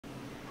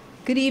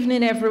Good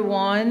evening,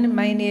 everyone.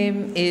 My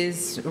name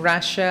is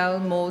Rachel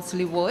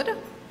Moseley-Wood,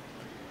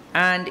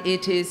 and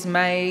it is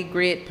my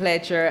great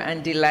pleasure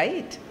and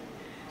delight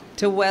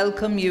to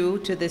welcome you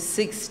to the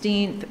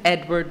 16th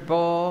Edward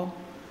Baugh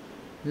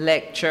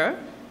Lecture.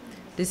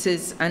 This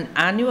is an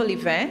annual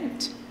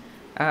event,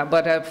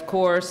 but of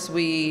course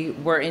we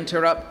were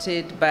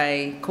interrupted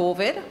by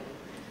COVID.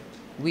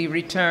 We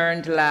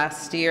returned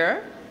last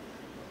year.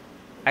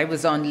 I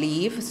was on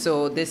leave,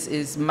 so this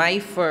is my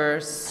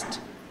first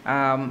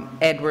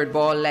Edward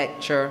Baugh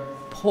lecture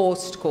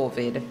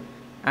post-COVID,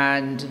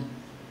 and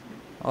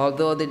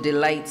although the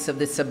delights of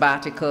the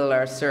sabbatical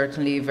are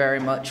certainly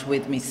very much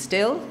with me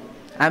still,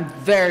 I'm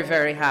very,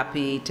 very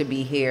happy to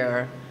be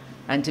here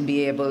and to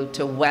be able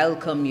to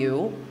welcome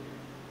you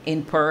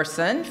in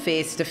person,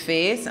 face to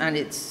face, and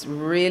it's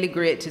really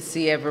great to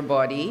see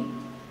everybody,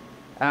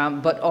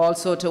 but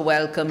also to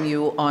welcome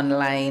you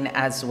online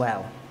as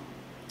well.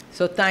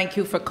 So thank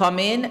you for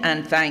coming,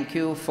 and thank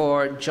you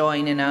for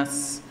joining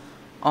us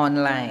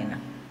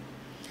online.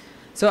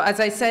 So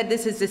as I said,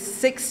 this is the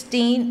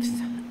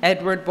 16th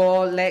Edward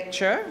Baugh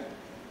Lecture,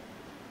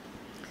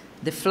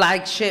 the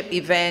flagship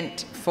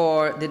event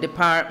for the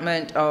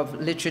Department of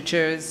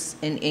Literatures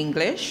in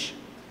English.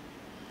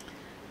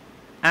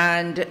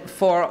 And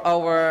for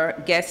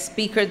our guest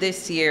speaker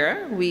this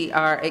year, we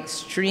are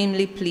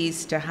extremely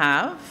pleased to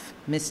have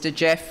Mr.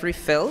 Geoffrey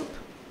Philp,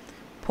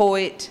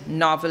 poet,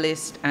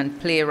 novelist, and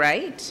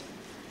playwright.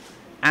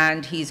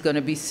 And he's going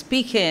to be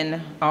speaking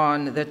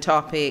on the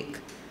topic,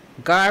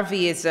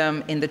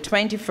 Garveyism in the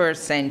 21st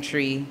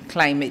Century,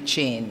 Climate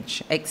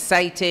Change.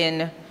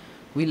 Exciting.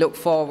 We look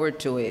forward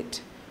to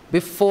it.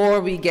 Before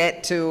we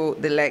get to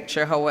the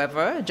lecture,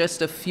 however,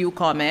 just a few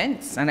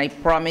comments, and I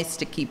promise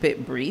to keep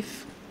it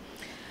brief.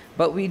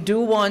 But we do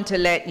want to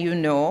let you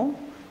know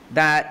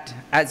that,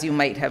 as you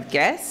might have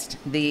guessed,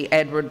 the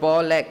Edward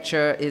Baugh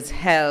Lecture is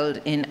held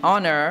in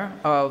honor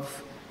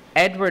of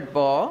Edward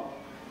Baugh,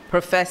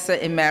 Professor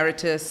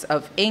Emeritus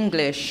of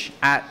English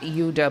at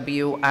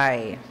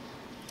UWI.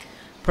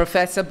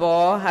 Professor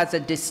Baugh has a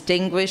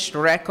distinguished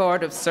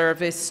record of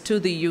service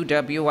to the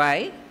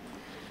UWI,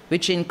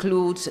 which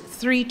includes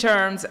 3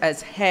 terms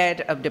as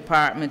head of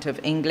Department of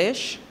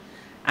English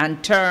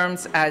and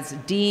terms as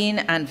Dean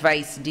and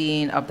Vice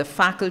Dean of the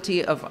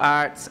Faculty of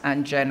Arts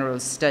and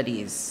General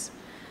Studies,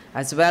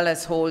 as well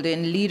as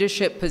holding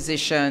leadership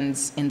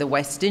positions in the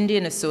West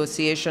Indian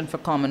Association for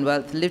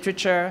Commonwealth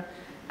Literature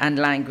and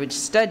Language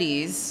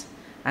Studies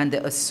and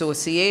the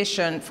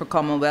Association for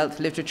Commonwealth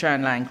Literature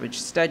and Language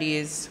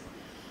Studies.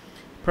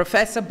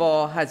 Professor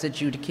Baugh has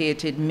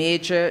adjudicated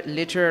major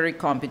literary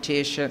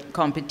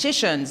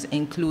competitions,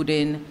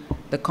 including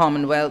the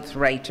Commonwealth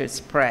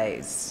Writers'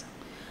 Prize.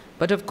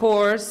 But of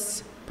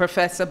course,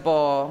 Professor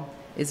Baugh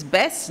is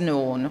best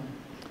known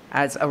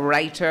as a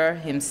writer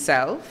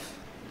himself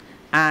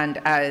and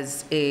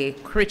as a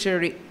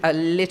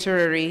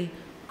literary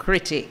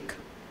critic.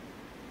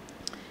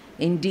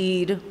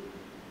 Indeed,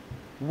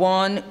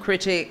 one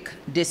critic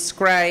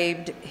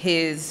described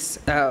his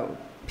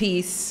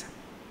piece,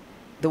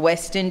 The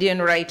West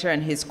Indian Writer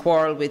and His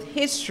Quarrel with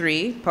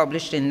History,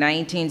 published in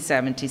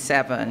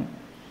 1977,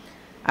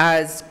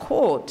 as,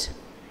 quote,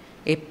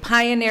 a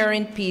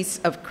pioneering piece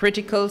of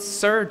critical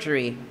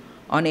surgery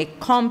on a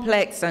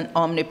complex and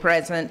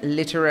omnipresent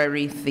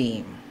literary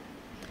theme.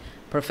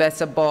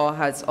 Professor Baugh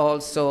has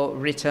also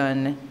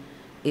written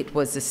It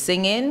Was the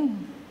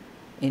Singing,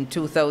 in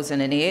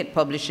 2008,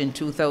 published in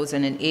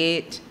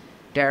 2008,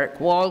 Derek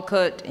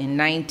Walcott in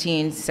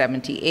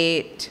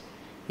 1978,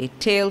 A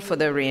Tale for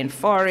the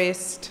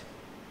Rainforest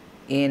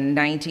in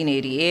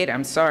 1988.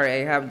 I'm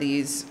sorry, I have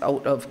these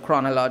out of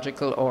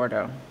chronological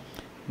order.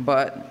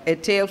 But A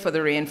Tale for the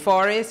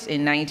Rainforest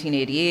in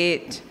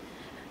 1988,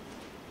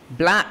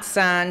 Black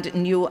Sand,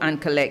 New and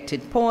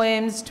Collected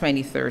Poems,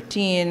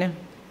 2013,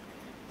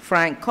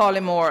 Frank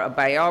Collymore, A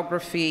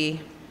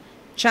Biography,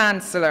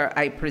 Chancellor,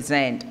 I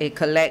present a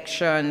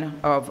collection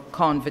of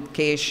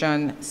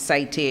convocation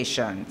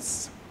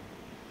citations.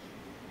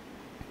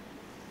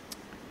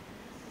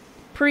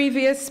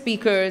 Previous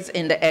speakers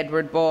in the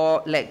Edward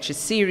Baugh Lecture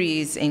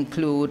Series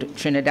include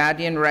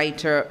Trinidadian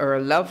writer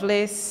Earl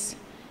Lovelace,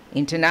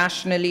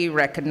 internationally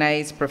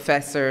recognized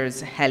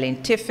professors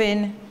Helen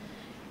Tiffin,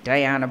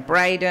 Diana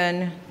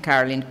Bryden,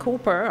 Caroline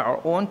Cooper,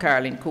 our own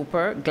Caroline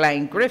Cooper,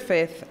 Glenn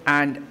Griffith,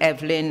 and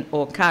Evelyn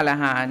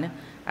O'Callaghan,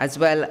 as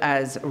well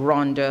as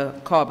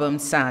Rhonda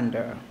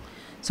Cobham-Sander.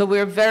 So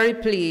we're very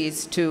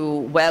pleased to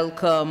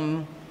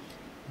welcome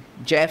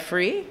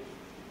Geoffrey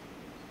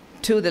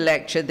to the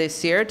lecture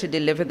this year, to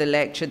deliver the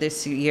lecture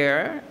this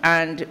year.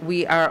 And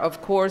we are,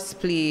 of course,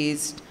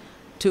 pleased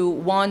to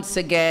once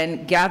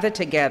again gather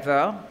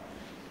together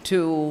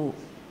to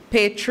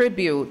pay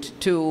tribute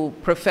to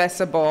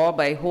Professor Baugh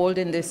by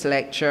holding this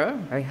lecture,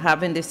 by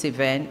having this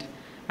event,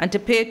 and to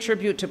pay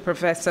tribute to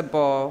Professor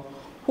Baugh,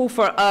 who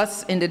for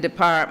us in the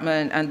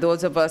department and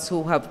those of us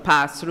who have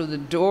passed through the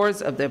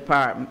doors of the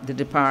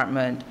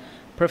department,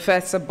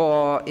 Professor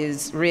Baugh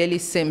is really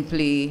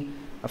simply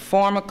a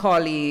former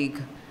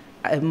colleague,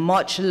 a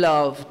much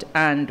loved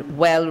and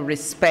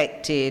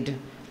well-respected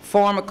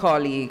former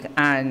colleague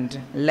and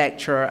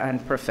lecturer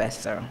and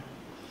professor.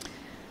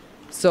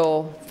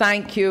 So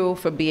thank you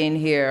for being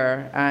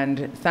here,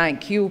 and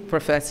thank you,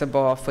 Professor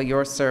Baugh, for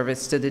your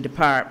service to the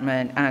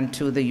department and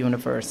to the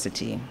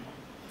university.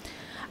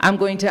 I'm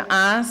going to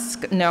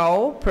ask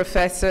now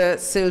Professor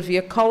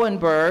Silvia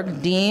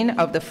Kouwenberg, Dean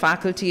of the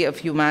Faculty of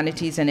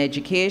Humanities and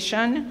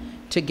Education,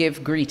 to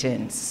give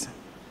greetings.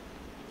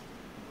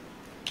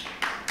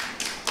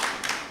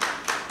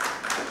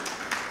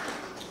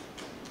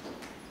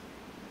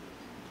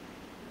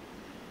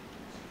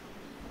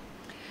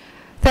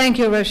 Thank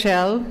you,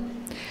 Rochelle,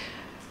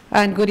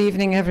 and good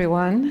evening,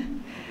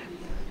 everyone.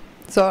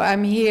 So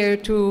I'm here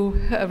to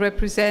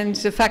represent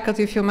the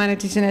Faculty of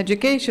Humanities and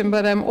Education,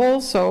 but I'm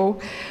also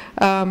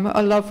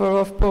a lover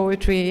of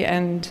poetry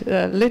and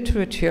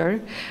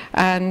literature,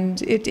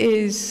 and it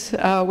is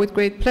with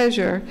great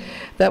pleasure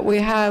that we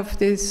have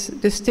this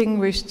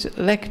distinguished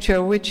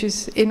lecture, which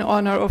is in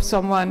honor of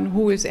someone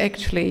who is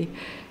actually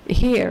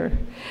here.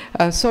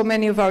 So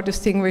many of our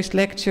distinguished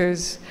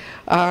lectures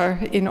are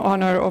in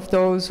honor of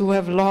those who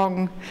have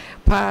long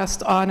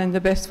passed on, and the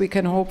best we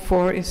can hope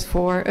for is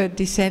for a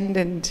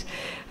descendant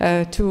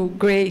to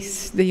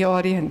grace the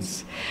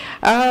audience.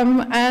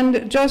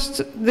 And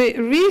just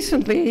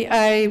recently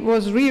I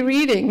was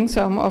rereading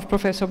some of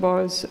Professor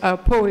Baugh's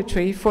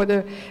poetry for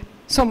the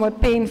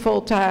somewhat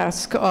painful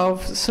task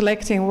of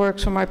selecting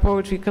works from my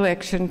poetry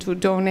collection to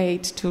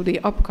donate to the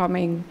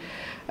upcoming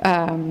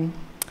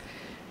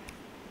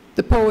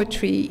the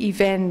poetry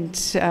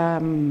event,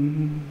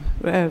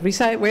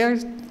 where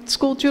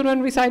school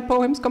children recite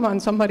poems. Come on,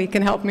 somebody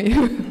can help me.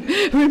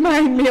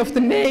 Remind me of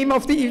the name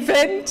of the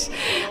event.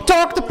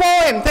 Talk the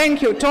Poem,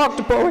 thank you, Talk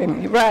the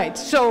Poem, right.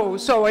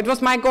 So it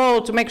was my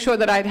goal to make sure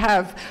that I'd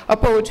have a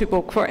poetry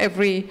book for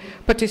every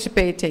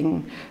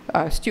participating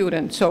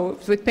student. So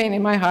with pain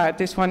in my heart,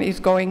 this one is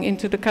going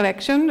into the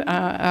collection,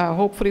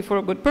 hopefully for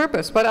a good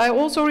purpose. But I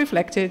also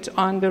reflected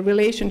on the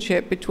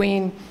relationship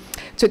between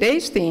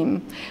today's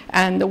theme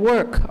and the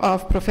work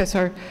of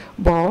Professor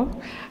Baugh.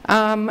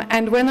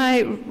 And when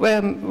I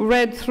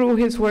read through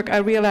his work, I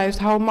realized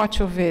how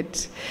much of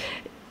it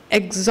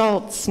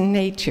exalts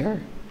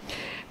nature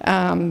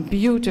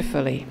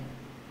beautifully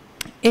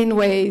in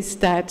ways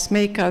that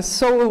make us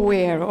so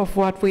aware of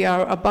what we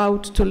are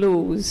about to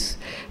lose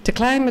to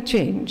climate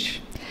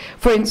change.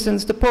 For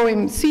instance, the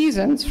poem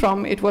Seasons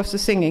from It Was the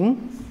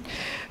Singing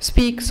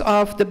speaks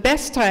of the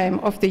best time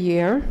of the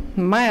year,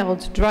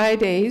 mild, dry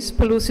days,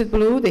 pellucid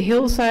blue, the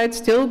hillside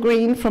still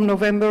green from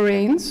November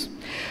rains,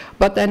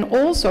 but then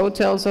also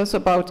tells us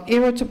about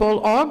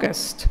irritable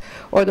August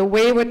or the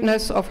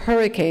waywardness of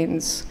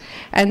hurricanes.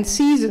 And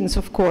seasons,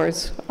 of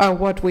course, are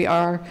what we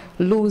are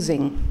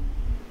losing.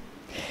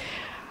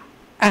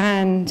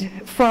 And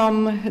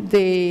from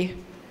the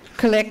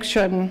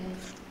collection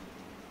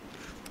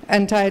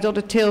entitled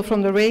A Tale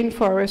from the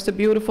Rainforest, a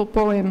beautiful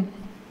poem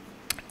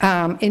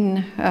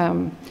in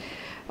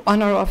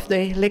honor of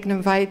the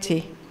Lignum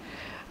Vitae,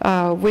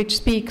 which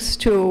speaks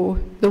to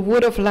the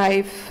wood of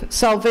life,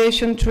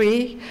 salvation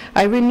tree.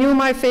 I renew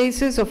my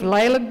faces of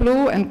lilac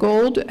blue and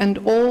gold and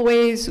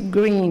always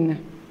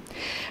green.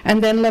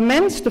 And then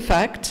laments the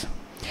fact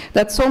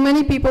that so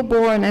many people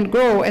born and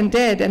grow and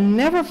dead and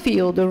never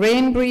feel the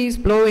rain breeze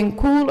blowing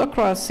cool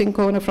across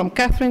Syncona from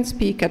Catherine's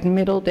Peak at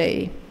middle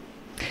day.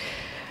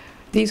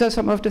 These are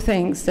some of the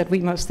things that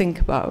we must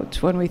think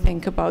about when we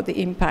think about the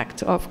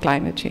impact of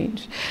climate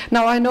change.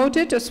 Now, I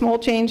noted a small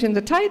change in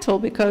the title,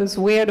 because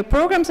where the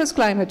program says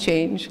climate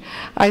change,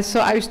 I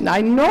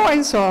know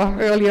I saw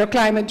earlier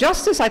climate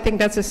justice. I think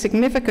that's a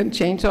significant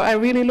change. So I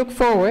really look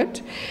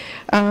forward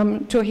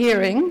to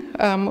hearing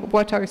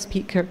what our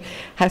speaker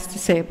has to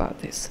say about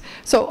this.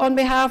 So on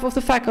behalf of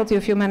the Faculty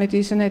of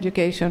Humanities and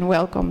Education,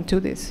 welcome to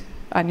this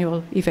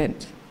annual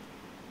event.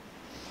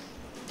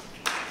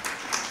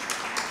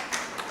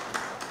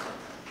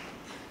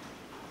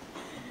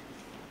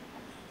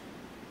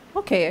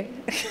 Okay.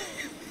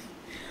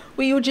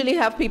 We usually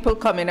have people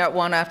coming out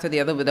one after the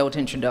other without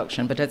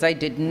introduction, but as I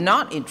did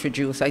not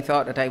introduce, I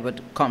thought that I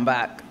would come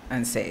back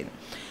and say it.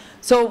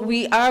 So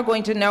we are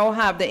going to now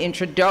have the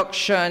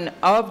introduction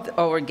of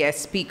our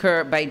guest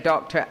speaker by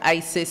Dr.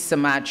 Isis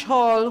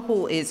Semaj-Hall,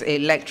 who is a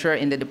lecturer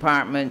in the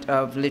Department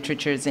of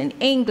Literatures in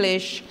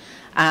English,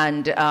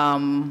 and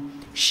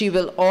she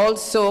will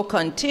also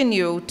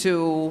continue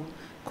to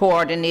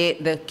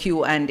coordinate the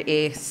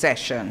Q&A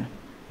session.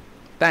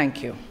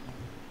 Thank you.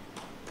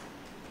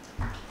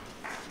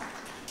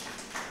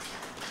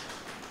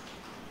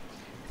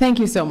 Thank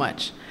you so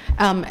much.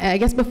 I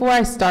guess before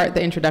I start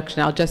the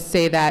introduction, I'll just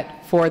say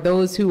that for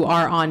those who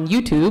are on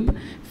YouTube,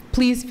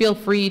 please feel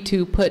free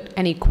to put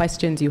any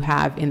questions you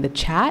have in the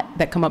chat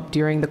that come up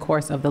during the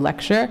course of the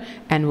lecture,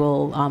 and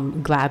we'll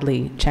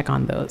gladly check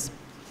on those.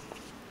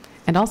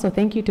 And also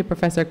thank you to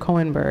Professor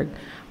Kouwenberg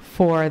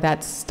for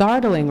that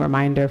startling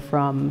reminder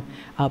from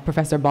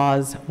Professor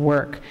Baugh's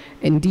work.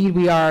 Indeed,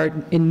 we are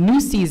in new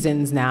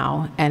seasons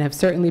now and have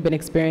certainly been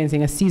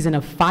experiencing a season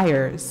of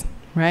fires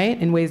right?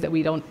 In ways that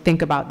we don't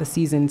think about the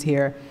seasons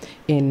here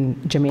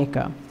in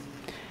Jamaica.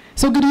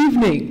 So good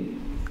evening.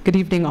 Good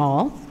evening,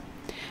 all.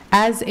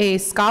 As a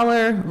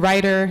scholar,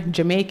 writer,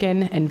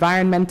 Jamaican,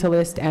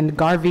 environmentalist, and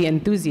Garvey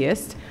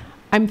enthusiast,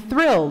 I'm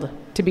thrilled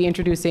to be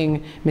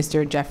introducing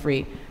Mr.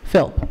 Geoffrey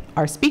Philp,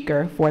 our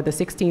speaker for the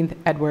 16th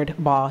Edward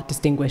Baugh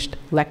Distinguished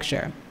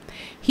Lecture.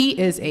 He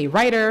is a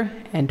writer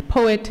and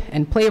poet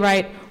and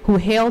playwright who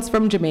hails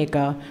from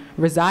Jamaica,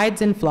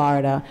 resides in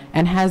Florida,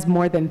 and has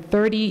more than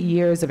 30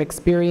 years of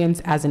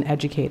experience as an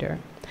educator.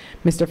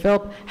 Mr.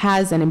 Philp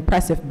has an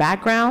impressive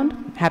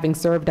background, having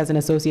served as an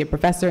associate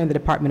professor in the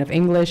Department of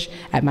English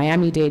at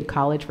Miami-Dade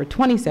College for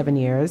 27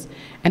 years,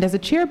 and as a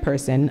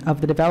chairperson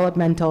of the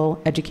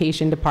Developmental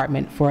Education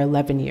Department for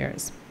 11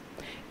 years.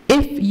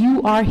 If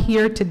you are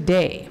here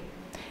today,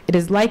 it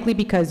is likely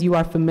because you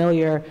are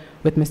familiar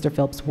with Mr.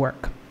 Philp's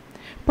work.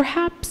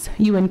 Perhaps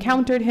you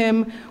encountered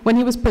him when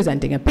he was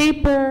presenting a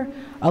paper,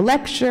 a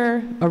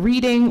lecture, a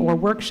reading, or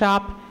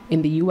workshop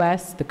in the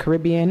US, the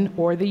Caribbean,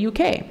 or the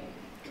UK.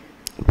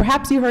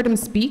 Perhaps you heard him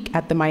speak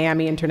at the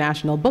Miami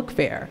International Book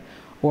Fair,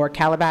 or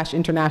Calabash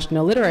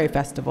International Literary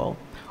Festival,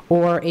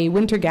 or a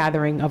winter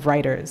gathering of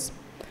writers.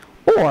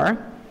 Or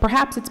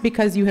perhaps it's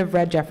because you have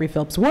read Geoffrey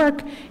Philp's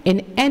work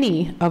in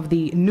any of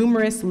the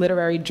numerous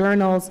literary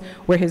journals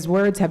where his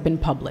words have been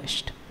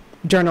published.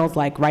 Journals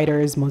like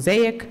Writer's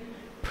Mosaic,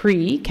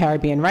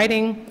 Pre-Caribbean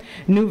Writing,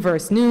 New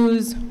Verse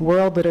News,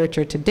 World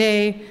Literature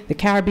Today, The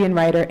Caribbean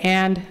Writer,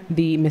 and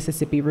the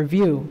Mississippi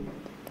Review.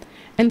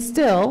 And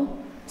still,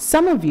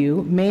 some of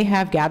you may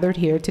have gathered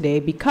here today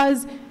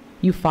because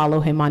you follow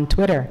him on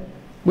Twitter,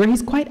 where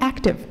he's quite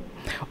active,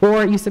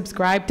 or you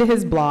subscribe to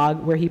his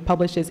blog, where he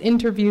publishes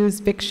interviews,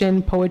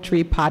 fiction,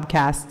 poetry,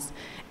 podcasts,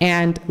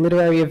 and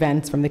literary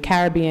events from the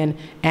Caribbean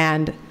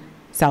and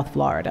South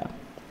Florida.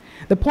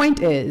 The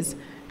point is,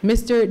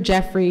 Mr.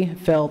 Geoffrey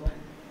Philp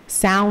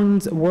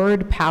sounds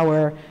word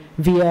power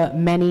via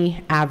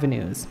many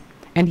avenues,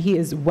 and he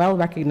is well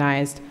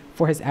recognized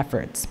for his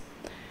efforts.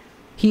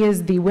 He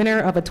is the winner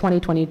of a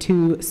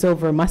 2022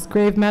 Silver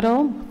Musgrave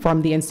Medal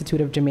from the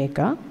Institute of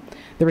Jamaica,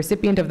 the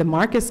recipient of the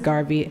Marcus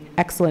Garvey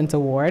Excellence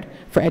Award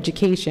for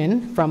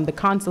Education from the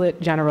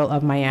Consulate General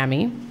of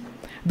Miami,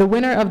 the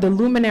winner of the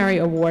Luminary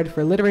Award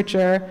for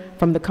Literature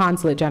from the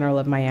Consulate General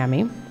of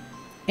Miami,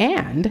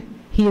 and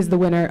he is the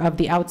winner of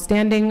the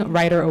Outstanding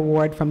Writer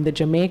Award from the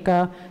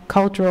Jamaica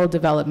Cultural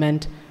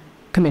Development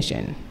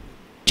Commission,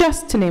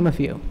 just to name a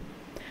few.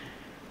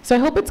 So I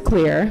hope it's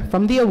clear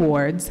from the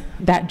awards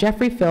that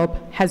Geoffrey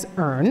Philp has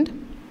earned.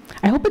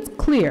 I hope it's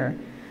clear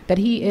that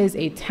he is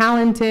a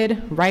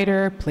talented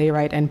writer,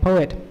 playwright, and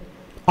poet,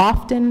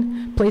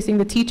 often placing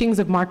the teachings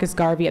of Marcus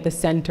Garvey at the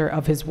center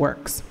of his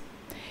works.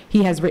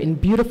 He has written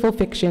beautiful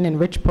fiction and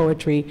rich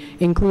poetry,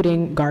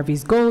 including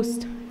Garvey's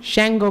Ghost,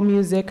 Shango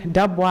Music,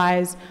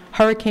 Dubwise,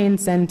 Hurricane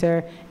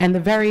Center, and the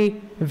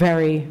very,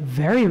 very,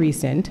 very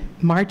recent,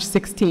 March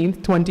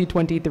 16th,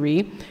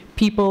 2023,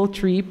 People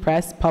Tree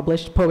Press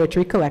published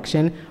poetry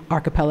collection,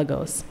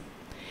 Archipelagos.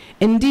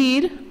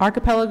 Indeed,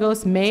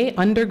 Archipelagos may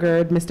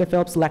undergird Mr.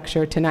 Philp's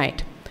lecture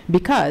tonight,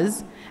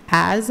 because,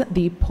 as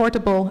the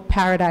Portable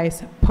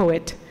Paradise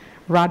poet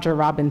Roger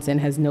Robinson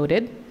has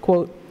noted,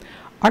 quote,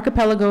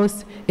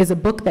 Archipelagos is a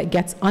book that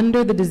gets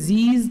under the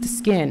diseased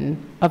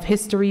skin of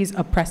history's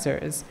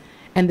oppressors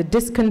and the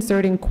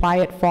disconcerting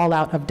quiet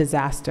fallout of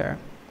disaster.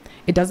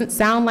 It doesn't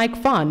sound like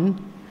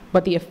fun,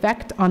 but the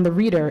effect on the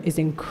reader is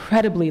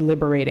incredibly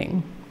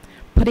liberating,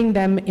 putting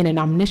them in an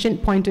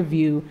omniscient point of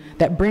view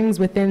that brings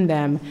within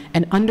them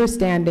an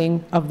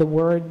understanding of the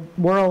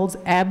world's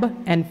ebb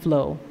and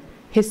flow,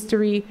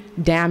 history,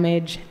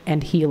 damage,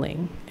 and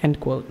healing, end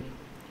quote.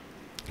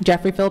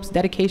 Geoffrey Philp's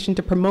dedication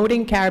to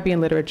promoting Caribbean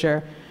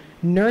literature,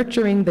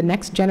 nurturing the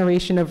next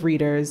generation of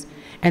readers,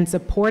 and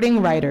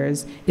supporting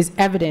writers is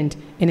evident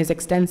in his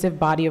extensive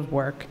body of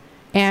work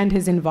and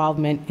his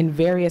involvement in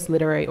various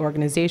literary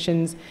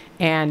organizations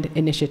and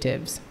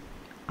initiatives.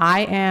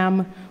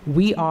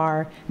 We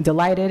are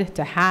delighted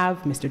to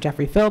have Mr.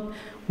 Geoffrey Philp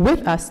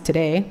with us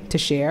today to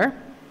share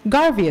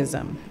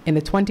Garveyism in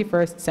the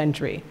 21st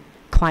Century,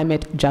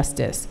 Climate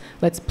Justice.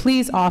 Let's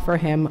please offer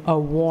him a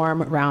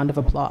warm round of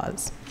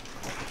applause.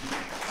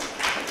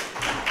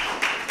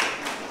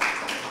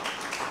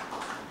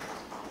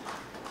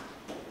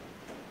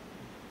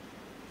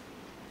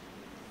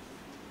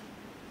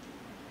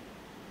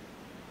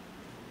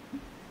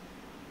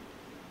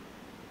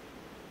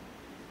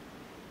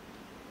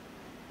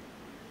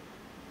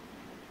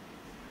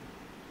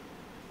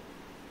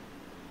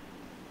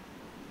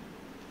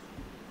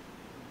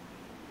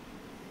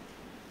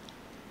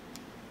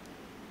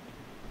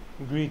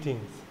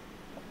 Greetings.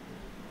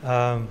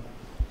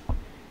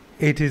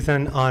 It is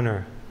an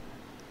honor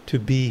to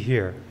be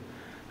here,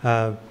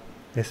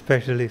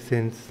 especially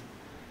since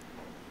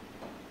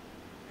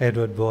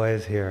Edward Baugh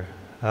is here.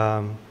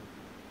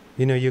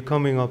 You know, you're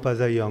coming up as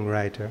a young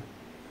writer,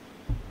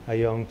 a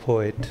young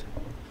poet.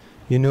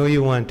 You know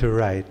you want to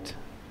write.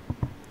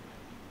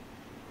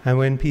 And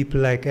when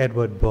people like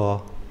Edward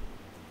Baugh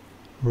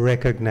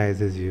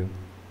recognizes you,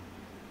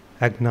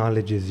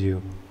 acknowledges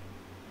you,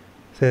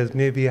 says,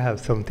 maybe you have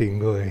something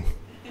going.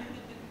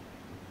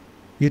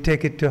 You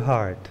take it to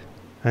heart,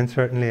 and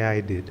certainly I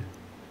did.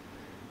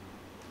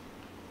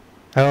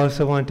 I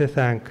also want to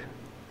thank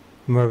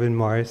Mervyn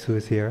Morris, who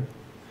is here,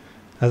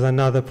 as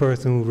another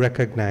person who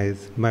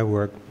recognized my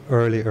work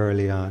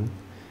early on.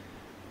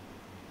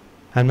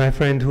 And my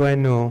friend who I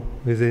know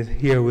is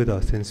here with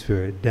us in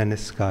spirit,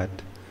 Dennis Scott,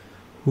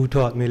 who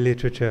taught me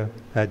literature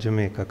at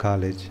Jamaica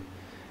College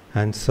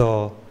and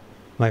saw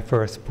my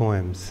first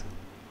poems.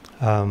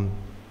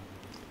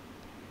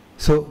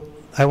 So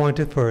I want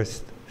to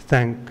first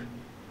thank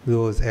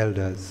those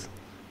elders.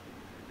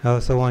 I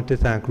also want to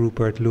thank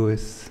Rupert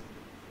Lewis,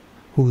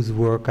 whose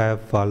work I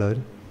have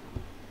followed.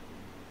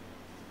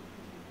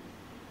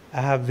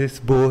 I have this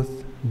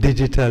both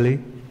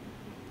digitally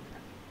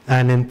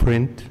and in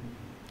print,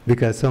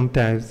 because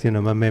sometimes, you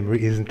know, my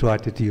memory isn't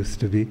what it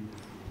used to be.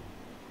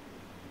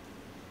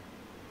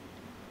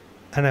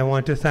 And I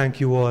want to thank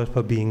you all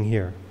for being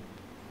here.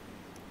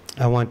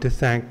 I want to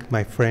thank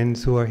my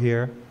friends who are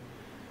here,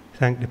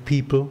 thank the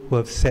people who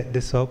have set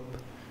this up,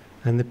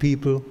 and the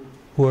people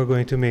who are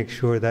going to make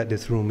sure that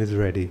this room is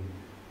ready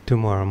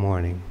tomorrow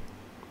morning.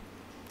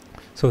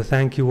 So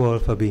thank you all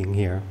for being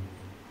here.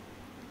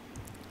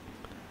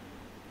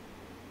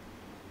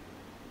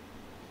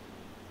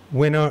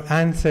 When our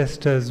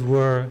ancestors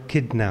were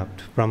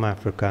kidnapped from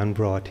Africa and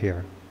brought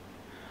here,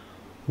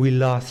 we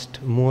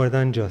lost more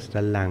than just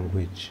a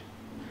language.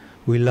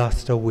 We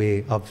lost a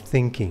way of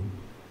thinking.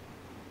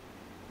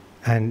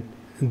 And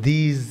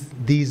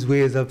these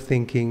ways of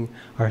thinking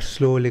are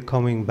slowly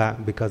coming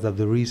back because of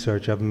the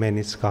research of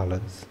many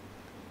scholars.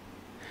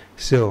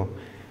 So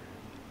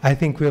I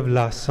think we have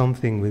lost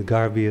something with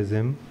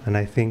Garveyism, and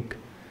I think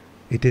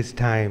it is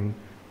time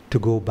to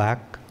go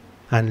back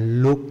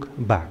and look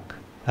back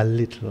a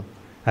little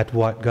at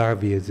what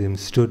Garveyism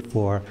stood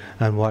for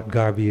and what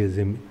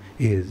Garveyism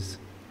is.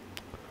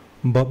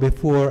 But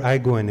before I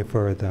go any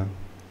further,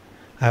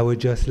 I would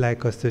just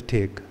like us to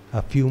take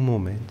a few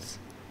moments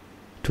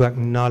to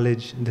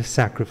acknowledge the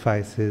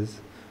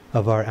sacrifices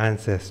of our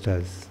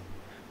ancestors,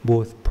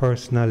 both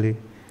personally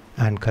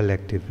and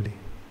collectively.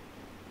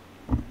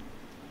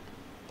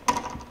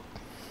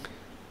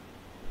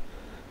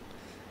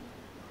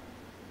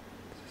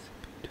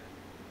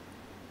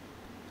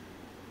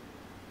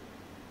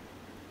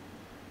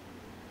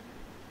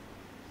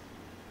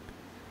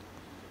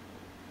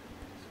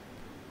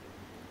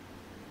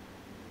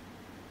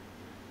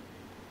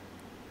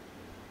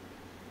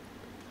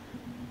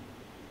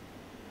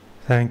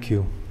 Thank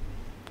you.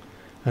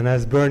 And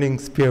as Burning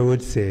Spear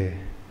would say,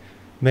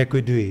 make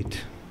we do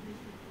it.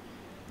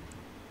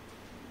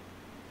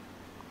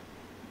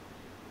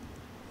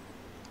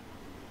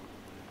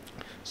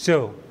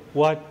 So,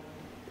 what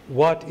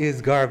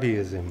is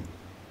Garveyism?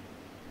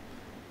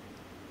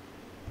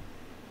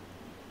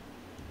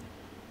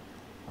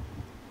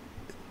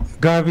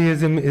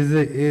 Garveyism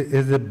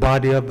is a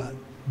body of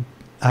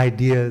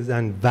ideas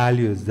and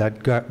values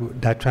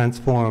that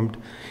transformed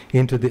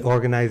into the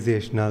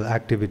organizational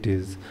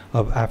activities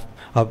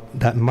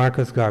that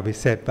Marcus Garvey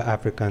set for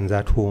Africans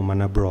at home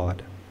and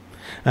abroad.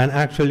 And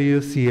actually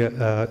you see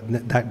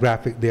that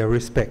graphic there,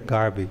 Respect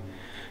Garvey.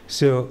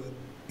 So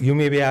you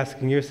may be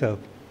asking yourself,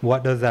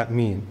 what does that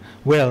mean?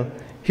 Well,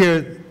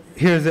 here's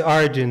the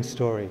origin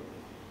story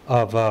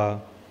of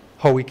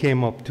how we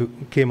came up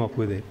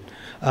with it.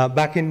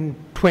 Back in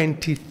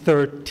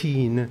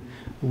 2013,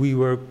 we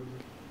were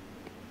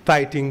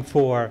fighting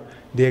for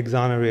the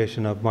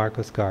exoneration of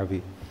Marcus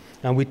Garvey.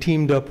 And we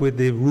teamed up with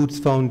the Roots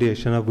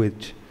Foundation, of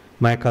which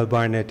Michael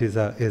Barnett is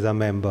a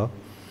member.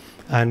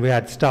 And we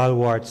had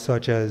stalwarts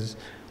such as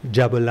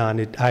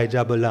Jabulani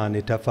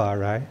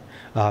Tafari,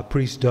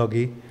 Priest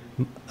Dougie,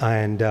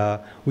 and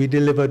we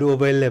delivered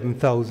over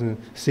 11,000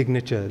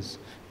 signatures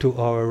to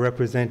our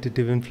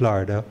representative in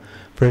Florida,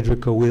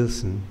 Frederica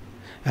Wilson.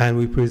 And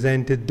we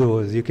presented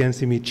those. You can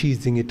see me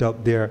cheesing it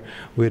up there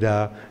with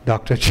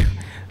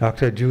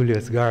Dr.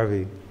 Julius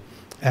Garvey.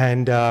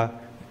 And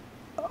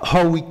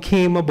how we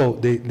came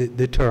about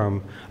the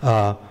term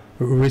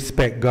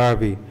Respect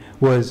Garvey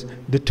was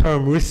the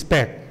term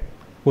respect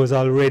was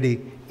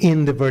already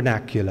in the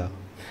vernacular.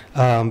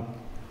 And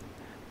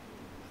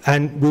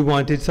we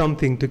wanted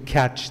something to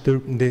catch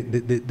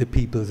the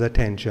people's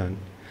attention.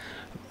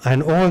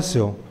 And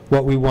also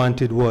what we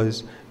wanted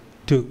was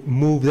to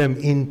move them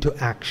into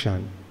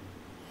action.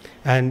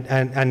 And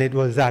it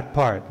was that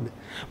part.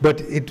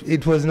 But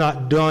it was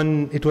not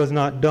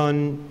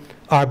done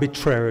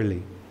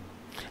arbitrarily.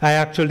 I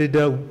actually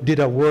did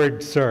a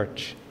word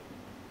search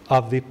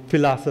of the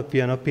philosophy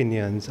and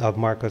opinions of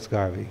Marcus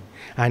Garvey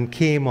and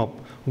came up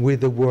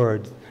with the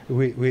word,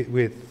 with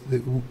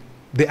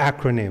the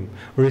acronym,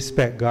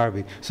 Respect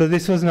Garvey. So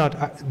this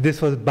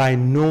was by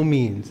no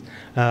means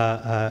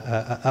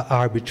an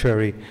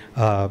arbitrary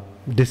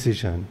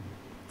decision.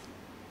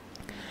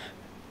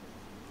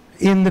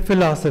 In the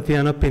philosophy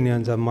and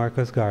opinions of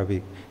Marcus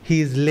Garvey,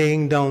 he is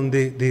laying down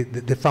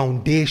the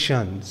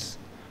foundations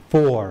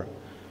for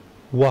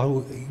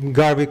what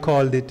Garvey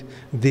called it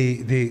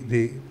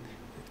the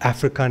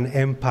African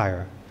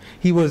empire.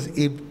 He was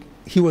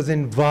he was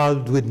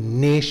involved with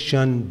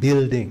nation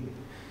building.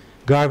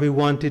 Garvey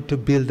wanted to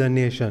build a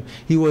nation.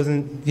 He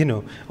wasn't, you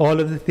know, all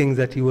of the things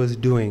that he was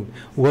doing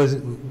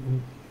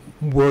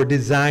were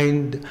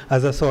designed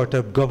as a sort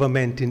of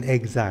government in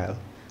exile.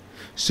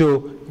 So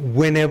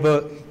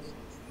whenever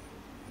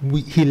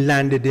he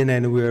landed in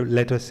anywhere,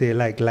 let us say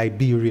like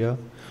Liberia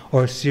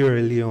or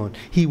Sierra Leone,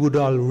 he would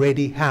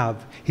already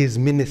have his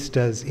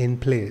ministers in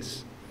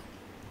place.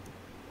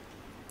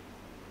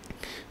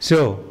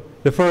 So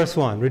the first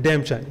one,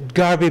 redemption.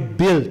 Garvey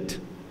built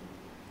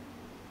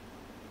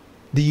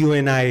the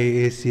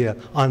UNIA-ACL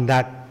on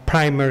that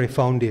primary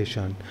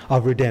foundation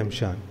of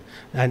redemption.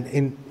 And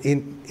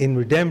in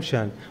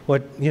redemption,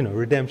 what, you know,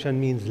 redemption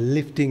means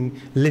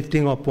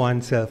lifting up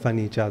oneself and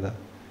each other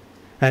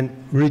and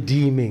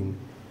redeeming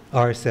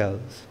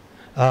ourselves.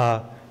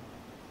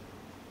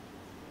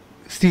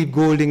 Steve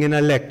Golding in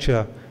a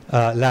lecture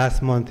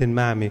last month in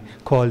Miami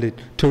called it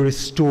to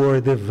restore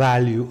the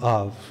value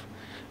of,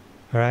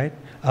 all right?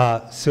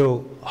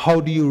 So how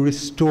do you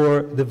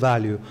restore the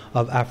value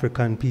of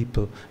African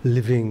people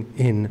living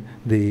in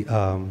the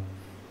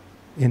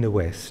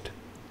West?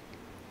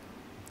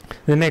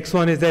 The next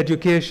one is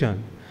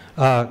education.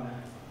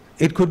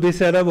 It could be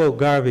said about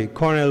Garvey.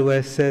 Cornel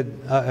West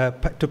said,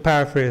 to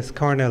paraphrase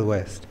Cornel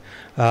West,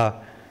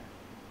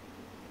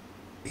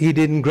 he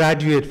didn't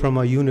graduate from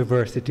a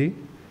university,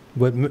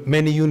 but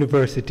many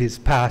universities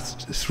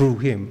passed through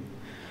him.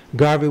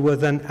 Garvey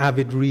was an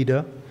avid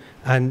reader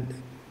and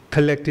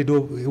collected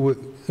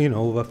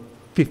over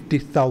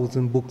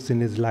 50,000 books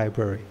in his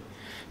library.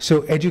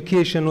 So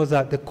education was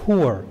at the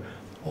core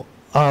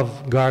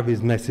of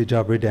Garvey's message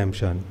of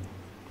redemption.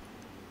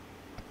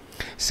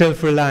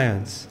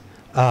 Self-reliance.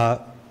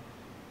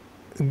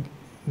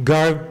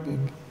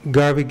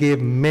 Garvey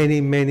gave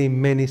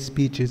many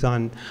speeches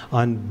on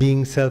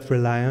being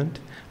self-reliant,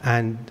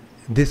 and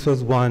this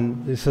was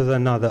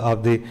another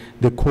of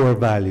the core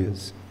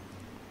values.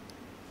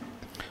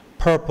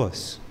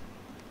 Purpose.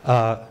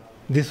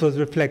 This was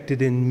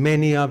reflected in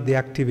many of the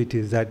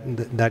activities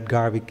that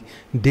Garvey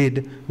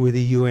did with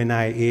the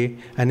UNIA,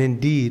 and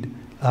indeed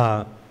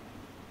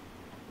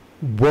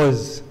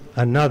was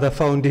another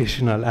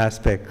foundational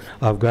aspect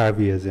of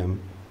Garveyism.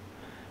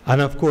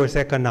 And of course,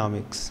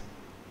 economics.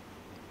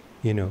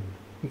 You know,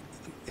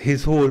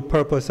 his whole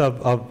purpose of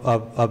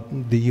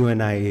the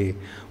UNIA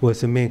was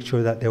to make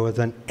sure that there was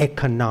an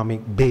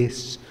economic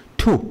base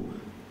to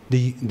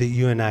the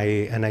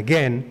UNIA, and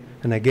again,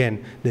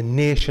 the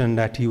nation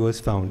that he was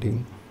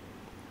founding.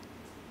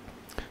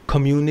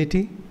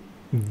 Community,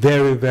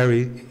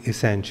 very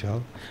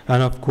essential.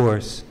 And of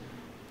course,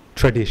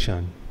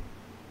 tradition.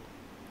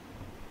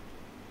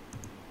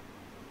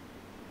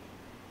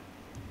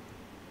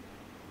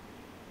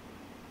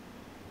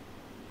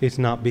 It's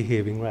not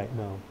behaving right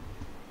now.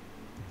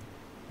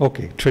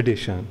 Okay,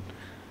 tradition.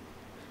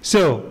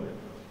 So,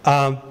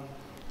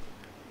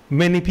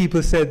 many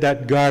people said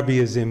that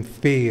Garveyism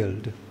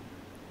failed,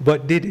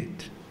 but did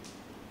it?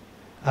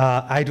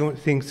 I don't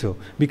think so,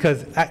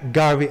 because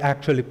Garvey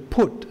actually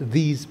put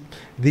these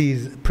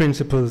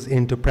principles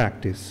into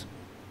practice.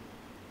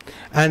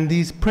 And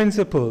these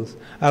principles,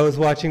 I was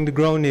watching the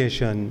Grow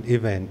Nation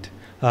event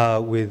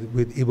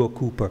with Ibo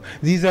Cooper.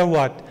 These are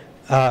what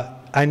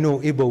I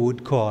know Ibo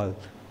would call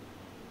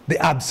the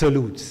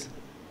absolutes,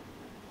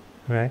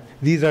 right?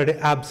 These are the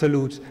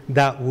absolutes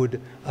that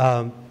would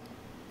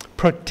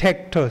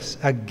protect us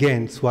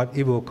against what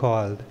Ibo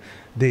called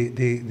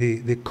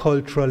the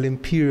cultural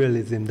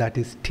imperialism that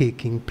is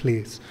taking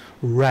place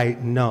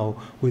right now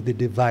with the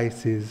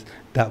devices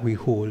that we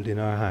hold in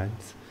our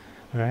hands,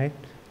 right?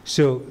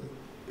 So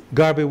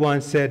Garvey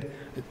once said,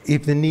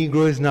 if the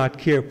Negro is not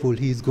careful,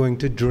 he's going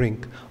to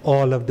drink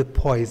all of the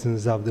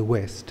poisons of the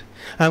West.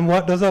 And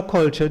what does a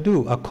culture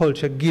do? A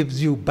culture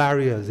gives you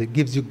barriers, it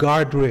gives you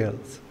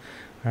guardrails,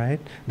 right?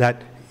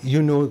 That,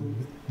 you know,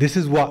 this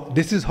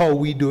is how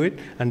we do it,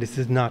 and this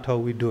is not how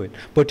we do it.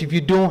 But if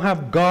you don't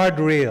have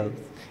guardrails,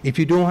 if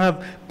you don't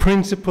have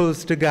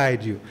principles to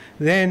guide you,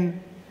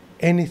 then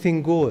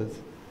anything goes.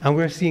 And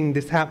we're seeing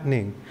this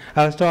happening.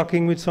 I was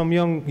talking with some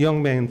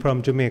young men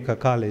from Jamaica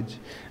College,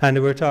 and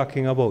they were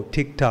talking about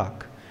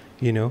TikTok,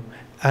 you know.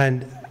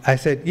 And I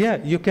said, yeah,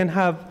 you can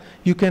have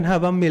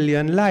 1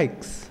 million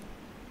likes,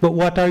 but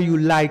what are you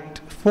liked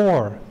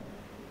for?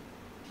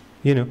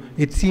 You know,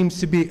 it seems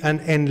to be an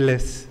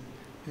endless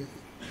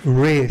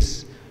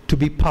race to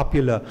be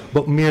popular,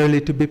 but merely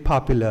to be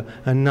popular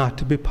and not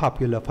to be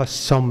popular for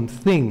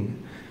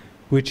something,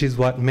 which is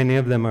what many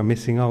of them are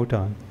missing out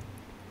on.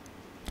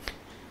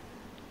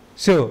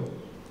 So,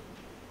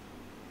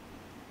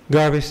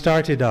 Garvey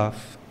started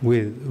off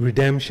with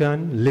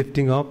redemption,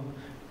 lifting up.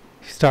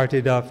 He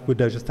started off with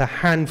just a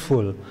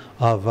handful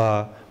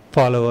of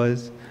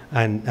followers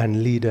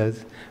and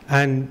leaders.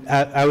 And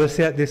I will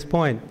say at this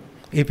point,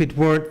 if it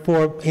weren't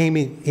for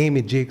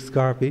Amy Jakes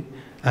Garvey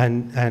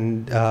and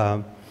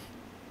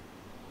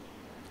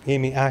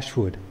Amy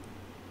Ashwood,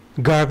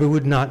 Garvey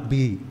would not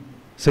be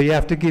So you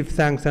have to give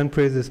thanks and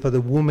praises for the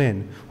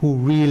women who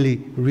really,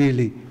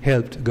 really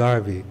helped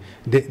Garvey.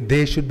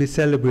 They should be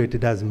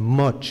celebrated as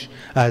much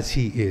as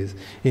he is.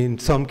 In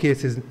some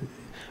cases,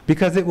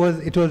 because it was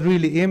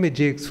really Amy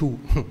Jakes who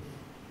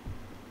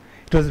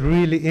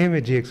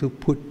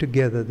put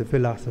together the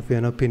philosophy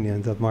and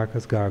opinions of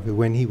Marcus Garvey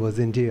when he was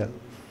in jail.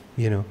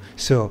 You know,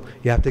 so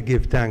you have to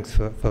give thanks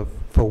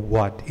for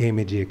what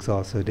Amy Jakes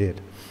also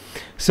did.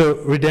 So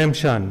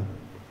redemption,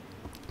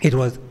 it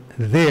was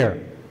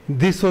there.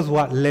 This was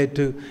what led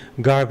to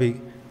Garvey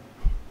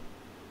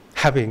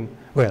having,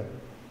 well,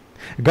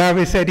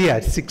 Garvey said he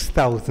had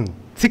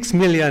 6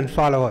 million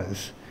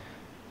followers.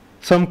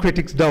 Some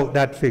critics doubt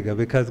that figure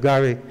because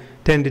Garvey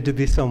tended to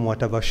be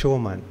somewhat of a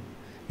showman.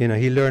 You know,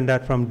 he learned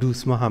that from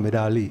Deuce Muhammad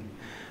Ali.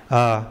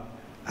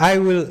 I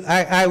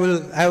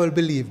will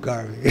believe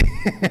Garvey.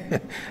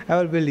 I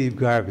will believe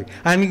Garvey.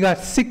 And he got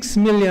 6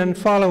 million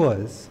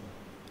followers,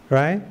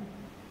 right?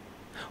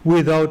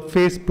 Without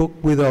Facebook,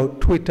 without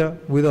Twitter,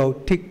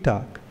 without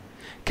TikTok.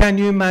 Can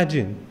you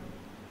imagine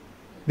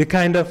the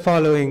kind of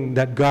following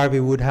that Garvey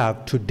would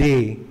have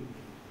today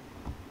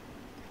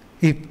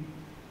if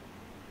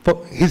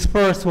for his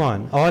first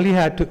one, all he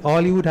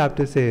would have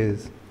to say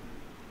is,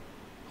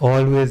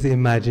 always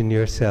imagine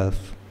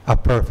yourself a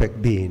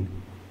perfect being.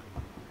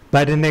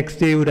 By the next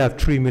day, he would have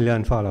 3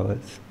 million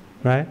followers,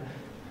 right?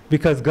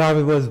 Because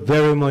Garvey was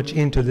very much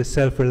into the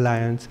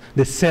self-reliance,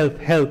 the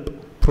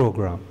self-help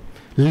program,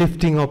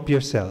 lifting up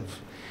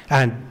yourself,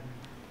 and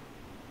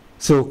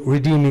so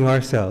redeeming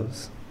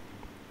ourselves.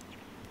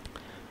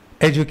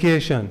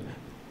 Education.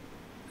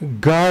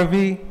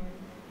 Garvey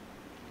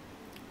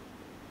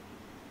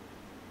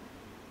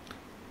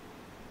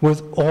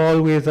was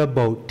always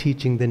about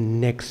teaching the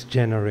next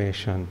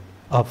generation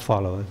of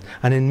followers.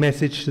 And in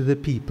Message to the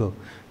People,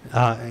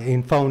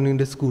 in founding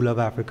the School of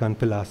African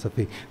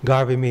Philosophy,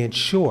 Garvey made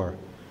sure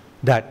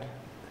that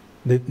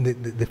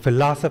the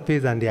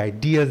philosophies and the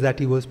ideas that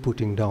he was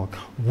putting down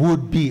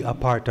would be a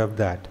part of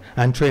that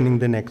and training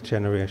the next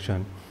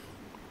generation.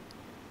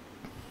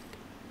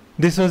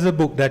 This was a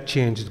book that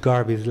changed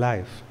Garvey's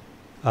life.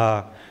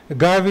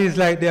 Garvey is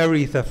like the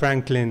Aretha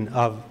Franklin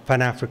of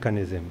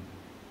Pan-Africanism.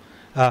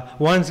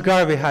 Once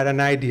Garvey had an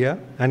idea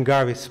and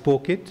Garvey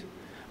spoke it,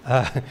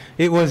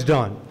 it was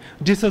done.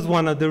 This was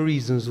one of the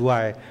reasons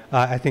why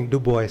I think Du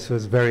Bois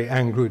was very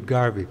angry with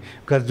Garvey,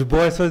 because Du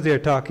Bois was there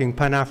talking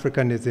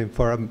Pan-Africanism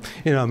for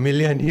a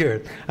million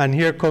years, and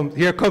here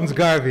comes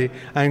Garvey,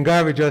 and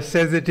Garvey just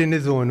says it in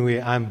his own way,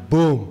 and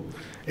boom,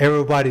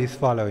 everybody's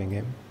following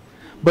him.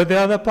 But the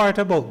other part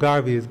about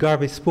Garvey is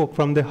Garvey spoke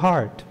from the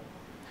heart.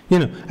 You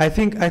know, I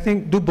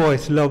think Du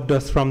Bois loved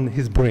us from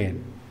his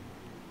brain,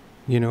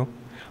 you know,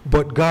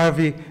 but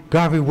Garvey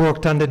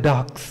worked on the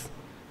docks.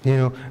 You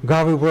know,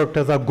 Garvey worked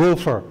as a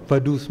gopher for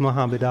Deuce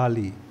Muhammad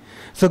Ali.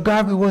 So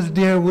Garvey was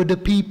there with the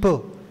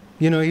people.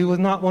 You know, he was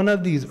not one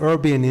of these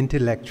urban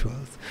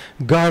intellectuals.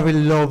 Garvey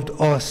loved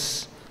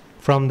us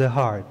from the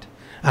heart.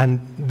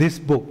 And this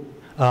book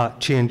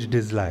changed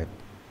his life.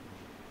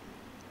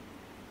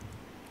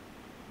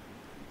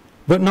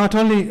 But not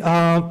only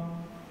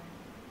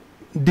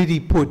did he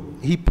put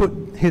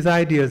his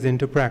ideas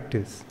into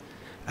practice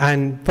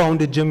and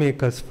founded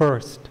Jamaica's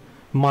first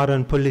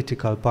modern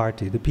political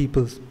party, the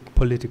People's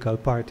Political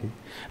Party.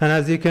 And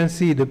as you can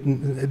see,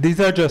 these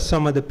are just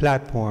some of the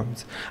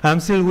platforms. I'm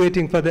still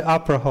waiting for the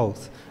Opera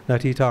House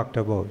that he talked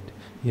about,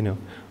 you know.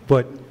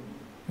 But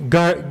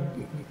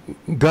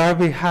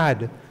Garvey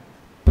had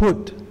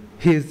put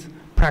his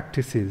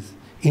practices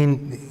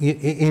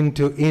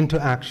into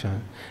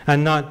action,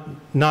 and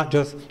not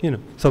just, you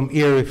know, some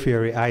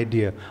airy-fairy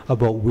idea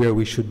about where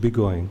we should be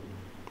going.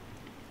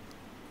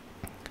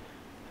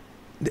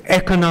 The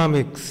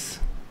economics,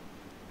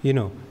 you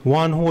know,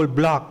 one whole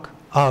block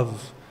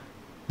of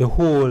the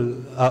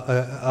whole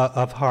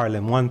of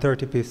Harlem,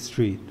 135th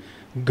Street,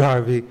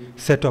 Garvey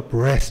set up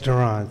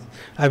restaurants.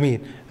 I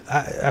mean,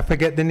 I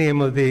forget the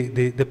name of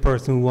the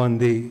person who won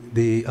the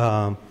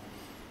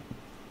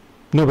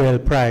Nobel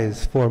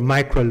Prize for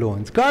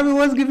microloans. Garvey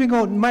was giving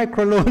out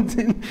microloans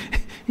in,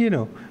 you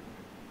know,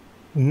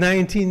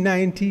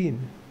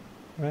 1919,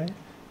 right?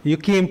 You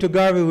came to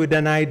Garvey with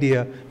an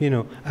idea, you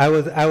know, I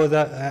was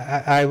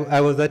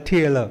a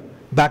tailor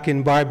back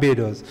in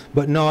Barbados,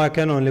 but now I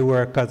can only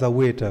work as a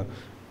waiter.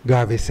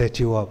 Garvey set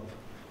you up,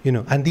 you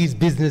know, and these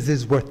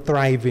businesses were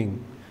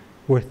thriving,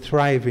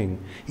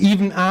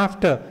 even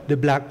after the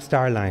Black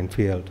Star Line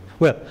failed.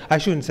 Well, I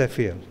shouldn't say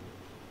failed,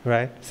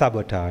 right?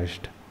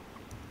 Sabotaged.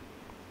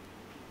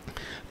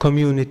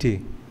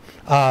 Community.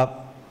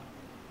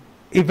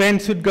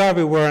 Events with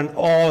Garvey were an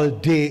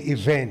all-day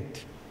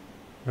event,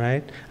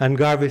 right? And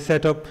Garvey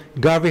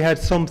had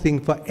something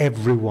for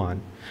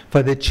everyone,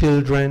 for the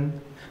children,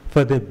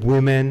 for the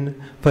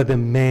women, for the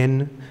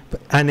men,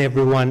 and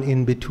everyone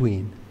in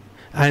between.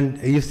 And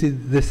you see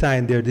the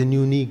sign there, the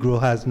new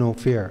Negro has no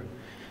fear.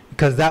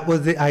 Because that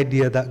was the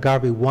idea that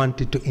Garvey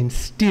wanted to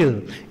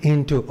instill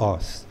into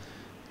us,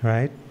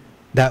 right?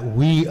 That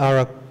we are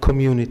a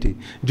community.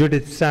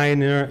 Judith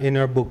Stein in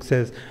her book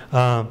says,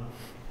 and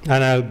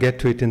I'll get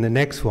to it in the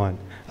next one,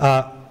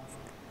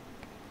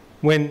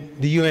 when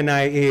the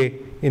UNIA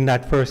in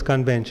that first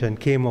convention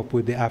came up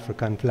with the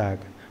African flag,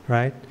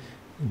 right?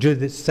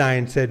 Judith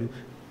Stein said,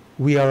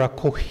 we are a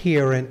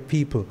coherent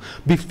people.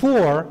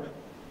 Before,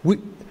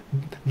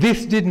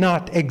 this did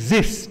not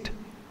exist,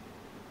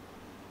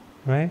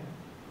 right?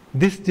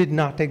 This did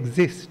not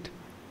exist.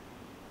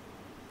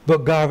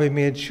 But Garvey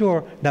made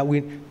sure that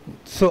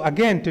so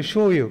again, to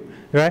show you,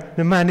 right?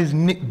 The man is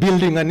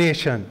building a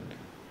nation,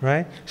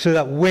 right? So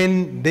that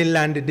when they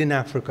landed in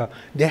Africa,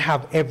 they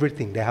have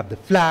everything. They have the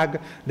flag,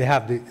 they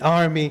have the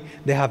army,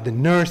 they have the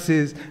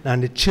nurses,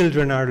 and the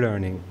children are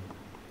learning.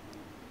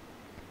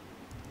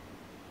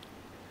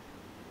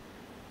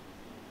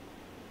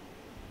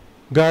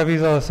 Garvey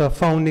is also a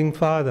founding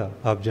father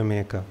of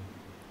Jamaica,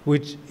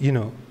 which, you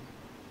know,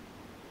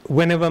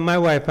 whenever my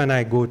wife and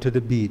I go to the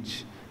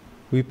beach,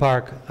 we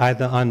park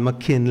either on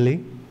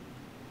McKinley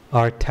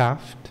or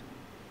Taft,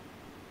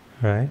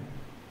 right?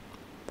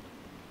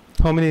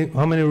 How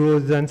many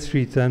roads and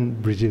streets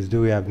and bridges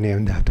do we have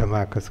named after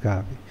Marcus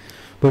Garvey?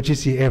 But you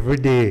see, every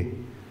day,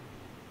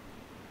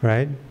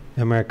 right?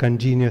 American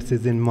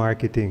geniuses in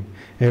marketing,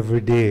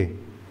 every day,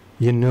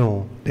 you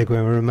know, they're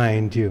going to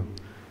remind you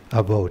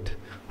about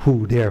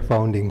who their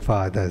founding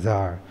fathers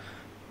are.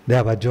 They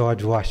have a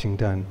George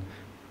Washington,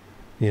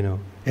 you know,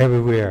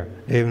 everywhere.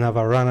 They even have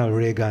a Ronald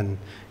Reagan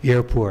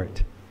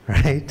airport,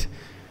 right?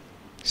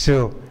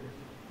 So,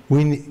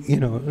 you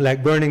know,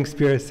 like Burning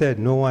Spear said,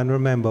 no one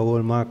remember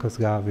old Marcus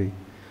Garvey.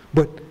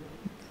 But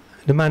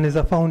the man is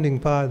a founding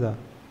father,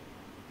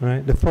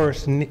 right? The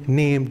first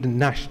named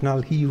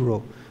national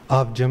hero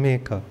of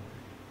Jamaica.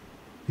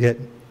 Yet,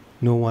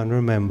 no one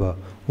remember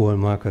old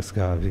Marcus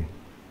Garvey.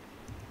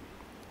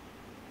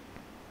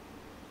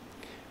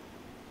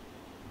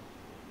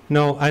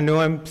 Now, I know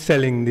I'm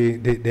selling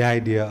the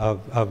idea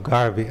of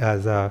Garvey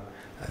as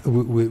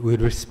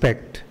with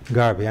respect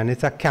Garvey, and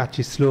it's a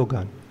catchy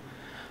slogan.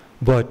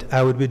 But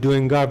I would be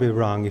doing Garvey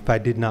wrong if I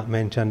did not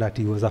mention that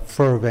he was a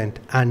fervent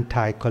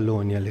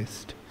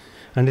anti-colonialist.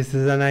 And this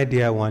is an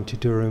idea I want you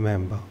to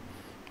remember,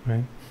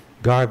 right?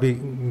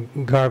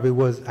 Garvey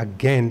was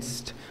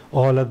against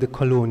all of the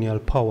colonial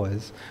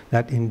powers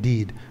that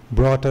indeed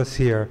brought us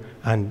here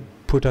and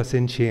put us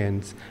in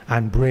chains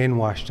and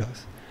brainwashed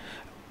us.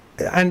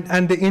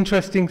 And the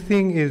interesting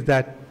thing is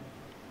that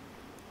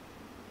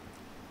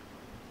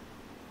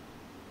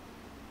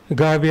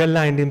Garvey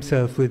aligned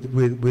himself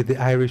with the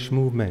Irish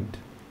movement,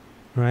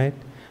 right?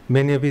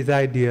 Many of his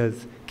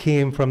ideas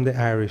came from the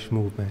Irish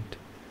movement.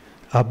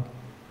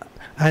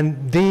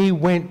 And they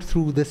went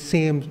through the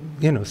same,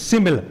 you know,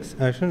 similar,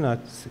 I should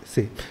not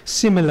say,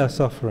 similar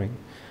suffering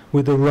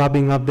with the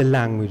robbing of the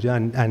language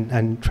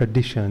and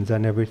traditions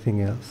and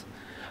everything else.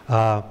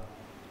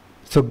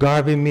 So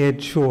Garvey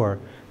made sure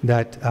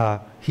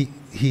that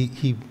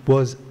he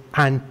was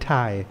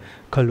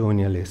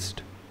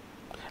anti-colonialist.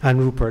 And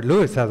Rupert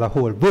Lewis has a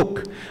whole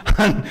book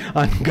on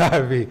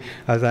Garvey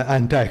as an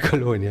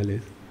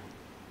anti-colonialist.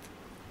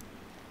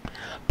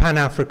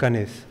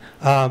 Pan-Africanist.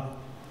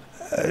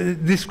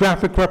 This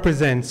graphic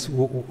represents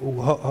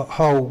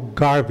how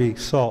Garvey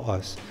saw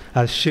us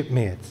as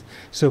shipmates.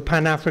 So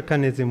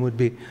Pan-Africanism would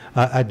be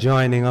a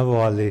joining of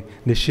all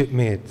the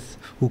shipmates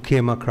who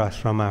came across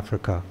from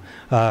Africa.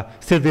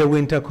 Sylvia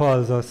Winter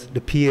calls us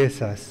the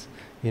Piezas,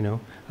 you know.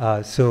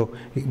 So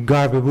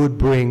Garvey would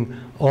bring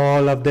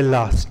all of the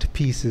lost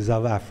pieces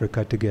of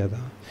Africa together.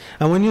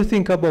 And when you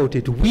think about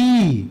it,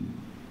 we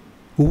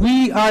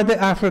are the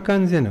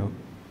Africans, you know.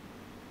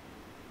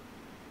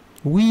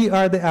 We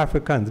are the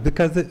Africans,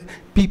 because the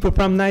people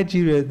from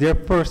Nigeria, their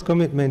first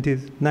commitment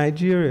is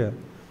Nigeria,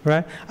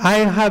 right? I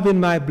have in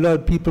my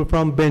blood people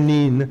from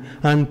Benin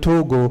and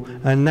Togo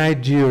and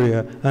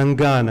Nigeria and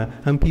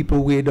Ghana and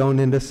people way down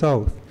in the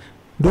south.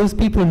 Those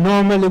people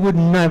normally would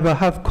never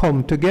have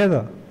come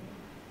together,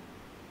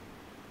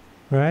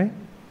 right?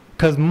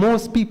 Because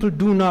most people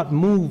do not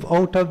move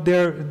out of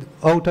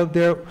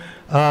their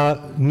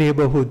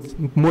neighborhoods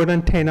more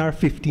than 10 or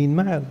 15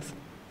 miles,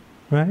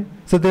 right?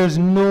 So there's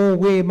no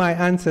way my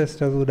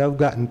ancestors would have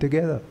gotten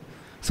together.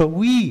 So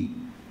we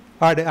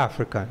are the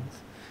Africans,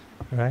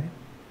 right?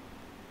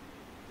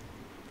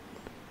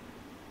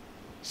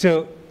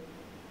 So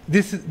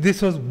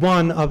this was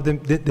one of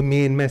the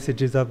main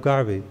messages of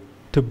Garvey,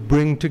 to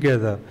bring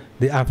together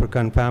the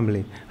African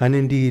family. And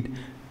indeed,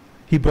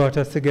 he brought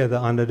us together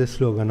under the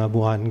slogan of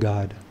one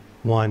God,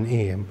 one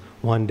aim,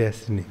 one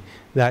destiny.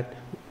 That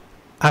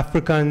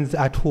Africans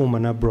at home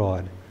and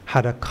abroad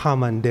had a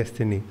common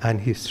destiny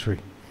and history.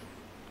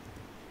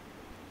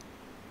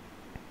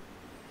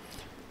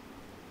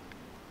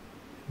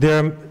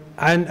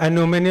 I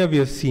know many of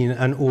you have seen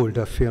an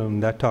older film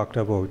that talked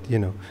about, you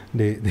know,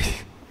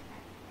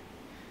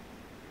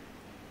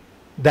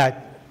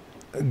 that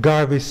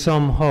Garvey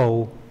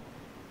somehow,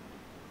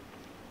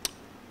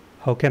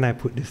 how can I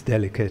put this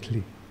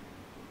delicately?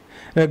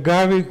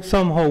 Garvey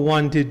somehow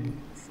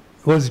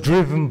was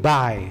driven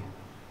by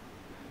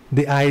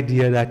the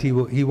idea that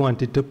he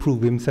wanted to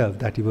prove himself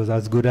that he was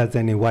as good as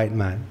any white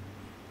man.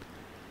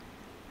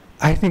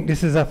 I think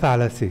this is a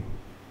fallacy.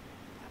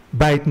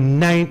 By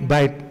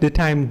the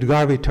time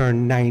Garvey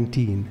turned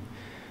 19,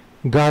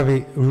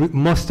 Garvey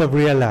must have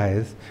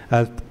realized,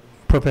 as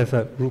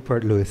Professor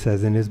Rupert Lewis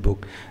says in his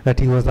book, that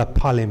he was a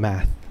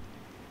polymath,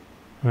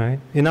 right?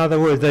 In other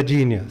words, a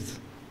genius.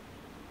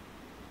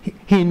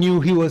 He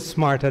knew he was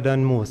smarter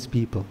than most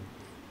people,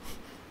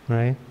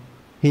 right?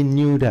 He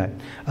knew that.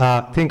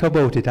 Think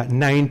about it, at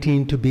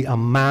 19 to be a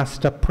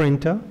master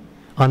printer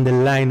on the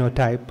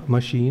linotype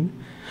machine,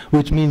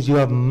 which means you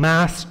have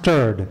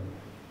mastered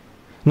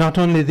not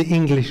only the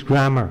English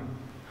grammar,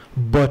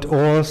 but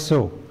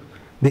also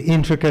the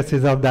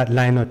intricacies of that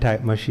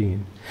linotype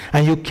machine.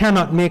 And you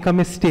cannot make a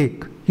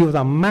mistake. He was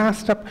a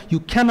master. You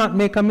cannot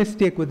make a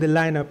mistake with the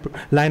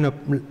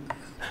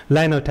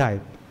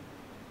linotype.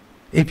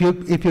 If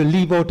you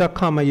leave out a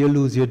comma, you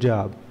lose your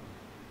job,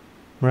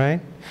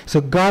 right? So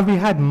Garvey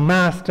had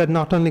mastered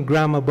not only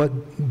grammar,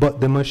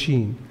 but the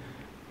machine,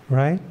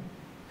 right?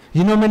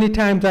 You know many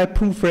times I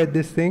proofread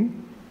this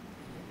thing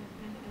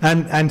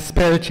and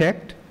spell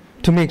checked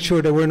to make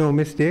sure there were no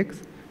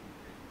mistakes.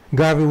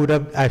 Garvey would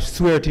have, I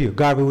swear to you,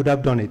 Garvey would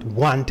have done it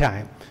one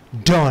time.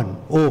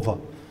 Done, over,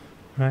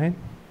 right?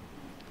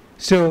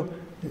 So,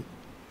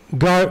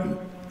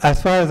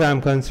 as far as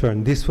I'm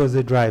concerned, this was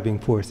the driving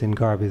force in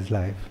Garvey's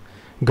life.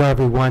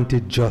 Garvey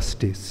wanted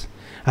justice.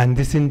 And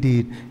this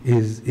indeed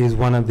is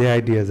one of the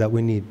ideas that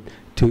we need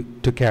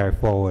to carry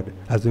forward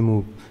as we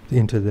move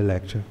into the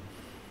lecture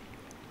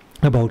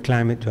about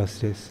climate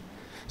justice.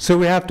 So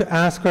we have to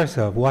ask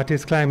ourselves, what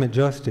is climate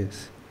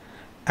justice?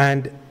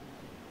 And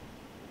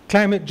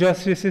climate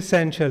justice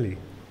essentially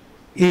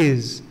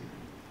has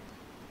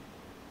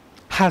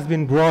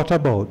been brought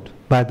about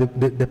by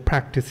the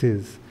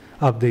practices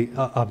of the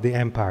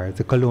empires,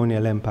 the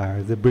colonial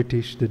empires, the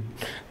British, the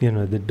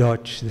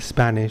Dutch, the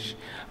Spanish.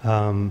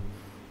 And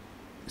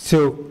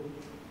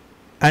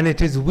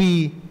it is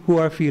we who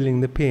are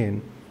feeling the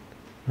pain,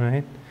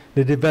 right?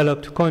 The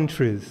developed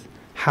countries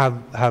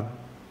have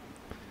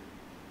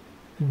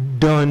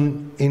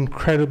done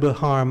incredible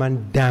harm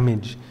and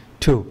damage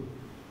to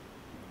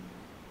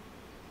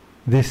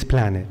this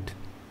planet.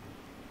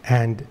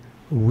 And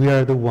we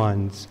are the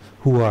ones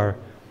who are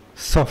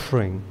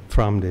suffering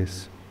from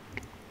this.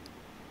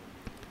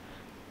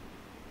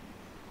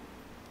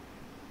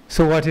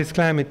 So what is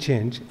climate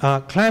change?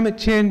 Climate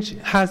change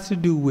has to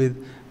do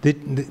with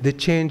the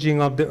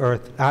changing of the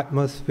Earth's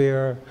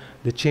atmosphere,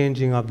 the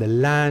changing of the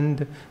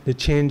land, the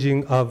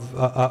changing of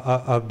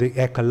the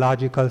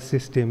ecological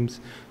systems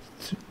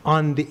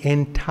on the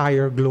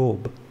entire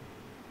globe,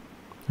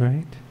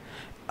 right?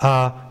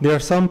 There are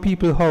some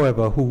people,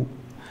 however, who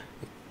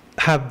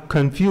have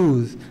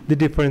confused the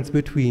difference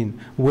between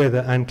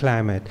weather and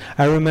climate.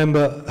 I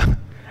remember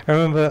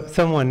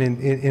someone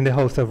in the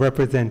House of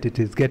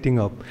Representatives getting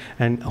up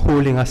and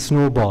holding a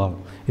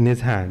snowball in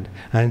his hand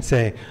and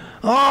say,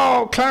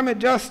 "Oh, climate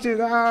justice,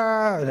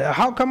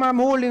 how come I'm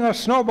holding a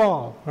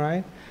snowball,"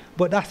 right?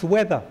 But that's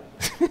weather,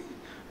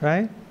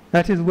 right?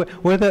 That is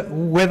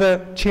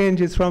weather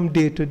changes from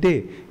day to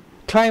day.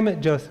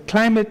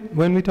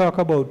 When we talk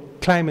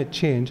about climate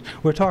change,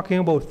 we're talking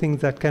about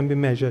things that can be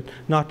measured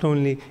not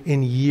only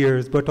in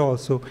years, but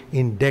also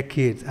in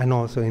decades and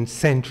also in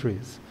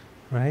centuries,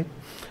 right?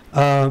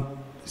 And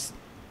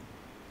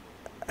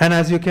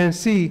as you can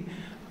see,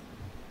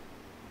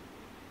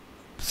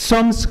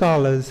 some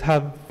scholars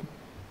have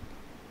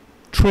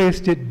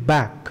traced it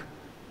back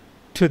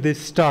to the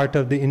start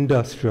of the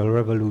Industrial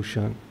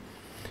Revolution.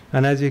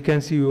 And as you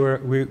can see,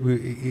 we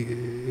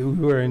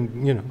were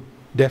in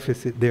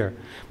deficit there.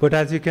 But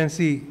as you can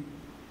see,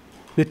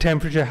 the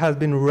temperature has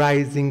been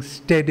rising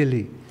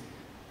steadily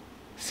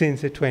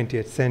since the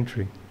 20th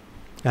century.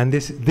 And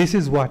this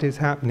is what is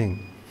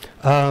happening.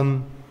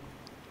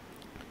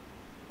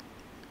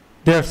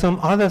 There are some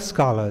other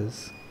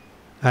scholars,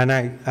 and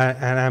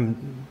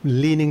I'm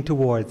leaning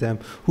towards them,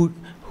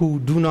 who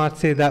do not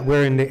say that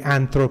we're in the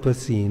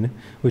Anthropocene,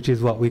 which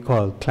is what we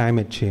call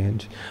climate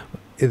change.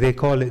 They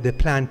call it the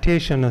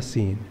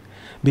Plantationocene,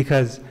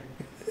 because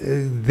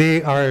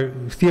they are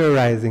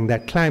theorizing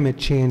that climate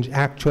change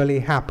actually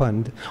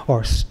happened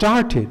or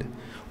started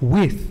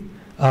with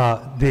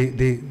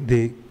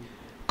the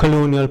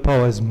colonial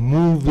powers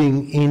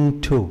moving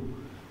into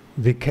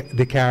the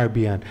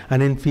Caribbean,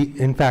 and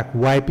in fact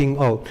wiping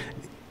out,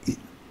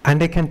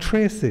 and they can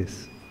trace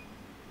this,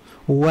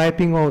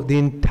 wiping out the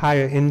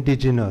entire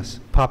indigenous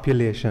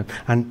population,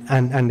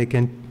 and they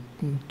can,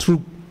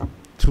 through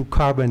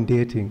carbon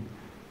dating,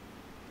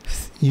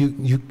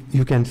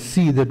 you can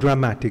see the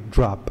dramatic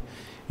drop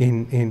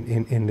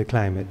in the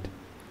climate.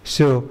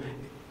 So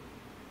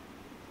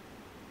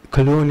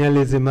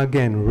colonialism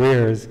again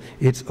rears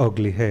its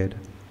ugly head.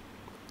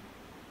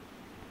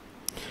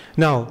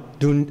 Now,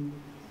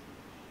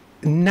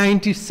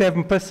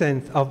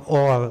 97% of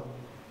all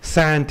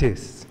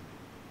scientists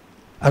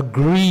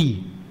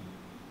agree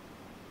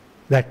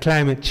that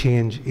climate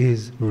change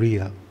is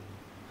real.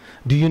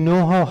 Do you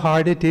know how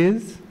hard it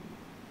is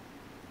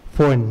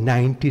for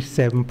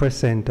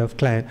 97%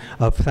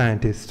 of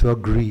scientists to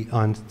agree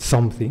on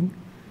something?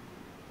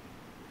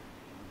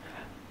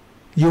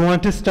 You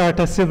want to start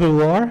a civil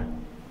war?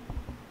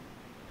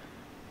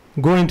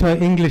 Go into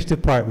an English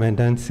department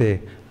and say,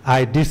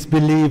 I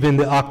disbelieve in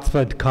the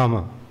Oxford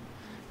comma,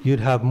 you'd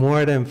have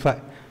more than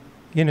five,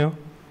 you know.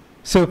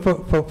 So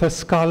for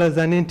scholars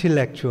and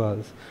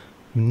intellectuals,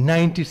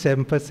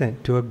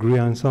 97% to agree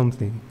on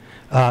something,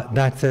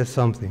 that says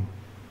something.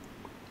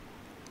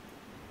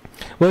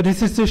 Well,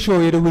 this is to show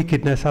you the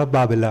wickedness of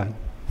Babylon,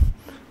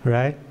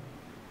 right?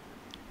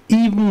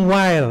 Even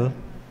while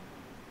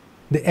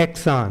the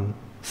Exxon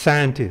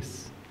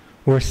scientists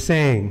were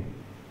saying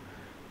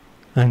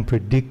and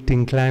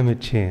predicting climate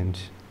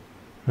change,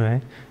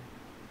 right?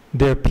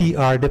 Their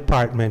PR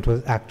department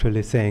was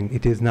actually saying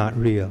it is not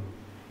real,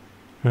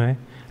 right?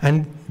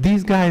 And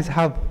these guys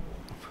have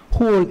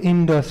whole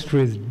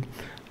industries,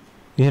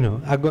 you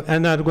know,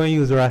 I'm not going to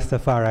use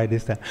Rastafari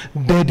this time,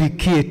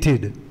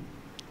 dedicated,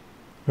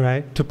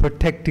 right, to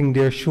protecting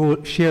their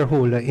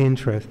shareholder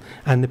interest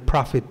and the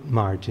profit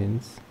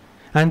margins.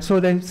 And so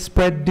they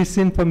spread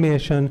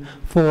disinformation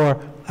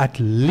for at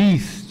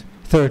least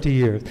 30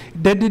 years.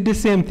 They did the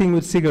same thing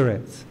with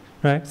cigarettes,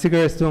 right?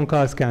 Cigarettes don't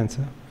cause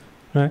cancer,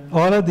 right?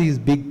 All of these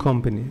big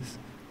companies,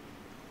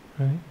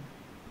 right?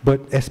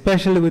 But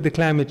especially with the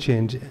climate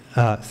change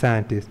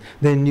scientists,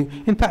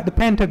 in fact, the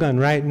Pentagon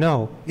right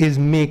now is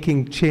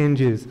making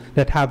changes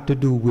that have to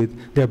do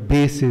with their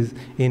bases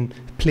in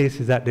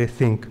places that they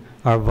think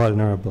are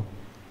vulnerable.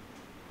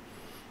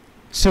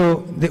 So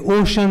the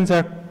oceans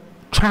are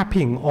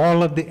trapping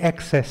all of the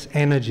excess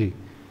energy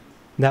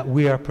that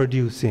we are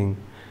producing.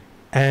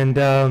 And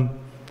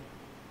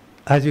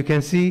as you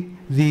can see,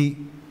 the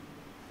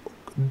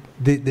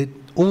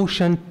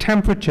ocean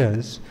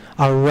temperatures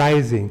are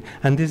rising,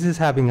 and this is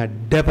having a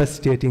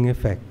devastating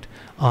effect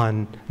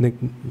on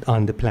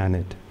the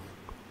planet.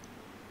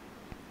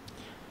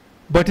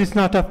 But it's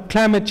not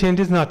climate change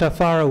is not a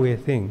faraway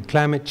thing.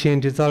 Climate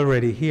change is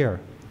already here.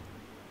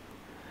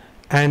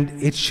 And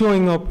it's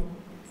showing up.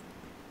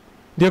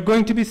 There are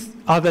going to be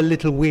other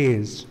little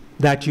ways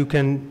that you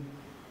can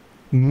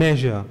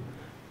measure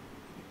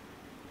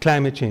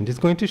climate change. It's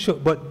going to show,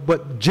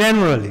 but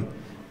generally,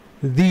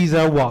 these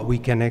are what we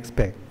can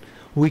expect.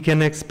 We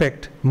can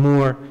expect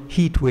more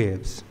heat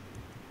waves.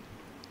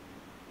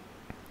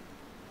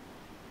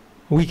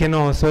 We can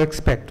also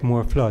expect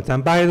more floods.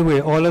 And by the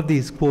way, all of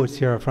these quotes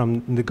here are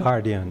from the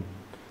Guardian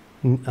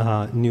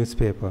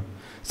newspaper.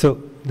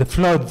 So the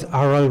floods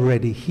are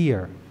already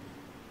here.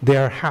 They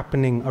are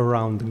happening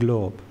around the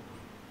globe.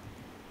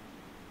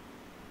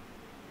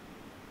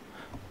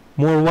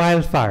 More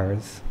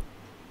wildfires,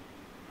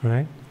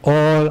 right?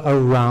 All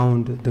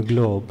around the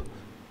globe.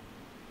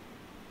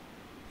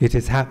 It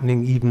is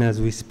happening even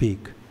as we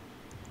speak.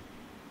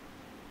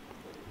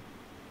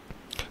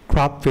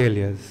 Crop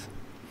failures.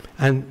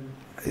 And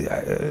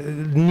I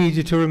need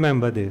you to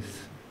remember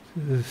this.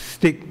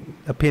 Stick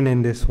a pin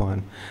in this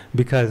one,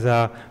 because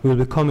we'll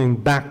be coming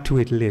back to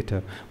it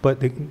later.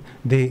 But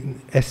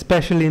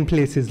especially in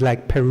places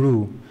like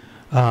Peru,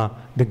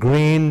 the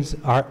grains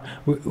are,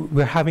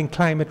 we're having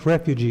climate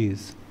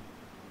refugees,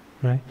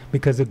 right?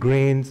 Because the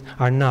grains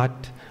are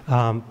not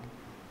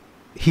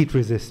heat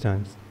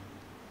resistant.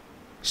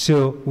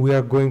 So we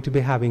are going to be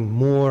having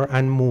more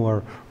and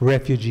more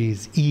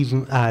refugees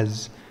even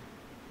as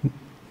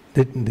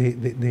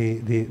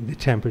the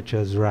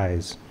temperatures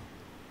rise.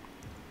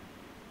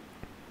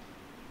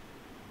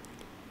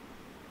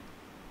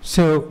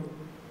 So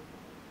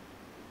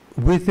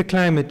with the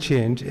climate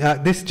change,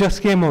 this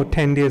just came out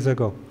 10 days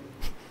ago.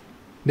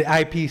 The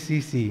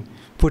IPCC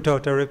put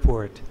out a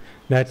report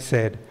that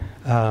said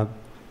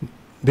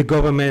the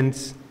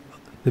governments,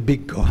 the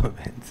big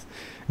governments,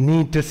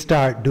 need to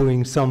start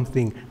doing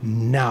something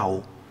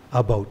now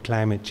about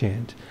climate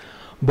change.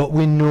 But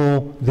we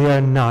know they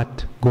are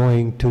not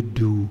going to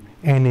do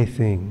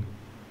anything,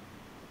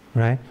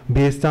 right?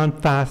 Based on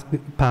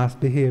past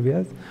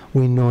behaviors,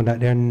 we know that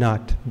they're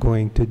not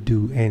going to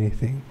do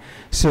anything.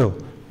 So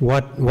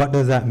what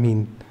does that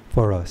mean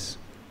for us?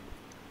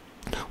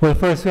 Well,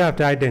 first we have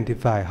to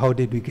identify, how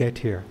did we get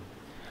here?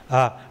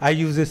 I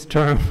use this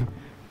term,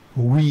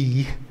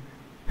 we.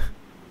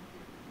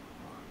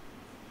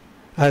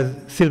 As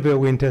Sylvia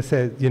Winter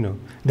says, you know,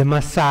 the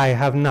Maasai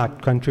have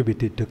not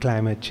contributed to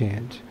climate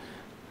change,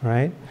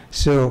 right?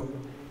 So,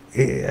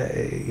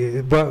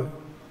 but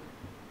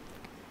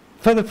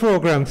for the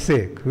program's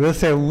sake, we'll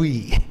say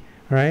we,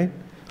 right?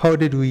 How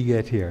did we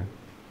get here?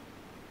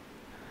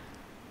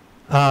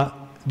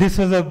 This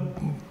was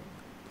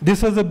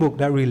a book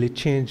that really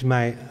changed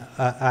my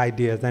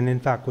ideas, and in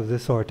fact was the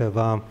sort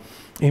of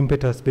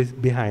impetus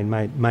behind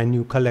my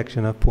new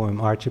collection of poems,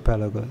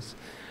 Archipelagos.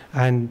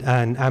 And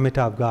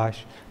Amitav Ghosh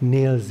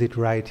nails it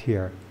right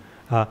here.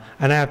 And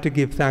I have to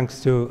give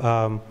thanks to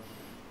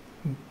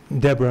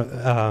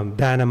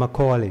Diana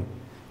Macaulay,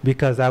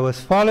 because I was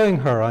following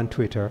her on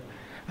Twitter,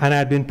 and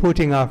I'd been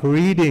putting off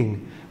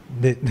reading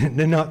the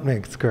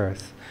Nutmeg's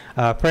Curse.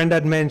 A friend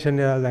had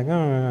mentioned it, I was like, oh,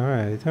 all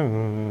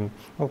right,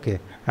 okay,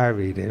 I'll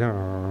read it.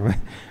 Oh.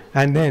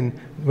 And then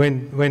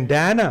when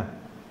Diana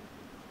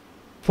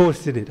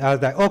posted it, I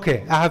was like,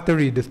 okay, I have to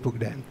read this book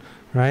then,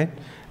 right?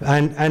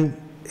 And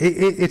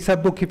it's a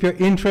book, if you're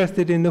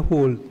interested in the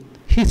whole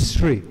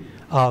history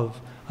of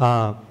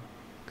how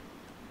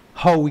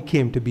how we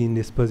came to be in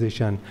this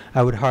position,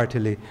 I would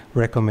heartily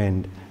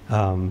recommend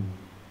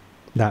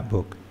that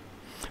book.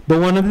 But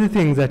one of the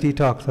things that he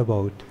talks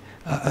about,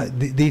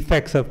 the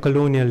effects of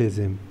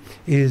colonialism,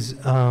 is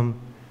the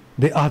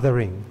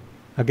othering.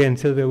 Again,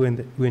 Sylvia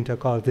Winter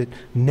calls it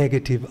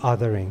negative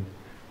othering,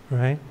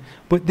 right?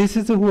 But this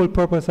is the whole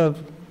purpose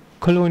of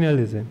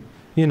colonialism,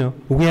 you know,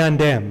 we and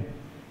them,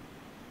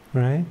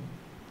 right?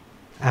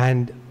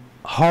 And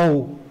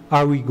how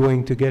are we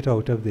going to get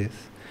out of this?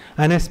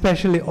 And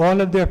especially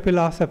all of their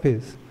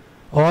philosophies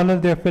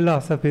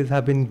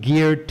have been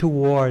geared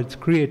towards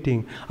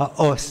creating a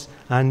us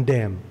and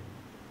them,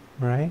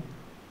 right?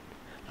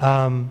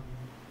 And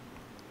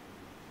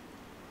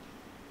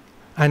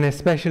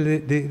especially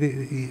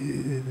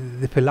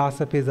the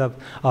philosophies of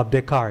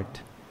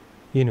Descartes,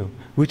 you know,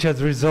 which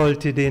has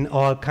resulted in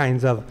all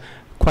kinds of,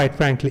 quite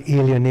frankly,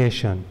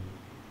 alienation.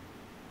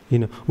 You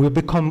know, we've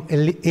become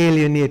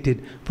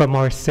alienated from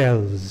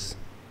ourselves.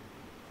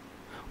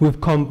 We've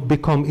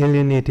become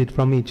alienated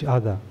from each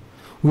other.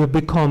 We've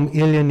become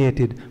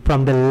alienated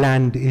from the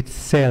land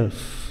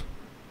itself,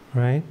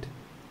 right?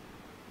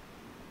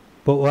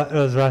 But what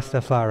does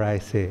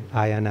Rastafari say?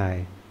 I and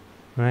I,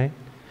 right?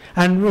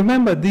 And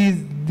remember,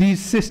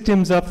 these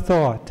systems of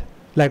thought,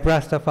 like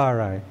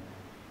Rastafari,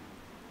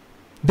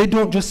 they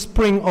don't just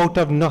spring out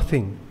of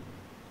nothing,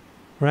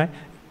 right?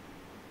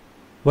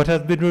 What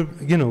has been,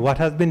 you know, what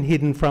has been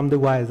hidden from the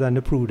wise and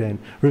the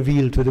prudent,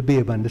 revealed to the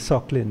babe and the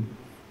suckling,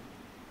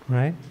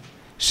 right?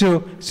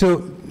 So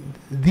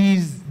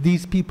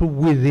these people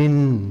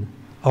within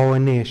our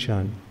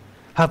nation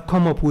have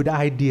come up with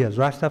ideas.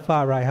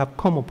 Rastafari have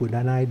come up with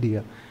an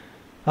idea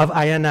of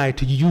I and I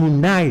to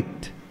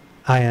unite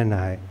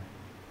I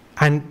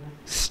and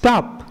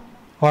stop,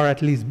 or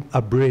at least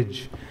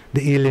abridge,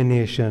 the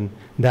alienation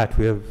that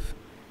we've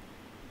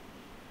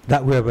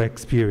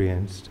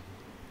experienced.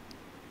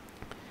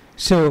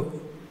 So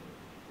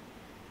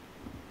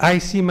I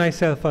see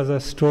myself as a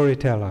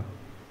storyteller,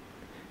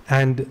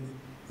 and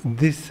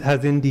this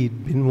has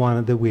indeed been one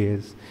of the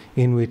ways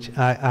in which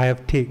I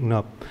have taken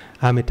up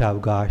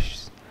Amitav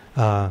Ghosh's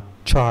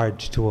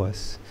charge to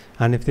us.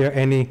 And if there are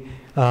any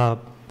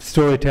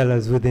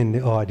storytellers within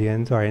the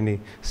audience or any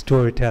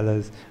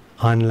storytellers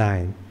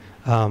online,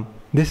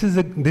 this is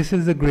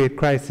a great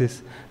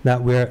crisis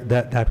that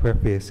we're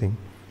facing.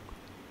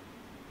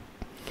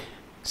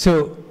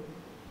 So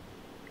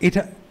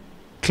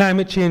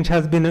climate change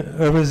has been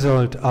a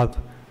result of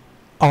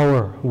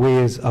our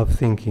ways of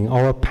thinking,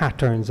 our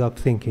patterns of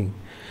thinking.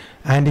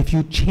 And if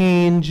you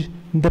change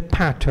the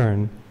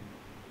pattern,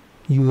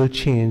 you will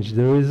change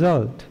the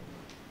result,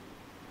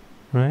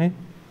 right?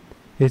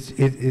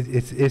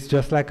 It's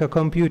just like a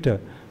computer,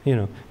 you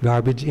know,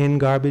 garbage in,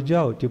 garbage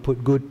out. You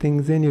put good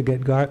things in, you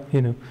get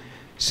you know.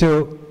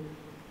 So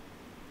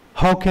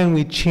how can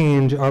we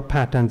change our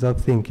patterns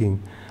of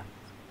thinking?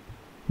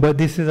 But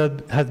this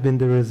has been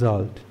the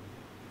result,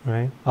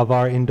 right, of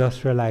our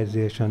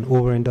industrialization,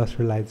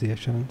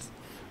 over-industrializations,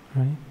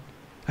 right?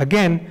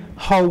 Again,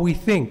 how we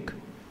think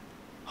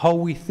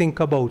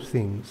about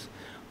things.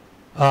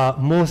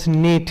 Most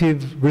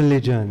native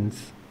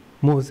religions,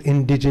 most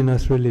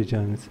indigenous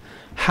religions,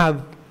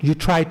 you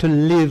try to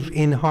live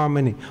in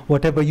harmony.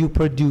 Whatever you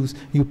produce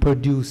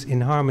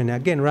in harmony.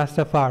 Again,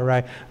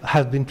 Rastafari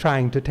has been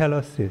trying to tell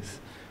us this,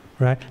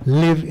 right?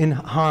 Live in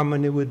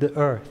harmony with the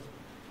earth.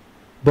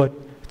 But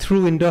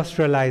through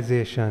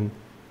industrialization,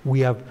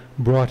 we have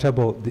brought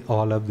about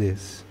all of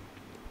this.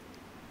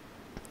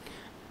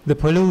 The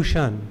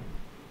pollution,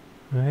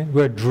 right?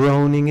 We're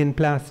drowning in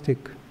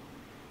plastic,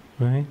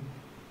 right?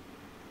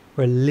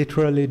 We're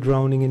literally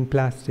drowning in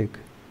plastic,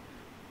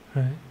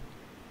 right?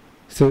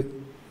 So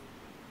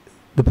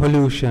the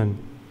pollution,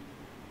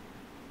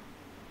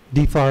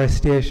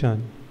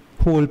 deforestation,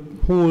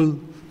 whole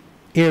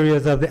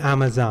areas of the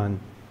Amazon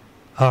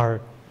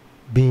are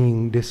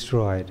being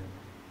destroyed.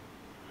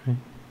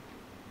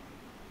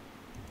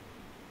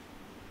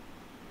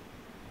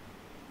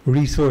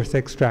 Resource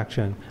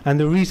extraction, and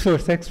the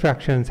resource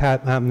extractions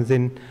happens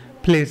in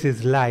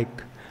places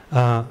like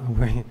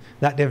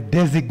that they've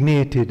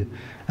designated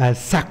as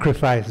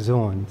sacrifice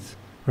zones,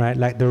 right?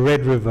 Like the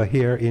Red River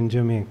here in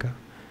Jamaica,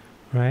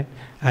 right?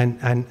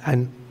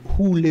 And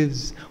who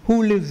lives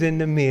in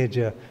the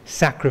major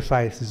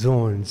sacrifice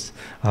zones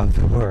of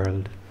the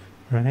world,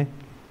 right?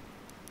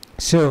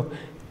 So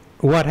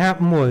what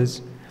happened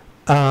was,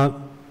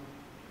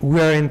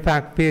 we're in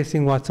fact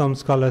facing what some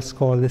scholars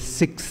call the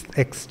sixth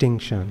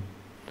extinction.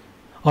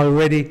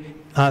 Already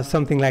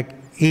something like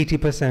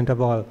 80% of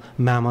all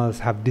mammals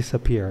have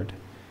disappeared,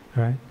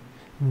 right?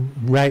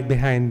 Right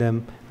behind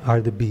them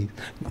are the bees.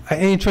 An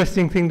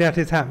interesting thing that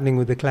is happening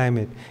with the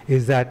climate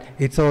is that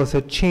it's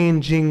also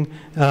changing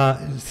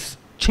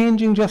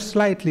just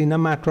slightly in a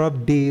matter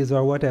of days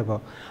or whatever.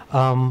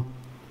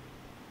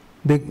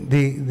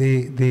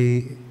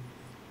 The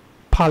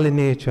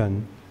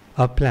pollination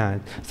of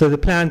plants. So the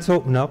plants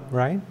open up,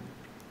 right?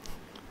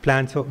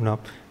 Plants open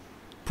up,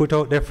 put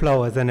out their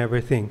flowers and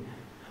everything,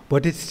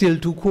 but it's still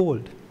too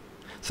cold.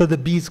 So the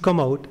bees come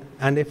out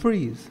and they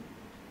freeze.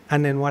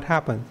 and then what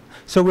happens?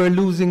 So we're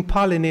losing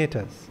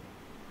pollinators,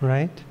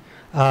 right?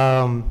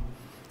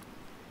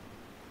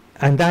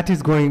 And that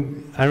is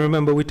going, I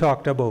remember we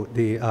talked about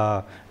the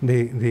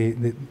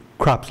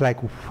crops like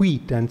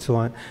wheat and so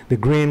on, the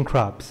grain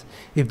crops.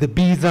 If the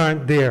bees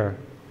aren't there,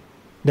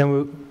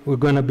 then we're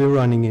going to be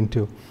running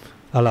into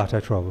a lot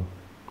of trouble.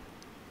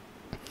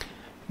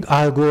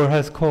 Al Gore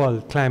has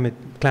called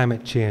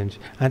climate change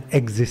an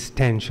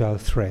existential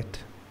threat,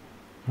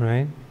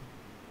 right?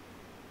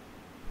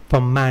 For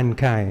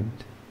mankind,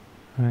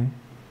 right?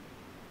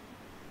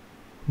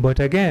 But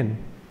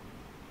again,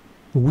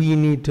 we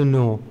need to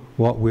know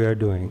what we are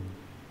doing.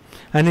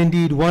 And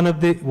indeed, one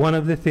of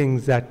the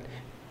things that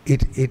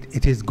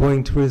it is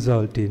going to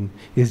result in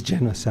is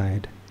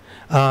genocide.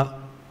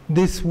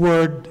 This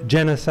word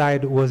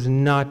genocide was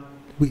not,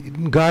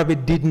 Garvey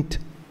didn't,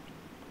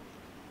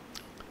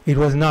 it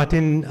was not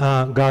in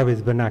Garvey's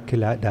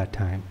vernacular at that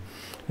time.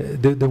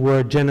 The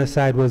word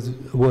genocide was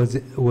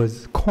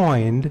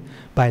coined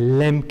by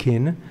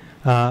Lemkin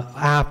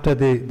after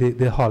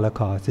the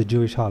Holocaust, the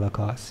Jewish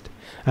Holocaust.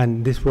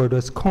 And this word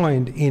was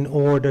coined in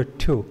order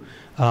to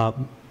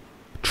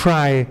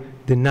try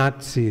the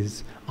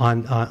Nazis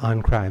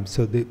on crime.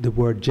 So the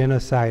word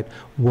genocide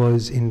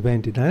was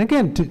invented. And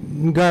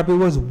again, Garvey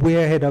was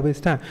way ahead of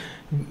his time.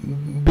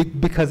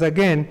 Because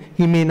again,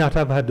 he may not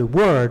have had the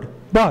word,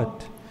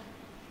 but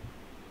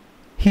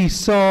he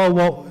saw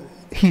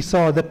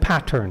the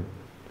pattern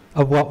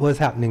of what was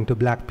happening to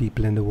black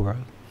people in the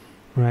world,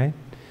 right?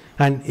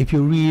 And if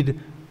you read,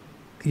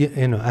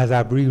 you know, as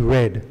I've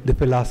reread The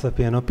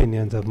Philosophy and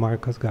Opinions of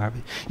Marcus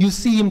Garvey, you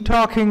see him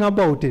talking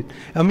about it.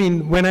 I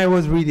mean, when I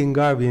was reading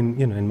Garvey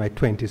in my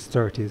 20s,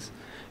 30s,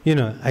 you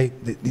know,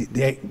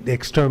 the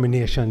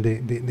extermination,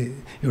 the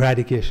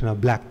eradication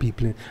of black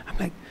people, I'm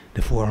like,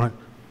 the 400,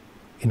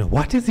 you know,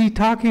 what is he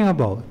talking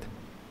about?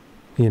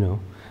 You know,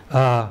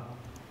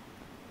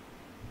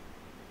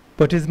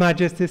 but His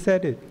Majesty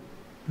said it,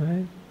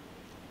 right?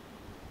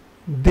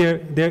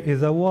 There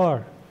is a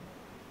war.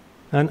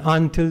 And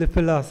until the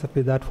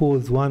philosophy that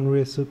holds one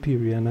race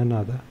superior than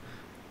another,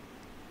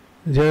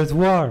 there's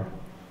war.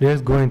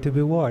 There's going to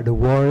be war. The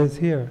war is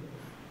here,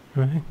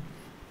 right?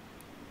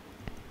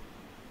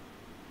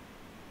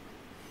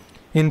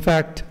 In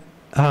fact,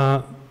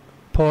 Paul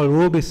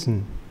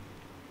Robeson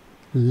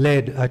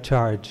led a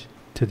charge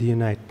to the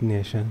United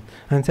Nations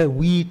and said,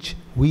 we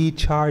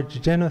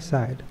charge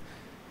genocide,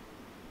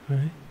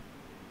 right?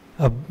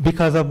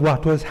 Because of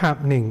what was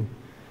happening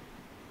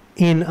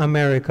in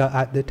America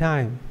at the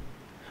time.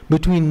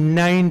 Between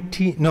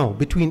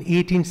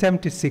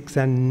 1876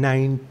 and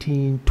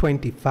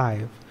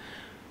 1925,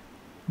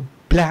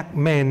 black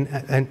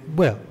men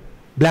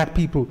black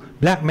people,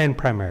 black men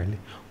primarily,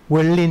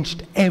 were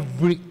lynched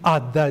every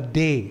other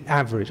day,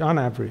 on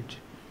average,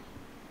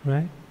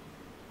 right?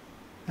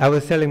 I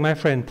was telling my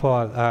friend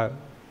Paul, I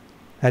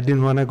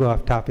didn't want to go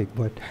off topic,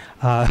 but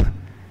I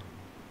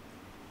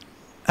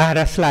had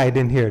a slide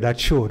in here that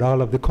showed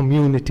all of the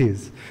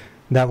communities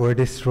that were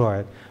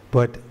destroyed.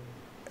 But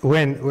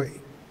when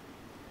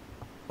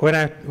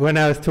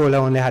I was told I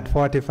only had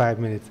 45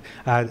 minutes,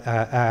 I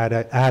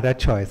had a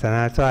choice,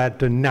 and so I had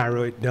to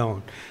narrow it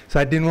down. So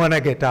I didn't want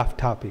to get off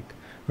topic,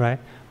 right?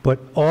 But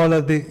all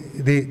of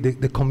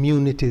the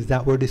communities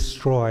that were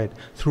destroyed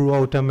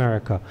throughout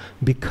America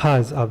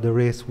because of the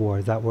race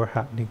wars that were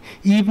happening,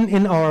 even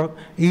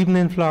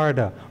in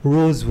Florida,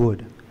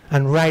 Rosewood,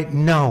 and right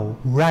now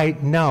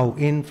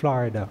in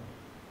Florida,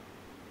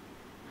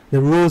 the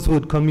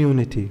Rosewood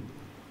community,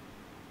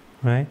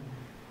 right,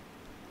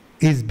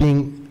 is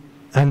being,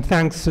 and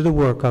thanks to the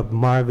work of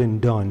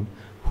Marvin Dunn,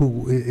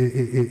 who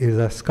is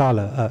a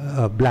scholar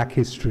of black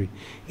history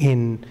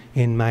in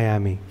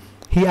Miami.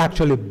 He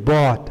actually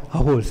bought a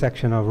whole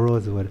section of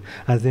Rosewood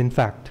as, in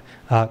fact,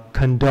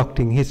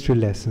 conducting history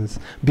lessons,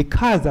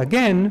 because,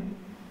 again,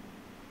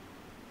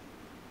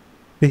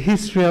 the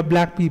history of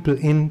black people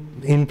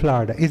in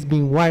Florida is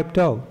being wiped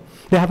out.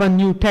 They have a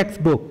new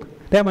textbook.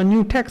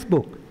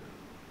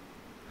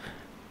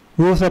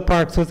 Rosa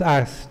Parks was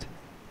asked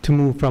to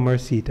move from her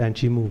seat, and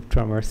she moved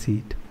from her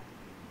seat.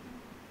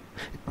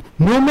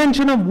 No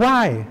mention of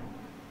why.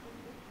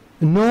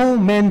 No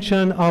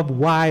mention of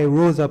why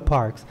Rosa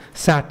Parks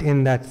sat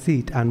in that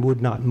seat and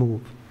would not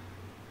move.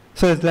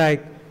 So it's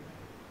like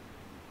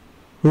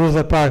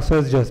Rosa Parks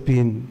was just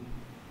being,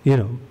 you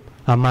know,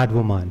 a mad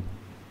woman.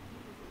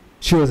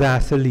 She was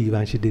asked to leave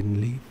and she didn't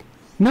leave.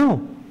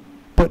 No,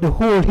 but the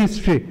whole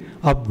history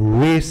of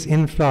race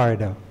in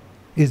Florida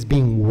is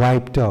being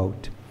wiped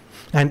out.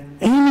 And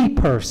any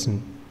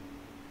person,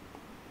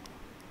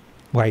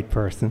 white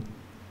person,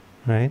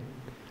 right,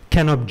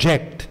 can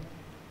object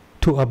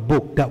to a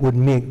book that would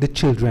make the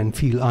children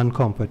feel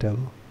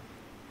uncomfortable.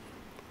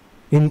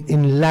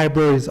 In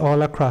libraries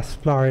all across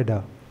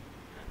Florida,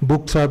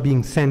 books are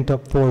being sent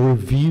up for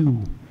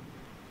review.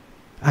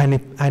 And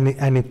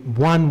if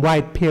one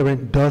white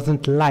parent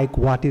doesn't like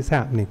what is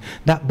happening,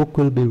 that book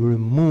will be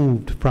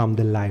removed from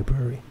the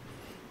library.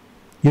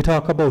 You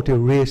talk about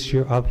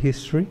erasure of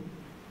history.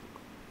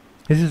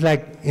 This is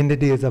like in the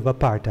days of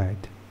apartheid,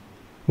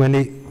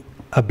 when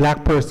a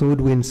black person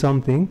would win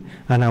something,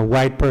 and a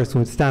white person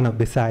would stand up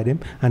beside him,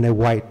 and they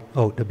white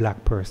out the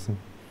black person,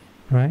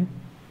 right?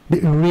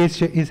 The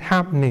erasure is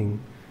happening,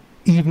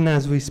 even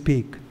as we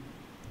speak.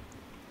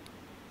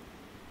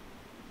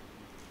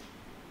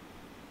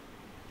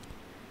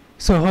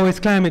 So how is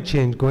climate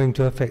change going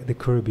to affect the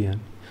Caribbean?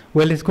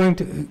 Well, it's going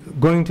to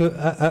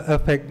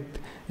affect,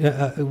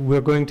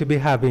 we're going to be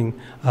having,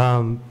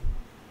 well,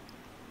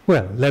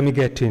 let me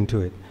get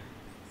into it.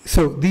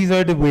 So these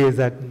are the ways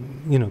that,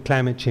 you know,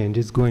 climate change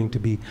is going to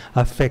be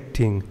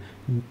affecting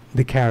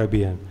the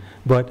Caribbean.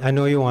 But I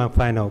know you want to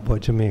find out about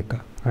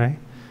Jamaica, right?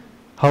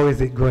 How is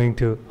it going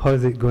to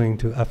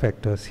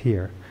affect us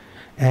here?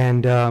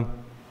 And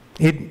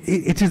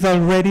it is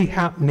already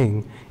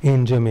happening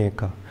in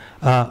Jamaica.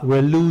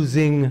 We're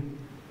losing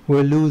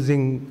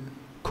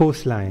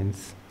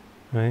coastlines,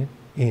 right?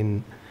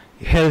 In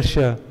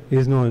Hellshire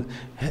is no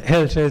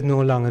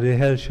longer the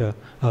Hellshire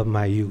of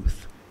my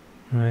youth,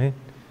 right?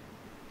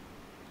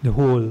 The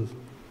whole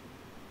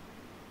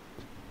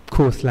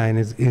coastline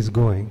is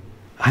going,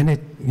 and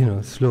it, you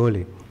know,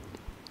 slowly.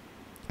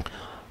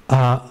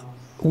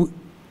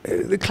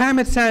 The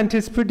climate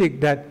scientists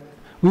predict that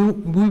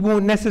we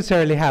won't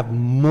necessarily have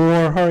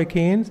more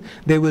hurricanes;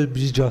 they will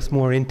be just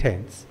more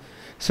intense.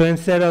 So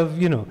instead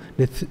of, you know,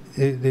 the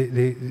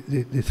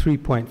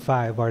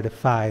 3.5 or the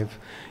 5,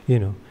 you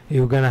know,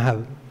 you're going to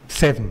have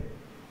 7,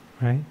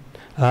 right?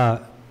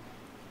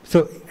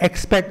 So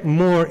expect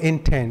more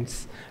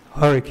intense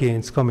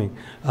hurricanes coming.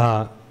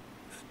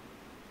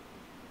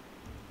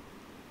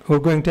 We're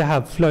going to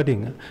have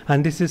flooding,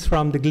 and this is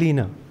from the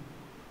Gleaner,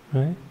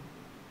 right?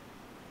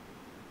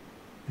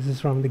 This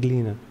is from the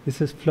Gleaner.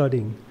 This is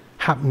flooding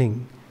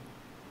happening,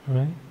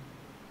 right?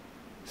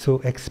 So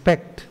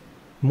expect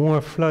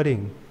more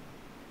flooding.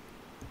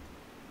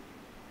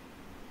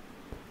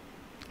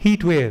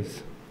 Heat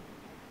waves.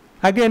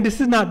 Again,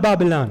 this is not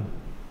Babylon.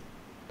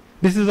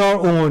 This is our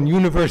own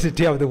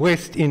University of the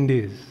West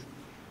Indies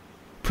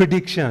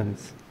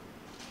predictions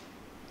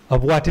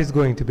of what is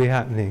going to be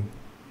happening.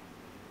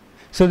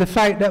 So the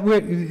fact that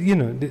we're, you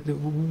know,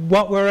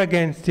 what we're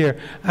against here,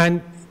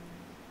 and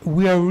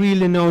we are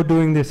really now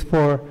doing this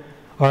for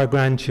our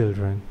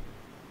grandchildren,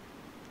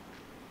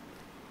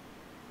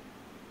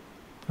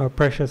 our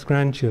precious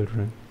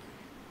grandchildren.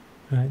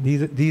 Right?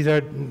 These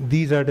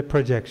are the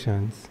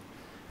projections.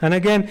 And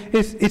again,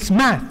 it's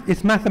math,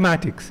 it's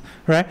mathematics,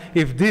 right?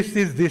 If this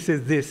is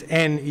this,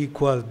 n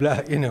equals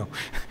blah, you know.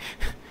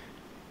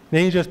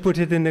 Then you just put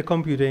it in the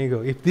computer and you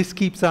go, if this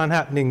keeps on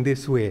happening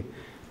this way,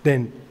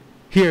 then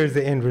here's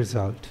the end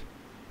result.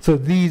 So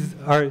these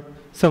are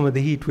some of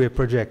the heat wave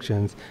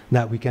projections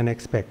that we can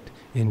expect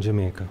in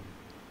Jamaica.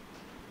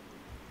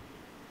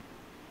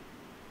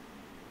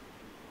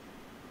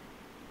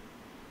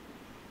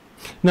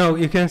 Now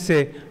you can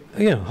say,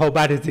 you know, how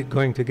bad is it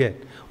going to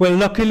get? Well,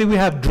 luckily we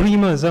have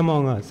dreamers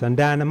among us, and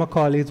Diana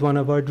McCauley is one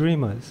of our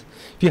dreamers.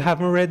 If you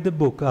haven't read the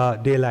book,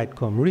 Daylight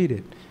Come, read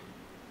it.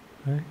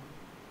 Right?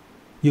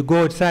 You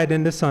go outside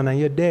in the sun and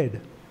you're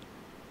dead.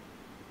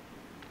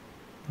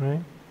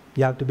 Right?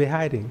 You have to be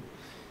hiding.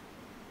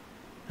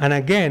 And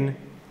again,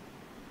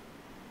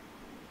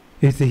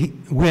 it's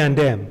we and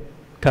them,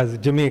 because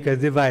Jamaica is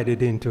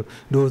divided into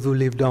those who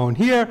live down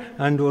here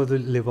and those who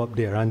live up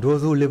there. And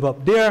those who live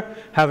up there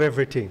have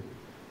everything.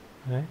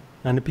 Right?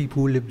 And the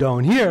people who live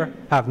down here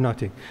have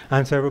nothing.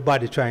 And so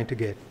everybody trying to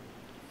get.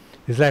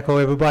 It's like how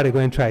everybody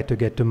going to try to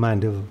get to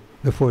Mandeville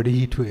before the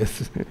heat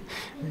waves,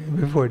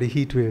 before the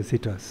heat waves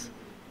hit us.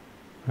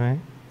 Right?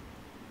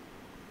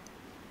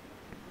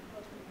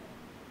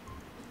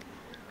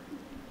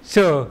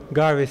 So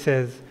Garvey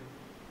says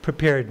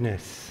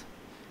preparedness.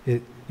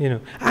 You know,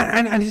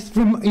 and it's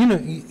from, you know,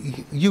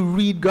 you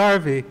read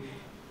Garvey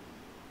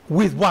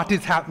with what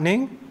is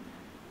happening,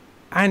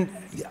 and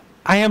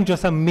I am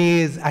just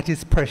amazed at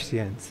his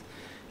prescience,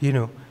 you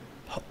know.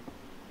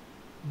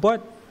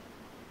 But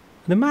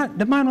the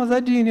man was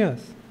a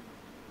genius.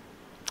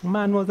 The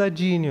man was a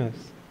genius.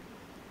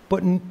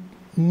 But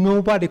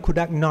nobody could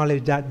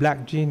acknowledge that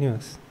black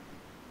genius,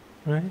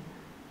 right?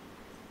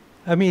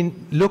 I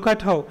mean, look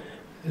at how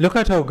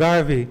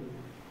Garvey,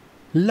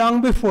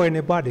 long before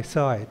anybody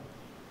saw it,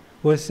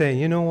 was saying,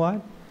 you know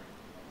what?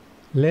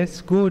 Let's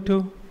go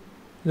to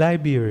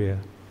Liberia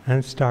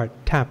and start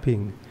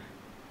tapping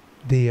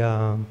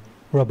the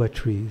rubber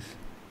trees,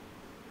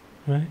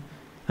 right?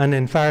 And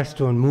then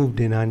Firestone moved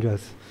in and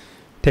just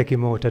take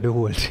him out of the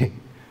whole thing,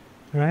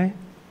 right?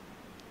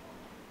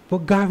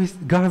 But Garvey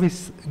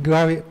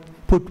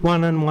put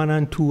 1 and 1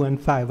 and 2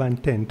 and 5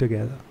 and 10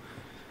 together,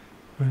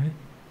 right?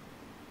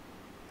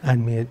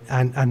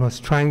 And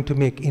was trying to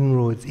make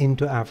inroads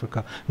into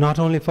Africa, not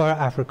only for our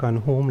African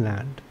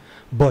homeland,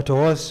 but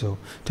also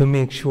to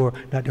make sure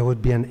that there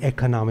would be an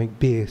economic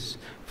base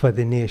for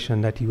the nation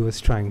that he was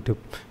trying to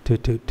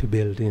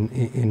build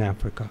in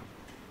Africa.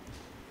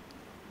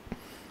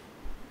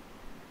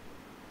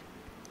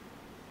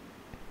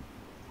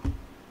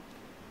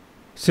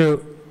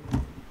 So,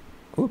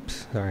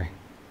 oops, sorry.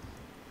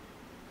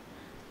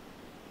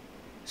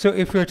 So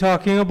if we're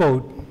talking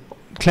about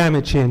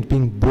climate change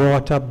being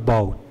brought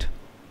about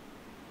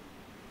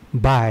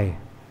by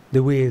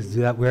the ways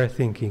that we're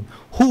thinking.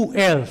 Who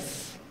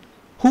else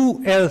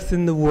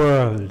in the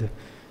world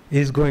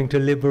is going to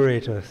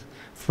liberate us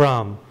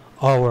from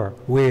our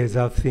ways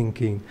of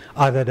thinking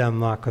other than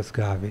Marcus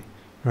Garvey,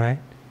 right?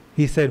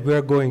 He said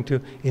we're going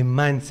to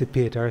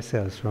emancipate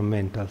ourselves from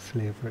mental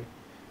slavery,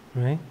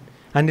 right?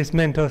 And this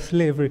mental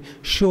slavery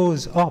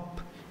shows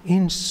up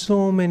in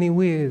so many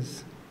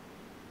ways.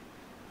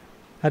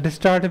 At the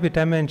start of it,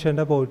 I mentioned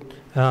about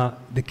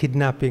the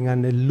kidnapping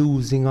and the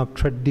losing of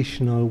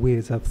traditional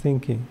ways of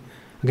thinking.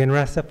 Again,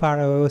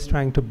 Rastafari was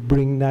trying to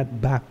bring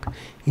that back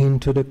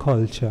into the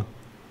culture.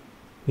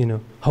 You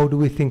know, how do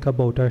we think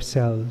about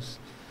ourselves?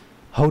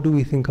 How do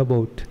we think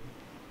about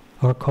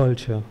our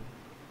culture?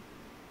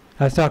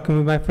 I was talking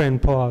with my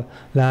friend Paul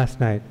last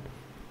night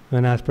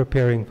when I was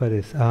preparing for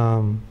this.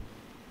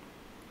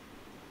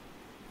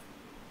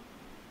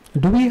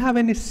 Do we have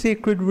any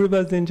sacred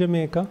rivers in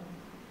Jamaica?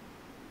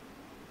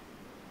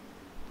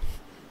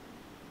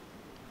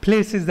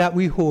 Places that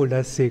we hold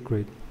as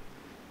sacred.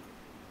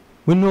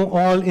 We know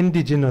all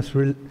indigenous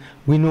religions,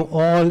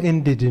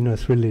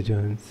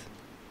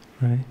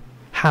 right?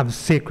 Have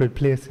sacred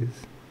places.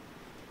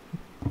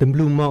 The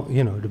Blue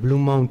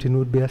Mountain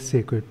would be a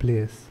sacred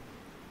place.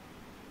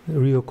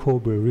 Rio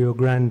Cobre, Rio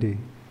Grande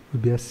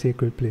would be a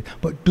sacred place.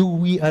 But do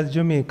we as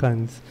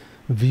Jamaicans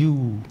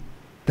view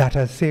that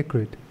as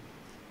sacred?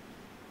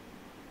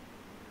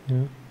 You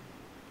know?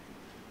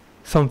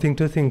 Something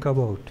to think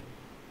about.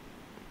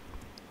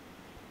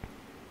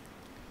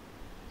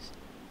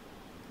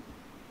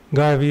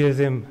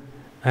 Garveyism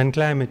and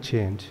climate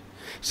change.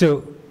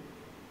 So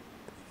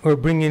we're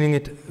bringing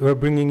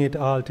it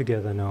all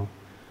together now.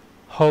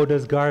 How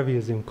does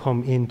Garveyism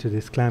come into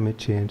this climate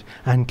change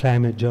and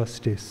climate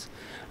justice?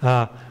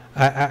 One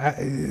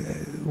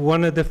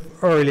of the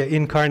earlier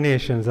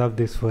incarnations of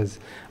this was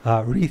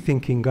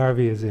rethinking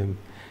Garveyism,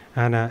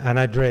 and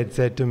a dread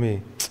said to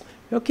me,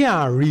 "You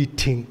can't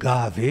rethink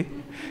Garvey.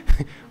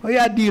 How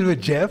you deal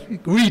with Jeff?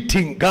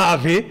 Rethink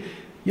Garvey?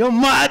 You're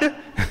mad."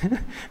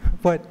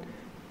 But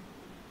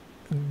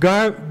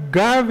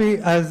Garvey,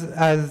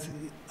 as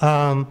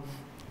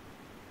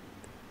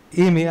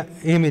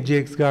Amy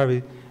Jakes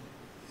Garvey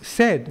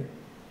said,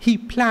 he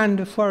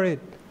planned for it.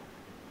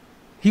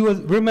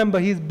 Remember,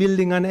 he's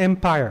building an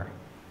empire,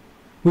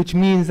 which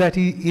means that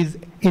he is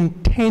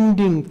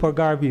intending for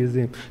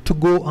Garveyism to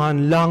go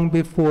on long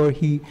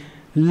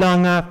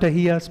after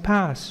he has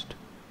passed.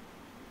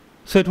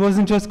 So it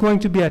wasn't just going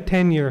to be a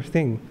 10-year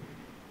thing.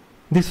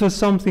 This was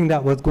something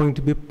that was going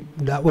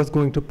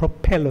to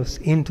propel us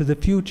into the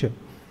future.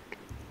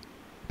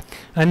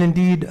 And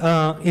indeed,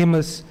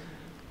 Amos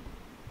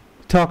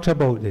talked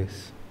about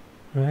this,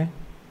 right?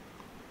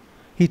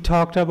 He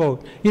talked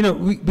about,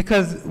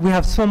 because we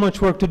have so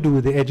much work to do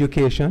with the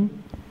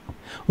education,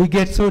 we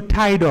get so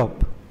tied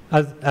up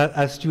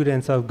as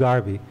students of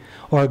Garvey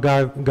or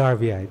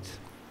Garveyites.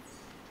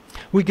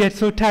 We get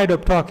so tied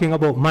up talking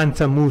about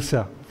Mansa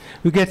Musa.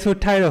 We get so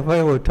tied up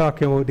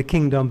talking about the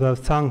kingdoms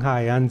of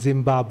Shanghai and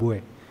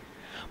Zimbabwe.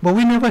 But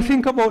we never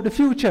think about the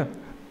future,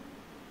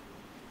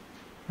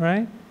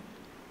 right?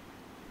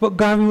 But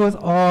Garvey was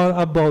all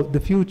about the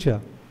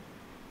future.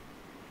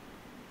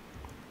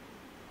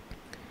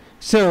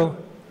 So,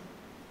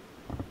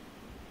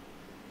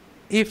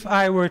 if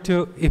I were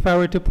to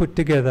put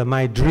together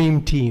my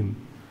dream team,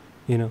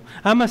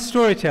 I'm a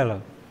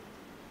storyteller,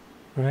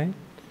 right?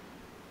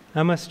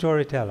 I'm a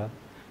storyteller,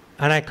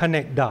 and I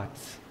connect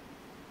dots,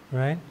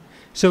 right?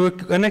 So we're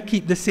gonna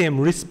keep the same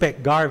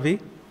respect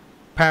Garvey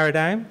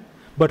paradigm,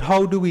 but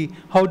how do we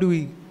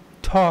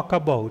talk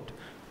about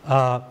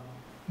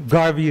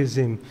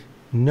Garveyism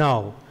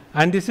now?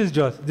 And this is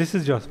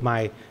just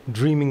my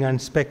dreaming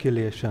and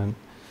speculation.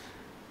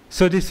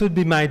 So this would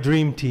be my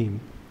dream team,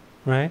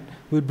 right?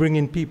 We'd bring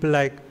in people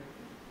like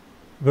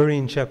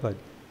Vereen Shepherd,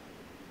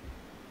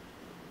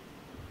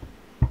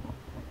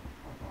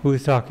 who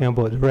is talking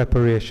about the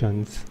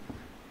reparations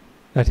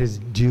that is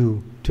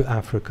due to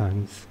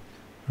Africans,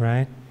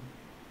 right?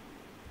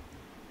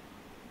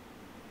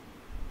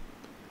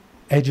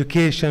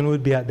 Education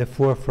would be at the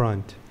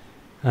forefront,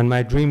 and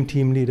my dream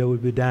team leader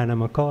would be Diana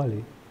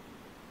Macaulay,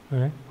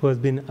 right? Who has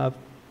been a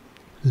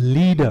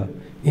leader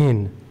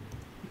in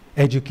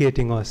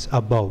educating us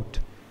about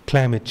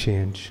climate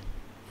change.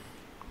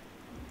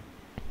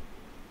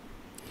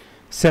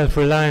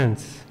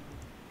 Self-reliance,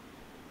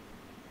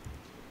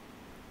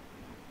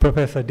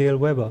 Professor Dale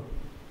Weber,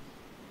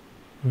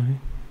 right?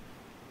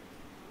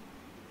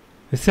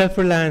 The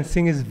self-reliance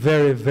thing is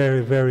very,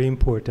 very, very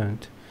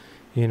important,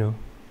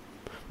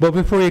 But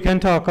before you can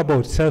talk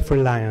about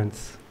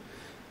self-reliance,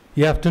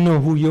 you have to know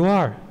who you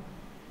are,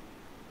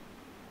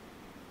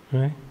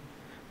 right?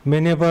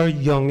 Many of our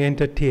young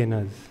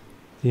entertainers,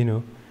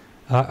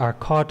 are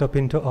caught up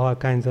into all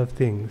kinds of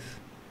things.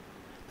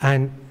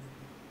 And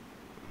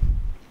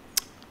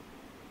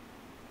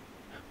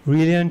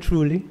really and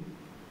truly,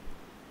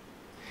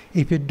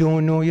 if you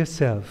don't know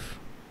yourself,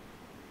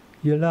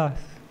 you're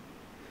lost.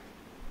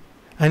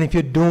 And if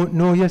you don't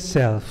know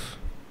yourself,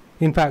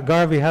 in fact,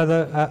 Garvey has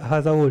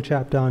a whole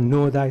chapter on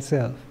know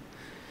thyself.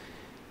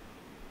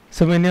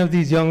 So many of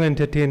these young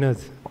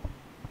entertainers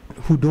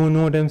who don't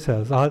know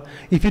themselves,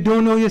 if you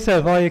don't know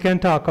yourself, all you can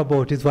talk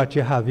about is what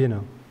you have, you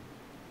know.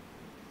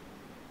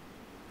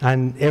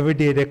 And every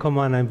day they come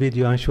on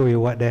video and show you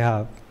what they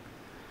have.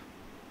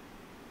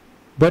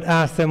 But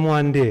ask them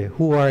one day,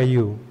 who are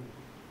you?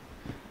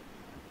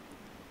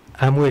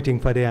 I'm waiting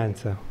for the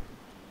answer.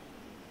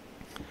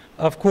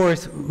 Of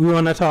course, we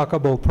want to talk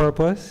about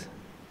purpose.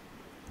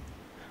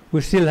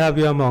 We still have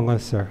you among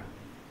us, sir.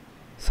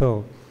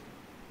 So,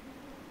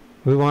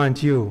 we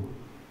want you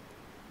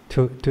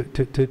to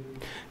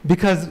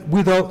because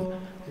without,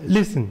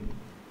 listen,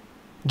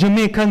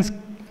 Jamaicans,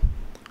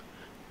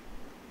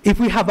 if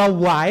we have a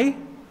why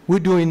we're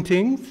doing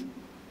things,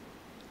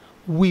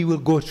 we will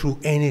go through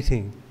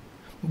anything.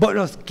 But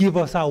just give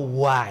us a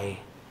why.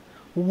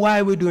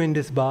 Why we're doing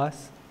this,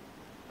 boss?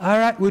 All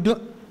right, we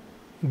do.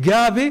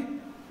 Garvey,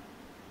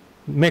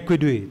 make we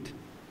do it.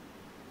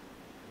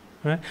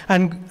 Right?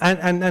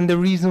 And the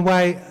reason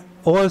why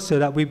also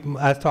that we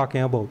are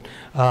talking about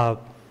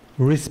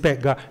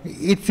respect God,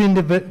 it's in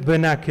the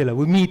vernacular.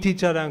 We meet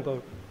each other and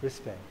go,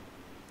 respect.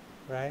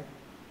 Right?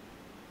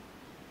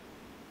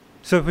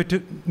 So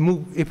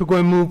if we're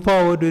going to move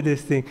forward with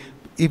this thing,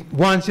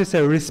 once you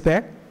say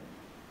respect,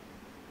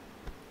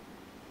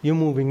 you're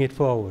moving it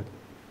forward.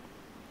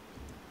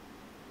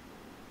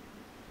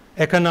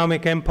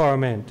 Economic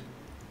empowerment.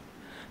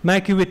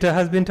 Mikey Witter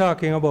has been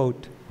talking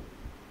about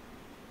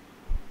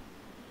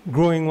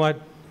growing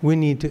what we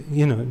need to,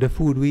 you know, the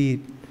food we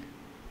eat.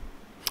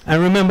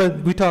 And remember,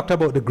 we talked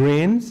about the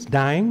grains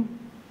dying,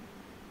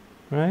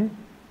 right?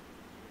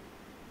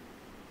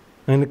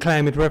 And the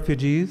climate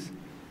refugees.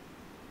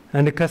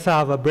 And the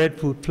cassava,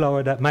 breadfruit,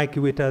 flour that Mikey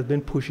Witter has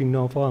been pushing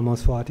now for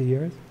almost 40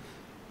 years,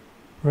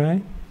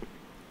 right?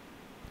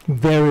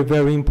 Very,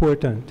 very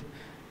important.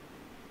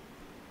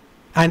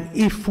 And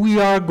if we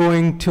are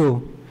going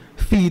to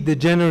feed the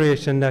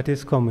generation that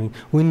is coming,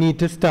 we need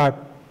to start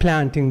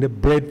planting the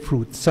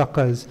breadfruit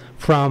suckers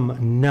from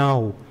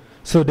now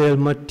so they'll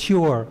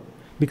mature,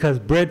 because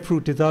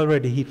breadfruit is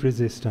already heat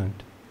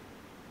resistant,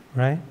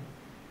 right?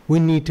 We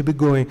need to be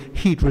growing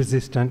heat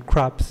resistant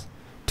crops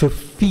to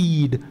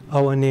feed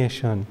our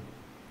nation.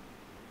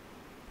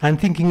 And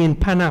thinking in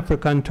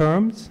Pan-African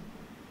terms,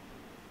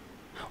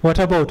 what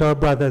about our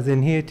brothers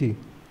in Haiti?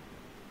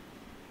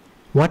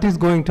 What is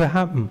going to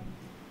happen?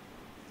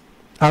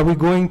 Are we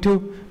going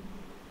to?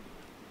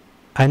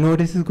 I know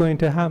this is going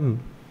to happen.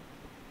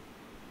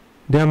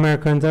 The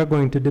Americans are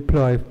going to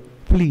deploy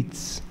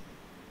fleets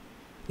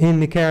in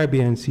the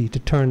Caribbean Sea to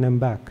turn them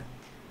back.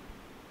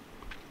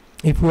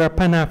 If we are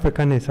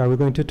Pan-Africanists, are we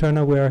going to turn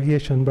away our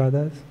Haitian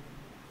brothers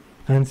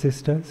and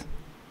sisters?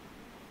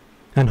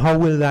 And how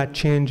will that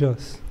change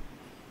us?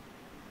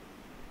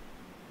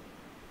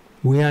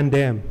 We and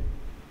them.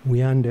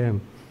 We and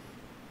them.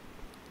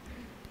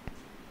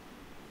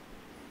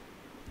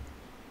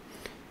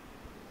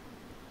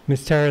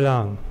 Miss Terry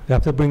Long, we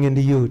have to bring in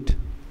the youth.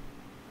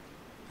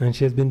 And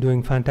she has been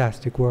doing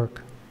fantastic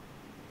work.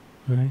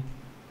 Right?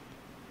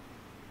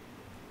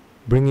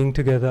 Bringing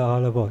together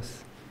all of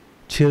us.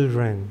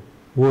 Children,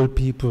 old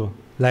people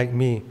like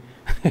me.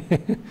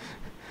 And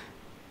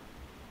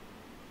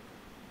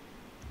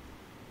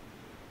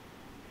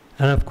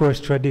of course,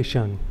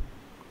 tradition.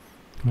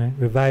 Right?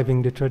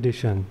 Reviving the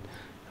tradition.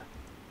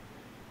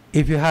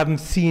 If you haven't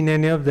seen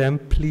any of them,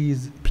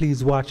 please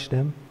watch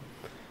them.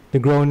 The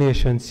Grow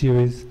Nation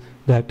series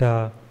that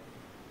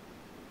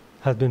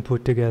has been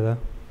put together.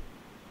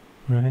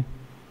 Right?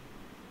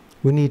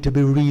 We need to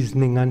be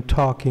reasoning and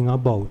talking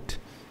about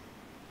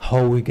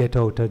how we get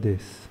out of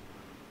this.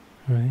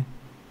 Right?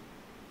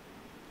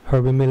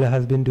 Herbie Miller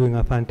has been doing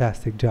a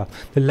fantastic job.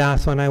 The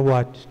last one I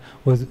watched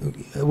was,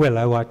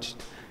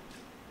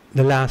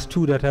 the last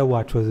two that I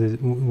watched was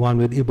one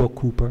with Ibo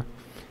Cooper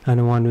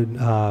and one with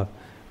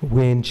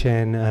Wayne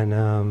Chen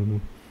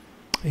and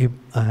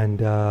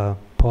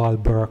Paul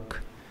Burke.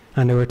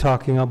 And they were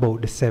talking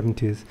about the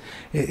 70s.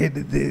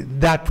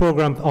 That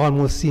program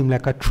almost seemed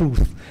like a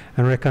truth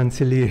and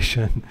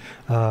reconciliation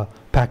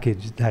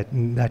package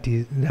that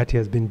he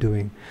has been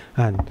doing.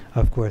 And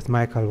of course,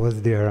 Michael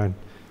was there and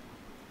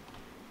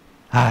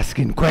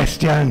asking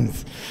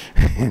questions,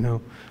 you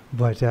know.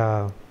 But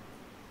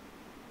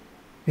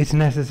it's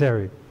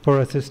necessary for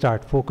us to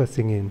start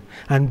focusing in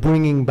and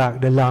bringing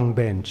back the long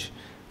bench,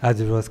 as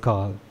it was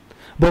called.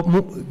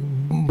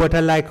 But I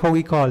like how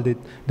he called it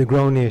the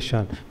Grow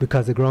Nation,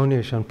 because the Grow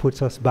Nation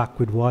puts us back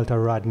with Walter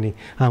Rodney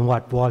and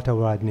what Walter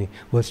Rodney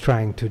was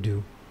trying to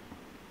do.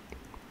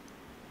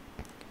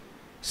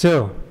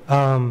 So,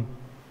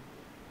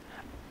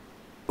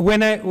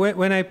 when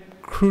I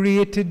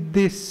created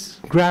this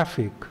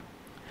graphic,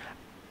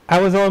 I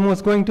was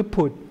almost going to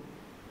put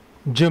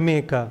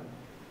Jamaica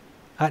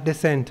at the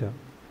center.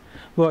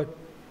 But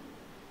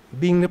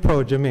being the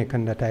proud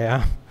Jamaican that I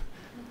am,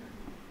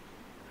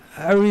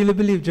 I really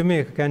believe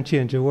Jamaica can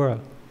change the world,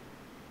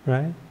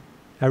 right?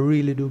 I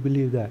really do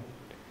believe that.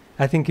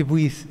 I think if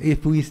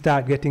we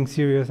start getting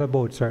serious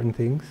about certain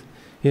things,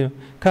 you know,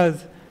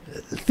 because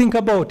think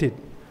about it.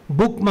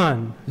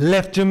 Bookman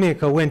left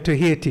Jamaica, went to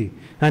Haiti,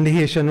 and the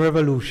Haitian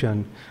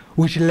Revolution,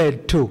 which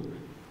led to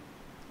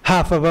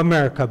half of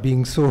America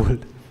being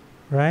sold,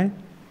 right?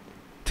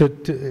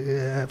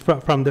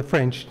 From the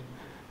French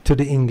to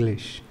the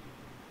English,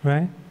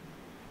 right?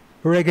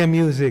 Reggae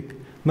music.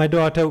 My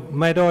daughter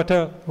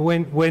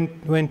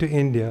went to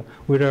India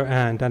with her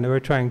aunt, and they were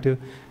trying to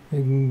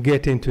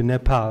get into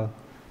Nepal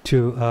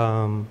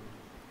to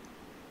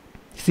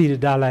see the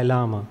Dalai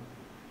Lama,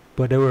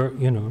 but they were,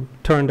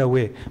 turned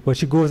away. But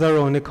she goes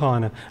around the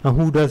corner, and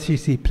who does she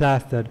see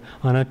plastered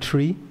on a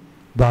tree?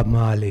 Bob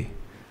Marley,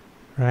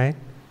 right?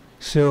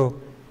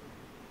 So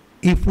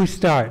if we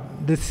start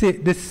the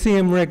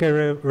same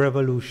reggae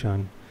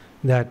revolution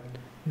that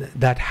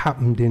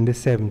happened in the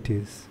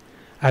 70s,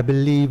 I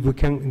believe we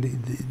can,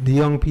 the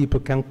young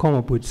people can come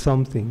up with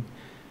something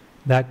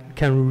that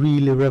can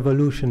really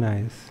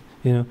revolutionize,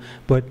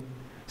 But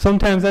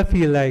sometimes I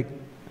feel like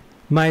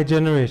my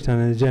generation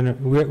is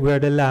we're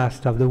the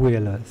last of the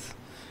whalers,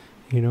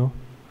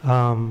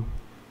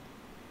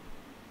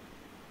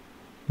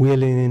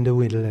 whaling in the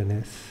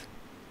wilderness,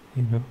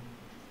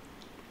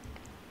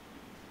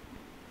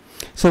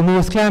 So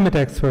most climate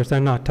experts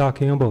are not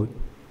talking about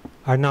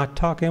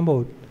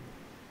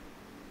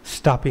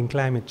stopping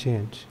climate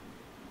change.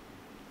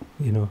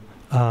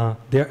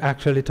 They're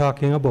actually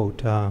talking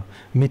about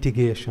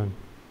mitigation,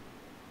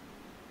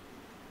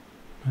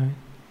 right?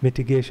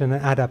 Mitigation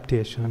and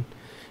adaptation.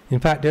 In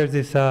fact, there's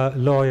this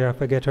lawyer, I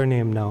forget her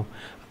name now,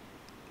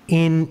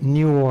 in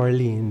New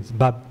Orleans,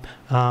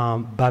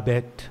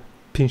 Babette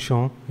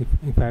Pinchon,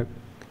 if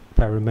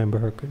I remember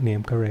her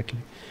name correctly.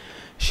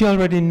 She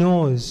already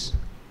knows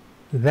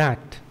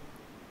that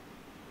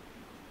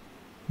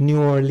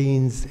New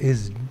Orleans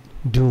is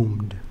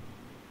doomed,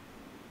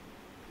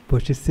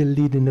 but she's still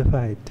leading the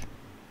fight,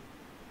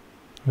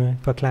 right,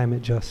 for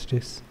climate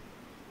justice,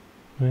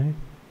 right?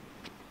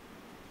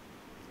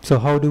 So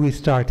how do we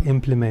start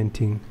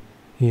implementing,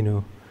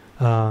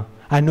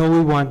 I know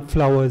we want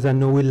flowers, I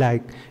know we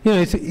like,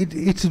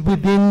 it's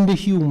within the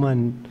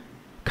human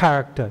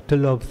character to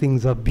love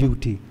things of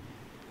beauty.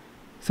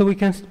 So we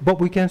can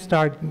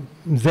start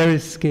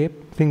xeriscape,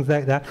 things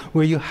like that,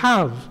 where you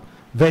have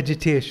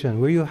vegetation,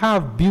 where you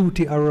have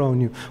beauty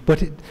around you.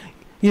 But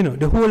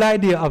the whole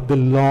idea of the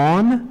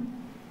lawn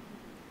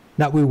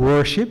that we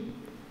worship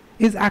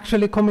is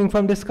actually coming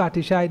from the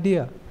Scottish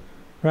idea,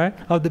 right?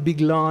 Of the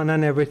big lawn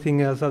and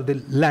everything else, of the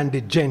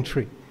landed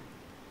gentry.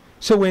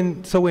 So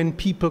when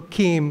people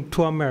came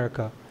to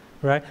America,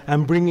 right,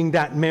 and bringing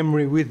that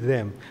memory with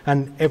them,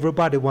 and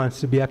everybody wants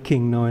to be a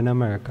king now in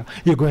America,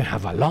 you're going to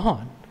have a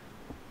lawn,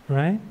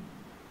 right?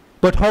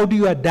 But how do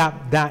you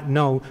adapt that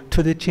now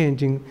to the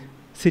changing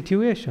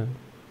situation,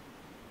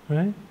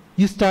 right?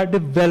 You start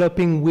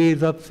developing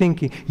ways of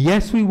thinking.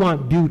 Yes, we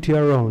want beauty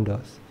around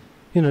us.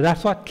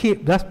 That's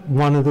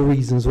one of the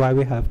reasons why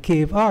we have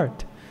cave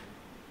art,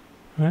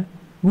 right?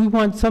 We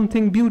want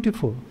something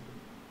beautiful.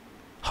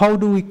 How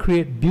do we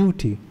create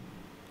beauty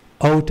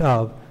out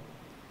of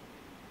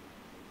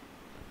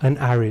an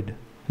arid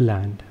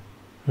land,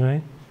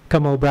 right?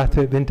 Kamau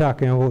Brathwaite been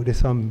talking about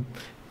this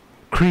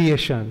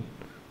creation,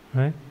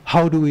 right?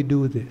 How do we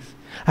do this?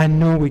 I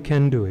know we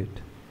can do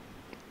it.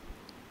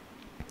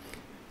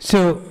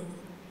 So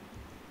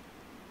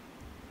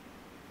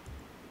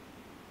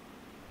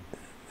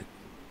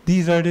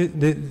these are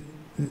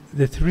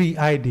the three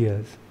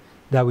ideas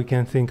that we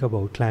can think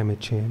about climate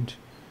change,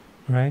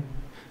 right?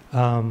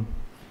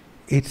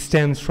 It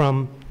stems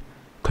from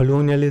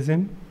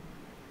colonialism.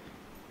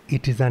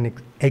 It is an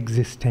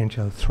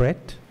existential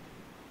threat.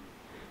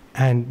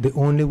 And the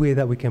only way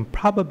that we can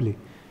probably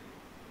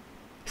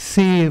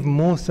save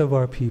most of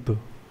our people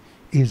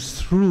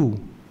is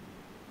through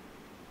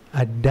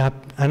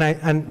adapt.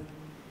 And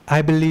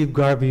I believe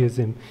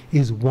Garveyism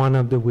is one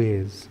of the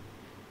ways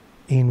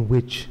in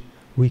which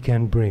we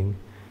can bring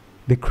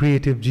the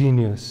creative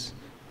genius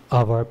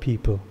of our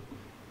people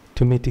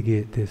to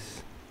mitigate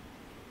this.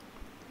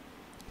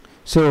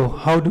 So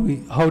how do we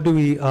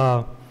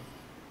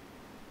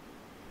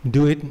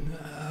do it?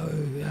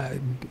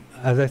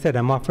 As I said,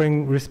 I'm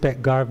offering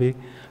Respect Garvey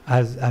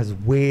as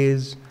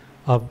ways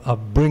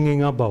of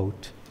bringing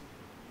about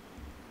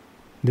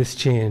this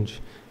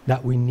change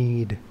that we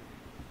need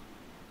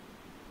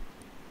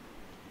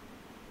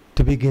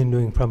to begin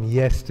doing from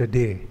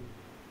yesterday,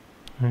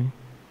 right?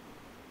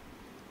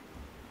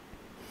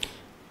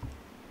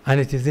 And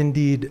it is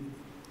indeed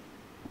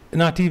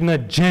not even a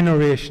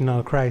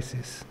generational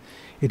crisis.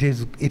 It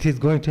is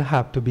going to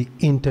have to be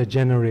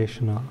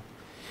intergenerational.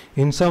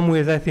 In some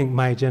ways, I think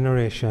my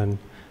generation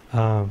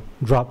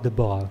dropped the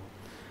ball.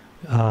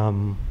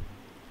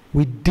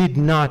 We did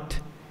not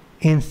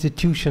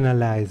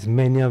institutionalize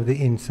many of the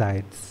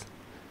insights.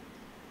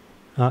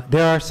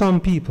 There are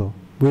some people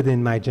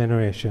within my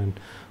generation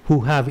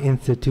who have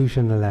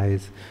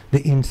institutionalized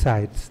the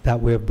insights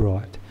that we've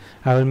brought.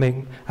 I will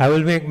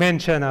make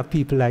mention of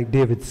people like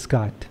David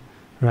Scott,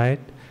 right,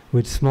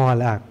 with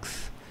Small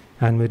Axe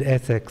and with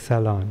Essex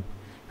Salon.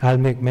 I'll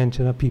make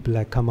mention of people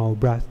like Kamau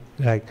Brath,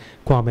 like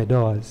Kwame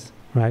Dawes,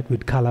 right,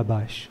 with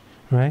Calabash,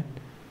 right?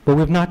 but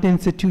we've not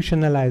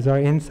institutionalized our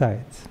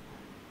insights.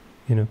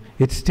 You know,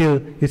 it's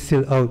still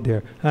out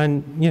there.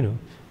 And, you know,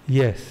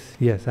 yes,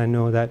 I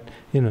know that,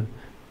 you know,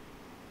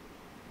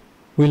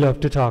 we love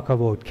to talk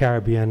about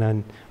Caribbean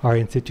and our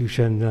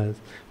institutions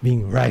as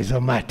being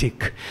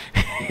rhizomatic.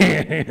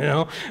 You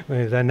know,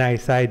 it's a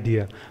nice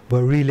idea.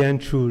 But really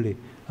and truly,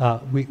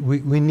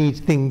 we need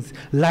things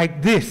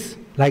like this,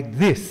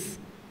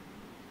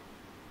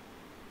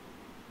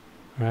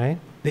 right?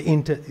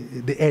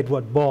 The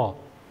Edward Baugh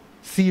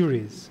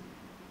series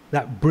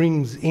that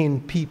brings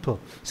in people.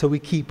 So we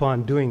keep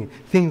on doing it.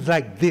 Things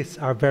like this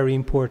are very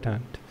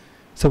important.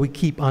 So we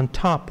keep on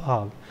top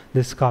of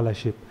the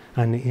scholarship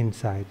and the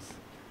insights,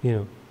 you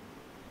know.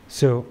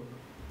 So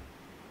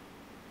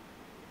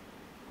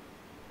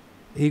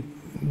if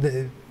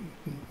you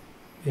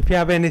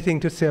have anything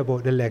to say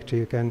about the lecture,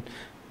 you can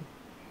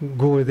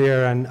go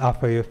there and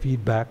offer your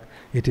feedback.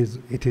 It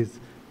is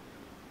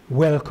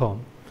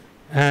welcome.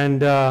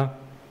 And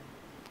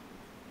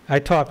I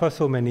taught for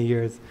so many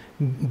years.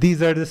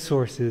 These are the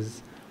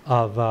sources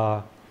of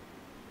all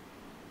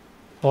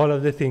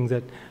of the things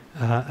that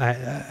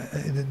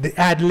the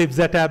ad-libs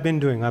that I've been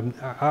doing.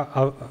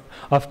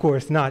 Of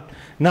course, not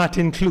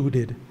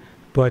included,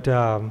 but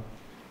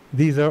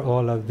these are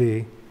all of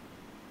the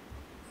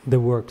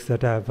works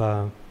that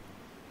I've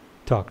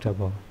talked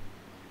about.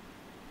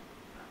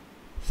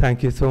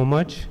 Thank you so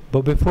much.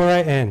 But before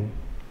I end,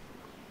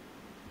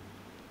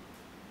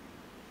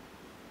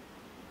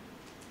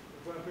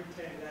 I'm going to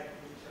pretend like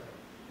the church.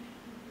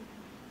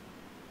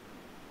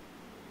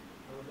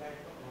 I would like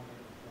to honor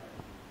the flag.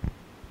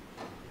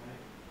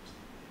 Right?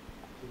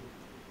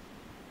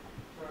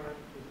 Turn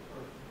to the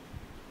person.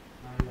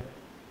 My left.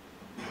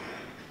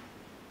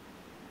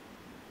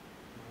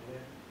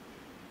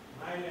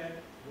 My left,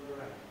 your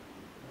right.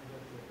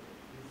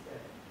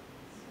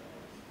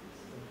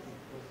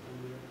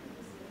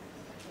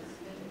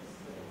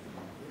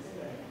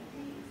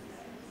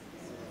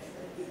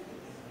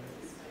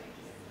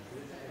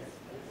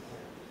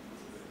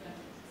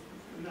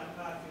 Not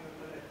passing the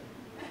collective.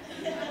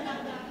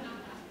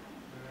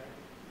 All right?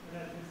 And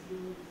that's Miss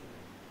Lewis.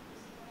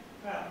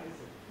 Clap,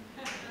 listen.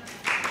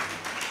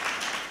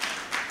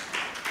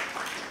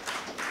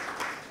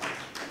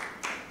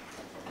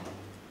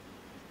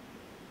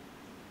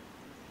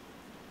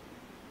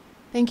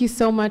 Thank you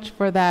so much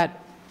for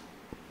that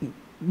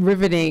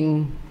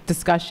riveting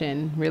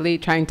discussion, really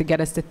trying to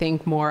get us to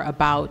think more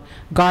about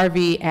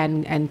Garvey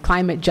and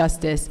climate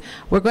justice.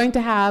 We're going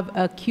to have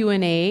a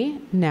Q&A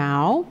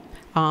now.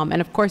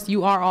 And of course,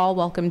 you are all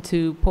welcome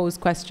to pose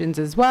questions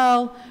as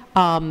well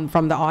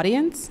from the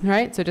audience,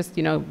 right? So just,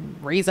 you know,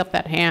 raise up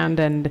that hand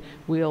and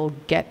we'll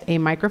get a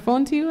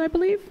microphone to you, I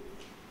believe.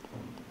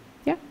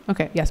 Yeah,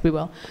 okay, yes, we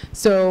will.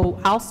 So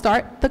I'll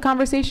start the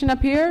conversation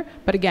up here,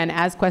 but again,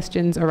 as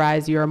questions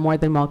arise, you're more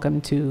than welcome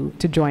to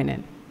join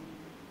in.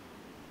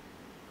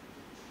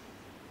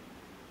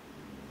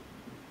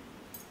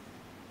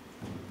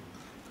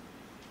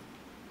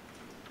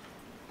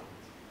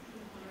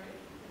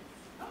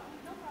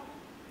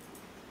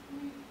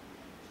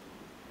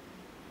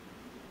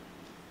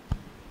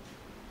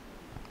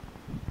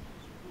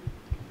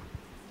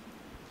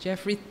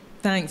 Geoffrey,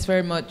 thanks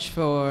very much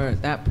for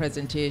that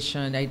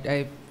presentation.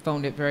 I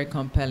found it very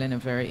compelling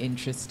and very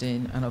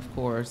interesting, and of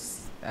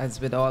course, as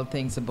with all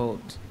things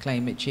about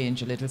climate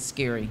change, a little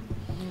scary.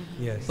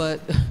 Yes. But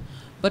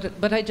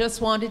I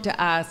just wanted to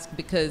ask,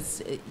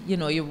 because you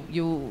know,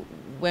 you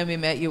when we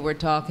met, you were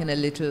talking a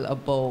little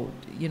about,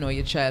 you know,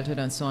 your childhood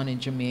and so on in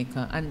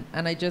Jamaica,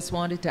 and I just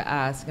wanted to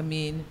ask. I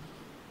mean,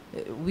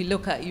 we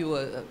look at you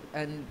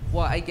and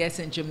what I guess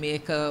in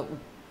Jamaica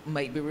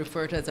might be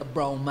referred to as a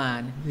brown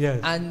man. Yes.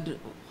 And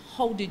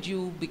how did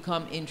you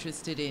become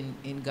interested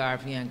in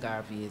Garvey and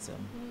Garveyism?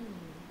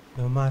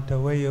 No matter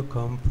where you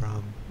come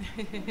from,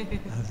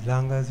 as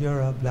long as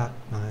you're a black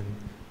man,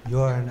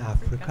 you're an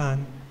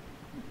African.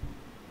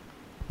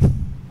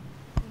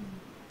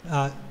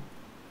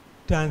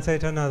 To answer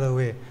it another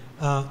way,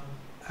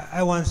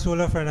 I once told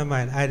a friend of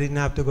mine I didn't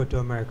have to go to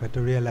America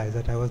to realize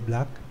that I was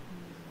black.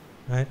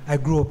 Right? I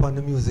grew up on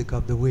the music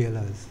of the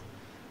Wailers,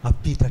 of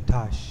Peter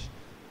Tosh.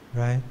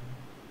 Right?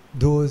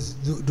 That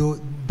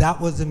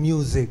was the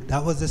music,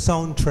 that was the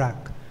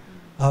soundtrack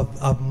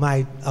of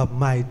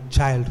my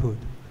childhood.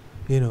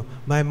 You know,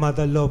 my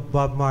mother loved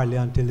Bob Marley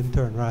until him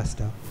turned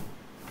Rasta.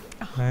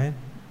 Right?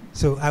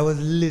 So I was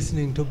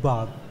listening to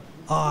Bob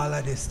all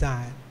of this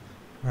time.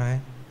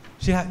 Right?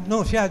 She had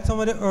some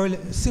of the early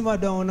Simmer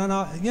Down and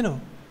all, you know.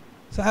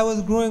 So I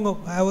was growing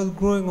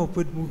up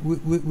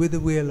with the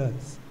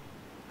Wailers.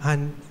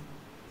 And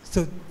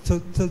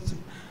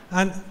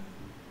and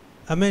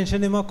I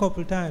mentioned him a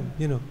couple times,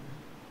 you know.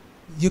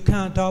 You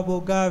can't talk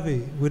about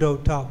Garvey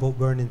without talking about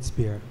Burning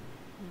Spear.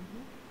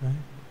 Right?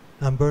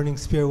 And Burning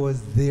Spear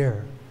was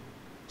there.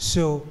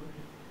 So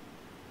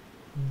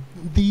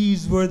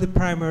these were the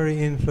primary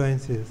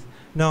influences.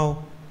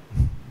 Now,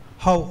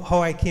 how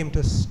I came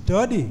to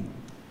study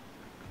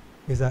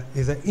It's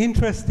an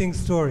interesting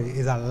story.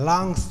 It's a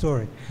long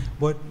story.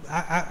 But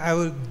I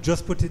will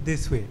just put it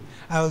this way.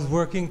 I was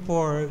working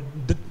for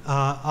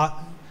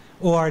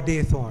O.R.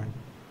 Daythorne.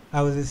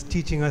 I was his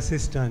teaching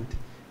assistant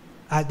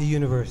at the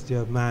University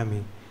of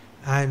Miami.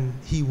 And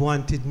he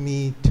wanted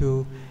me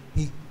to,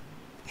 he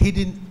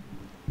didn't,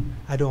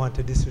 I don't want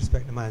to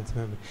disrespect the man's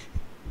memory.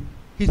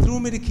 He threw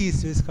me the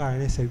keys to his car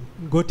and he said,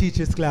 go teach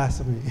this class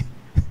to me,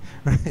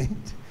 right?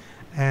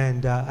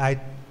 And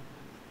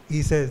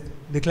he said,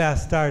 the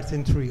class starts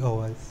in 3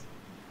 hours.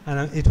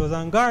 And it was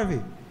on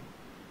Garvey.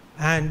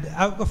 And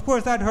of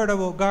course I'd heard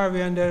about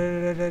Garvey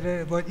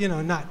and but you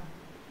know, not.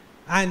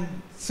 And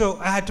so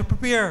I had to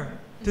prepare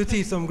to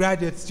teach some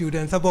graduate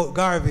students about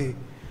Garvey.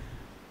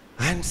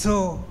 And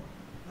so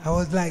I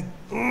was like,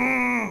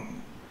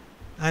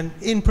 and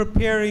in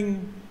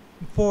preparing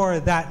for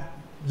that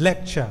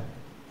lecture,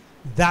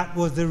 that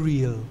was the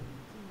real,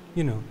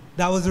 you know,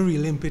 that was the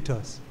real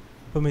impetus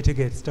for me to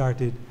get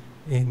started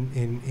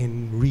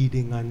in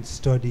reading and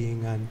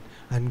studying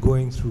and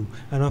going through.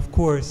 And of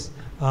course,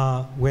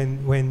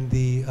 when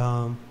the,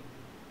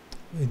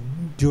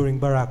 during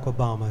Barack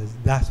Obama's,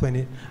 that's when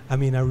it, I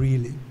mean, I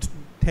really,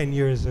 10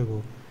 years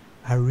ago,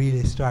 I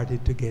really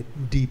started to get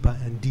deeper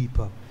and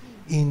deeper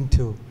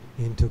into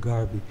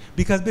Garvey.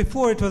 Because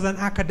before it was an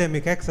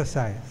academic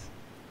exercise,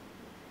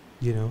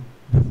 you know,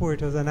 before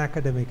it was an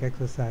academic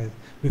exercise,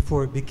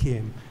 before it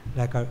became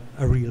like a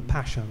real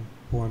passion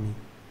for me.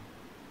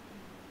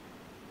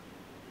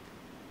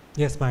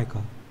 Yes,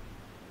 Michael.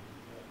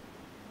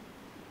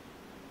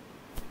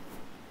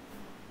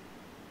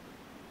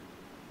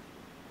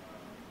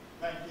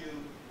 Thank you.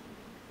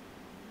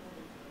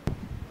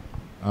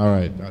 All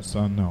right, that's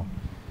on now.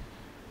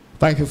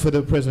 Thank you for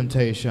the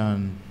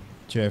presentation,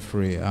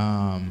 Geoffrey,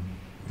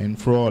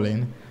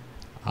 enthralling.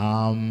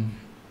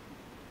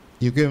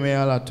 You give me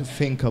a lot to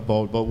think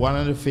about, but one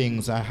of the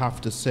things I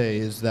have to say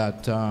is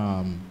that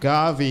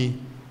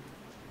Garveyism,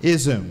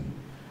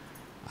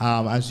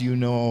 as you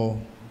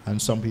know, and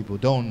some people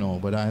don't know,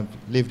 but I've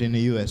lived in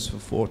the US for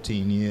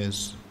 14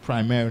 years,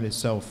 primarily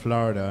South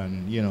Florida,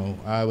 and you know,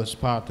 I was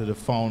part of the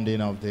founding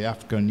of the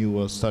African New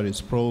World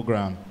Studies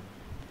program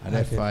at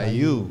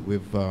FIU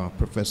with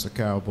Professor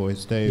Carol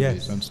Boyce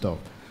Davis and stuff.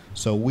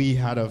 So we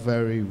had a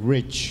very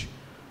rich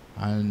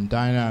and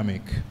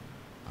dynamic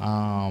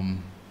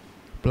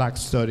Black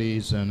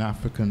Studies and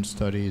African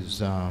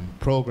Studies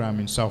program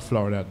in South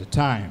Florida at the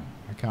time.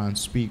 I can't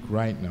speak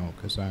right now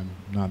because I'm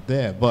not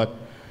there, but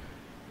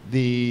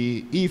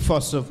the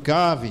ethos of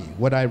Garvey,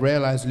 what I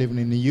realized living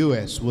in the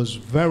US, was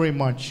very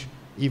much,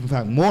 in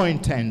fact, more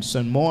intense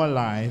and more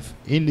alive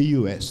in the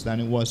US than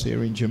it was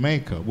here in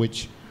Jamaica,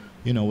 which,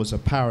 you know, was a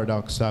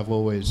paradox I've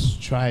always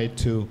tried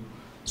to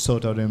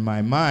sort out in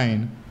my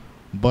mind.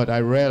 But I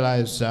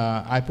realized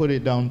I put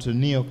it down to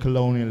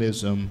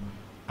neocolonialism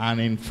and,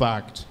 in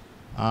fact,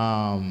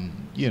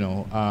 you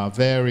know,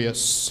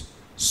 various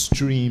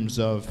streams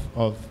of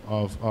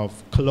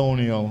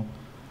colonial,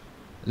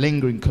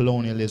 lingering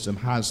colonialism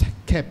has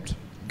kept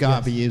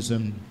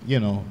Garveyism, you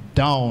know,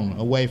 down,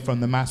 away from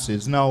the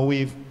masses. Now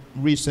we've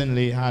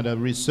recently had a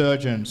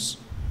resurgence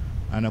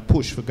and a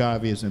push for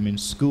Garveyism in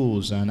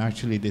schools, and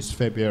actually this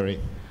February,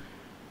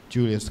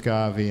 Julius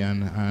Garvey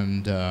and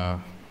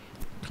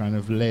kind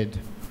of led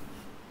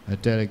a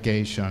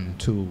delegation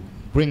to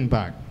bring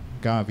back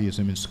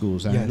Garveyism in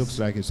schools, and it looks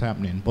like it's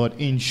happening. But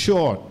in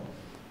short,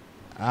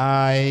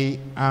 I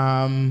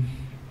am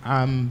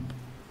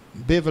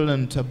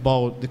ambivalent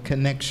about the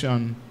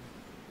connection.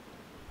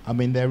 I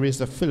mean, there is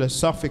a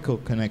philosophical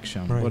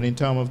connection, but in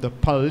terms of the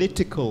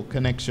political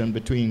connection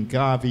between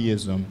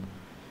Garveyism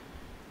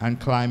and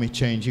climate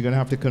change, you're going to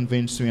have to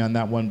convince me on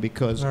that one,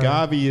 because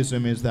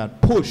Garveyism is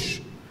that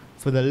push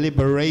for the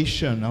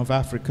liberation of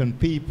African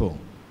people,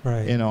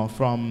 you know,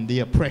 from the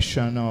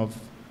oppression of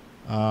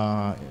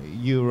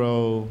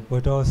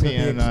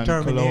European and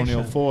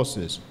colonial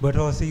forces. But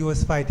also he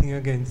was fighting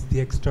against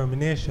the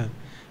extermination.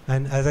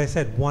 And as I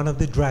said, one of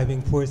the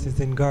driving forces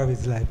in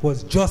Garvey's life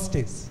was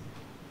justice.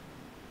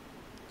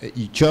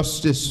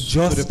 Justice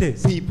to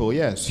the people,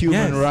 yes.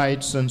 Human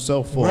rights and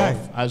so forth,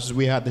 as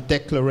we had the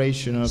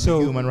Declaration of the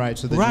Human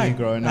Rights of the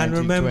Negro in 1920. And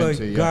remember,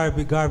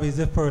 Garvey is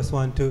the first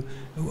one to,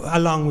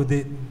 along with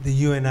the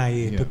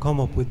UNIA, to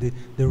come up with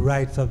the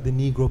rights of the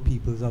Negro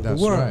peoples of the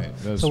world.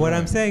 So what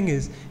I'm saying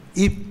is,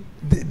 if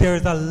there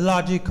is a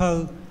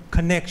logical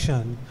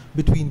connection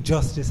between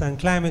justice and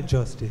climate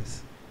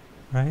justice,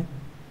 right?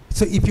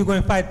 So if you're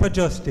going to fight for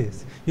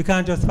justice, you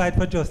can't just fight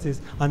for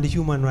justice on the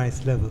human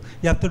rights level.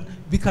 You have to,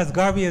 because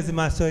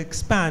Garveyism has to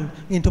expand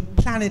into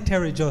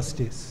planetary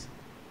justice,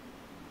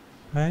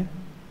 right?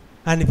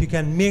 And if you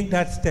can make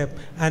that step,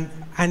 and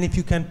if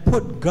you can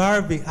put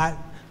Garvey at,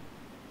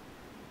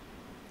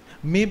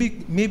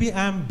 maybe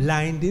I'm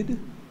blinded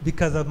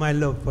because of my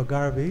love for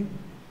Garvey,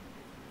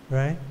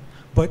 right?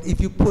 But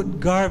if you put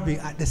Garvey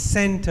at the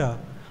center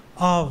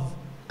of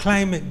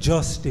climate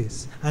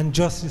justice and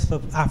justice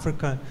for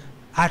Africa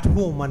at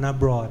home and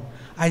abroad,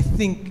 I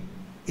think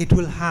it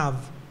will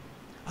have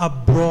a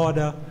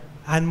broader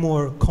and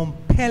more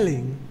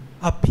compelling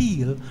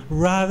appeal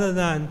rather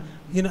than,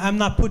 you know, I'm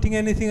not putting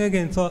anything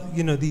against,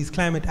 you know, these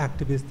climate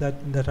activists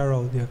that are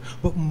out there.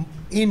 But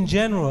in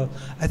general,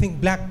 I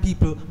think black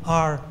people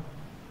are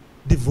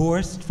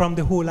divorced from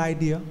the whole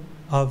idea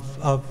of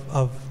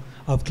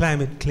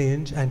climate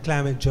change and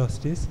climate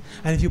justice.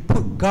 And if you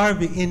put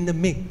Garvey in the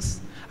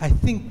mix, I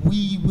think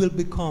we will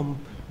become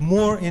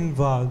more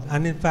involved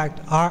and in fact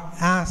are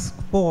asked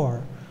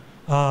for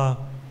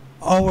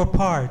our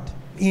part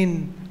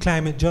in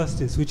climate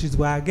justice, which is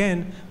why,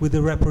 again, with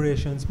the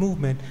reparations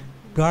movement,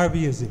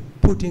 Garveyism,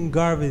 putting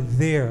Garvey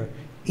there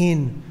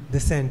in the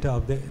center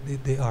of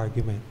the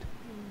argument.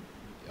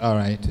 All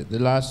right. The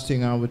last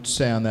thing I would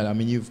say on that, I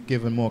mean, you've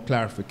given more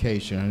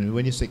clarification. I mean,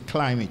 when you say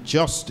climate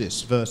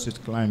justice versus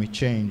climate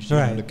change, you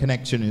know, the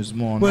connection is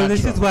more well,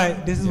 natural.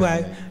 This is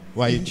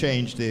why you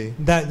changed the.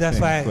 That's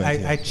why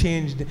I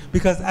changed,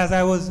 because as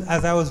I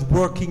was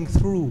working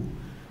through,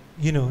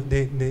 you know,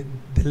 the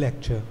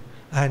lecture,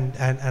 and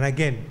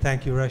again,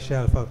 thank you,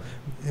 Rochelle, for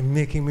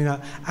making me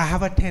not. I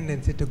have a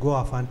tendency to go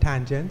off on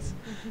tangents.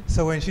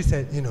 So when she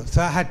said, you know,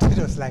 so I had to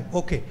just like,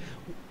 okay,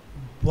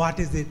 what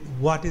is it?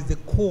 What is the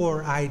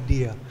core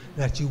idea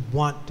that you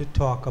want to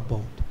talk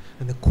about?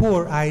 And the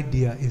core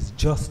idea is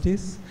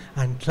justice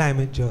and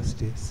climate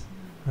justice,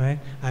 right?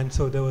 And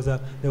so there was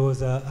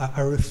a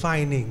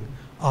refining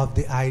of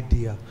the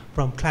idea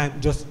from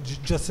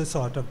just a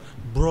sort of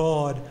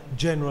broad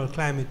general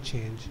climate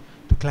change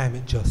to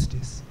climate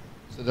justice.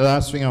 So the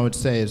last thing I would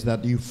say is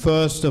that you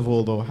first of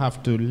all, though,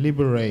 have to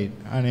liberate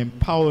and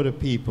empower the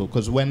people,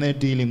 because when they're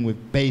dealing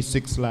with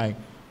basics like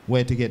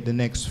where to get the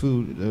next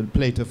food,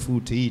 plate of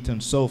food to eat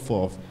and so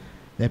forth,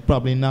 they're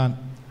probably not,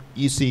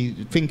 you see,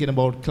 thinking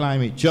about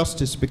climate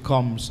justice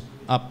becomes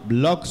a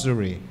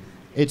luxury.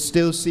 It's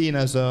still seen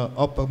as a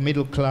upper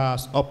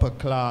class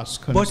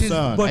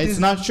concern.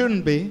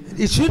 Shouldn't be.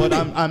 It shouldn't be. But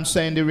I'm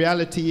saying the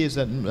reality is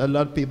that a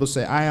lot of people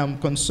say, I am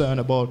concerned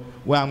about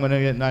where I'm going to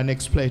get my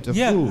next plate of food.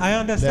 Yeah, I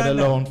understand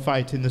let alone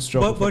fighting the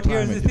struggle for But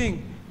here's the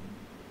thing.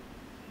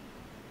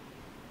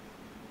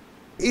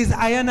 Is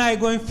I and I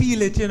going to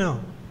feel it, you know?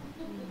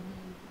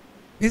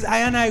 Is I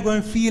and I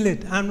going to feel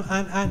it?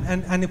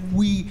 And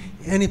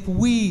if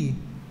we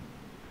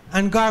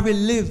and Garvey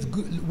lives,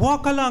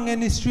 walk along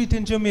any street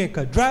in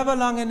Jamaica, drive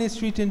along any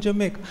street in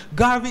Jamaica,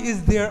 Garvey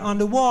is there on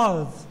the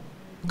walls.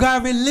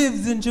 Garvey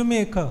lives in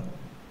Jamaica.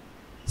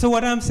 So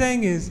what I'm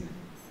saying is,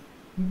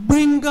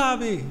 bring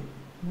Garvey.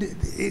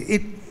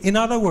 In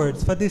other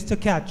words, for this to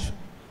catch,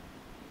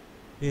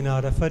 in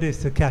order for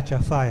this to catch a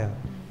fire,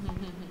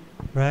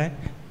 right?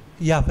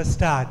 You have to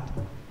start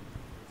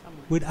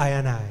with I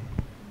and I.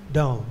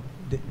 Down.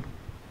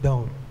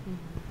 All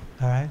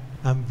right?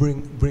 And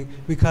bring,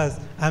 because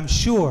I'm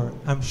sure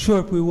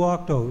if we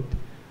walked out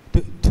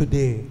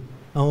today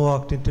and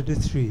walked into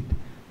the street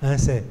and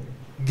said,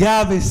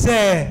 Garvey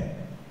say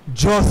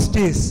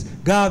justice,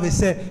 Garvey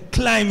say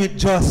climate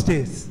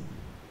justice,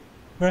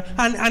 right?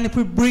 And if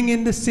we bring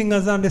in the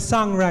singers and the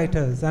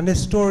songwriters and the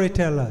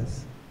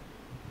storytellers,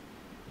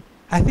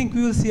 I think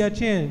we will see a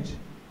change,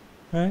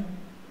 right?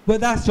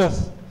 But that's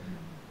just,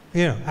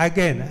 you know,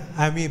 again,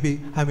 I may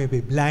be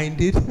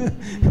blinded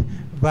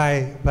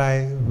by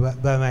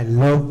my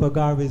love for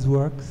Garvey's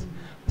works.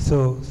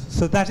 So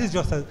that's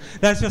just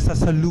a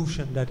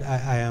solution that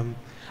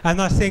I'm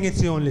not saying it's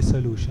the only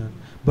solution,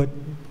 but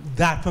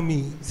that for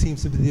me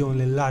seems to be the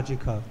only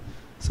logical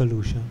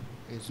solution.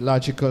 It's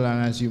logical,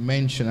 and as you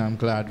mentioned, I'm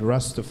glad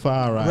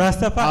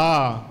Rastafari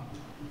are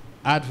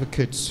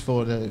advocates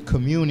for the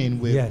communing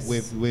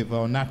with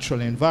our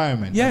natural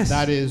environment. Yes. And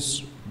that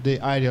is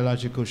the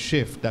ideological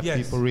shift that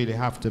people really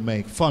have to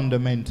make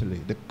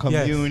fundamentally, the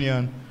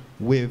communion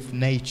with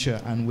nature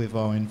and with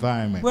our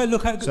environment. Well,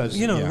 look at,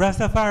 you know,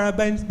 Rastafari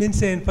have been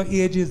saying for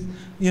ages,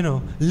 you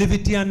know,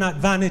 liberty and not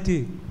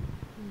vanity.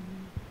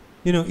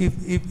 You know,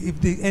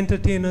 if the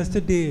entertainers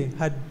today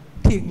had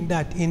taken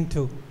that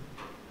into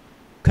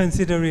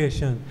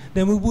consideration,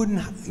 then we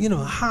wouldn't, you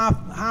know, half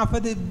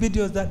of the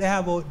videos that they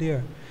have out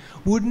there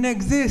wouldn't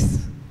exist,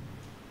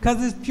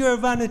 because it's pure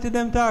vanity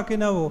them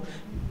talking about.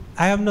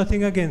 I have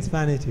nothing against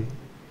vanity,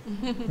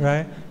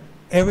 right?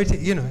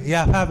 Everything, you know, you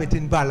have it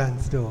in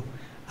balance, though.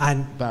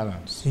 And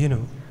balance, you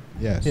know.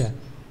 Yes. Yeah.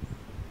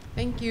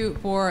 Thank you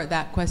for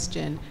that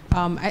question.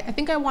 I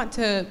think I want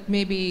to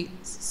maybe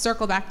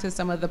circle back to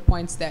some of the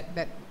points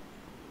that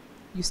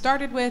you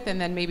started with,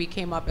 and then maybe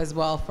came up as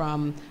well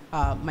from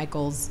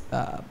Michael's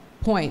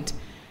point.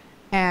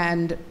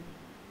 And,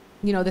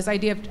 you know, this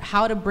idea of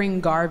how to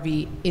bring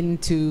Garvey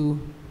into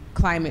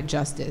climate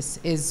justice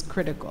is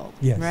critical,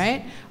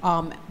 right?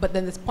 But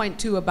then this point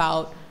too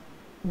about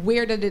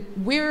where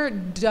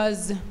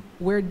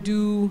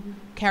do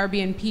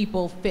Caribbean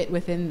people fit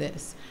within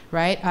this,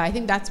 right? I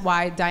think that's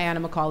why Diana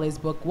Macaulay's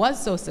book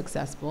was so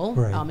successful,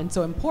 and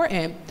so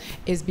important,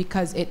 is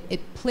because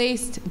it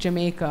placed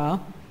Jamaica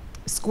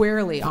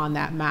squarely on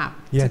that map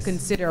to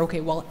consider,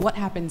 okay, well, what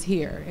happens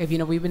here? If, you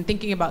know, we've been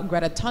thinking about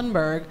Greta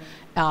Thunberg,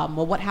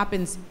 well, what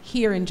happens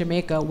here in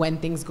Jamaica when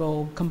things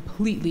go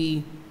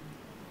completely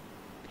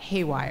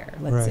haywire,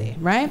 let's say,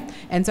 right?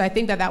 And so I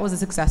think that that was a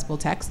successful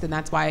text, and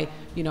that's why,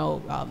 the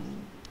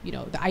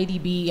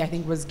IDB, I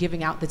think, was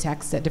giving out the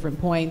text at different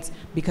points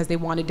because they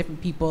wanted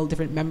different people,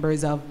 different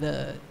members of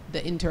the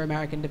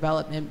Inter-American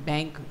Development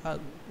Bank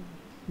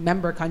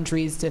member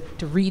countries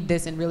to read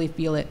this and really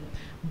feel it.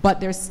 But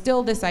there's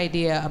still this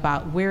idea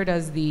about where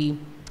does the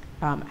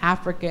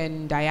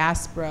African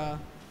diaspora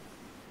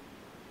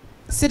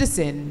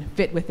citizen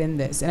fit within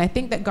this, and I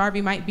think that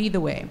Garvey might be the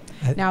way.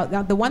 Now,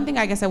 the one thing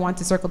I guess I want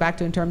to circle back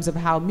to in terms of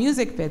how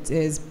music fits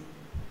is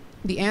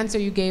the answer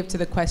you gave to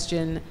the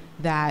question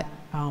that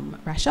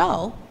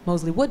Rachel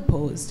Moseley-Wood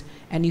posed,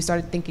 and you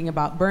started thinking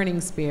about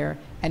Burning Spear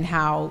and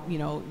how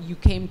you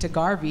came to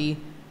Garvey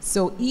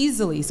so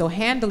easily, so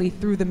handily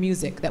through the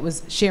music that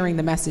was sharing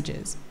the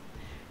messages.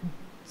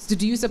 So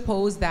do you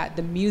suppose that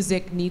the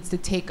music needs to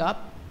take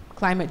up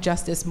climate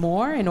justice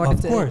more in order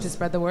to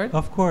spread the word?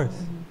 Of course.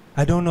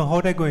 I don't know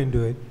how they're going to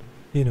do it,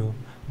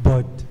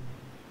 but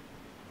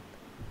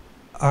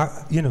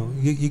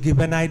you give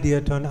an idea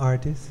to an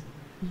artist,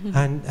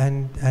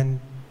 and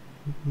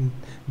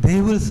they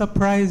will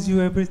surprise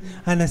you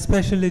and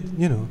especially,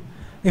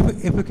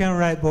 if we can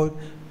write about,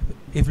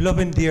 if Love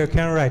and Dear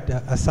can write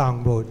a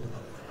song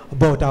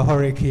about a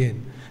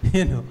hurricane,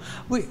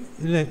 we're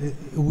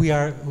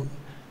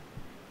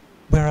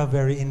a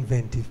very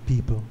inventive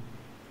people.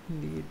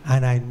 Indeed.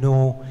 And I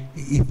know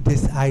if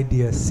this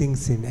idea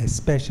sinks in,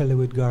 especially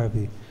with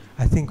Garvey,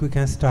 I think we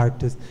can start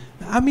to,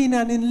 and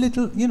in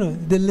little,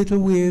 the little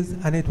ways,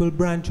 and it will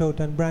branch out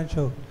and branch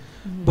out.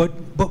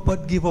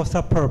 But give us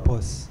a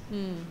purpose.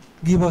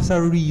 Give us a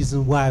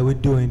reason why we're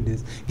doing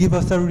this. Give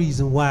us a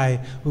reason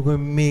why we're going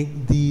to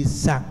make these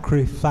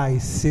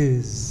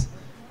sacrifices,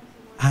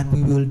 and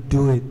we will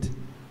do it.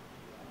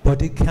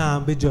 But it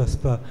can't be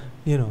just for,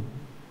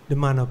 the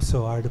man up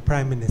so, or the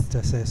Prime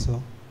Minister says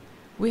so.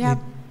 We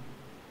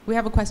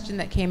have a question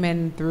that came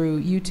in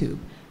through YouTube.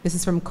 This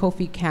is from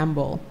Kofi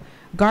Campbell.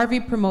 Garvey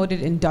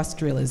promoted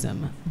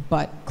industrialism,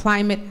 but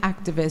climate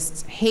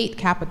activists hate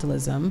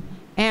capitalism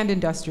and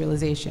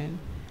industrialization.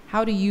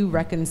 How do you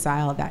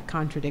reconcile that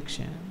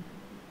contradiction?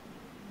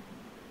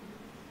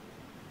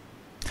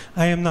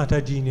 I am not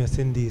a genius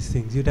in these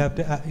things. You'd have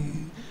to,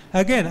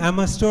 again, I'm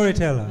a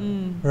storyteller,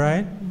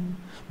 right?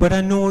 But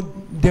I know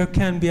there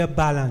can be a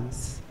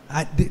balance.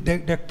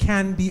 There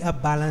can be a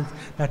balance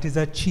that is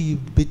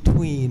achieved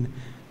between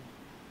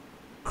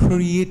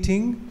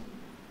creating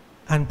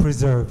and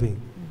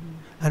preserving.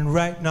 And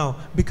right now,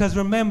 because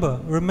remember,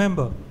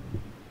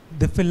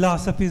 the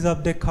philosophies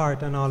of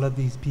Descartes and all of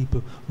these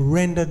people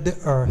rendered the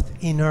earth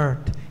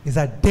inert, is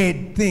a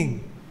dead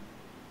thing.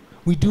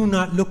 We do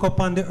not look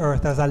upon the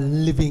earth as a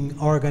living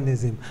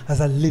organism, as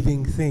a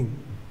living thing.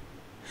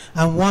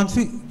 And once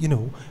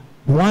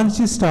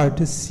you start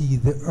to see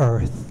the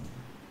earth,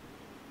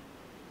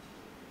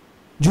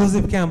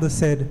 Joseph Campbell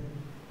said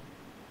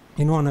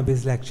in one of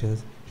his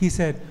lectures, he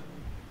said,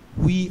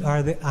 we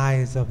are the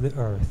eyes of the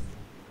earth.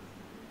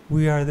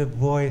 We are the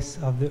voice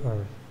of the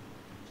earth,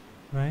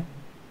 right?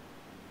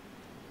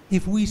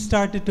 If we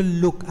started to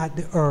look at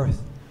the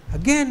earth,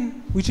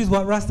 again, which is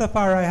what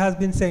Rastafari has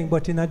been saying,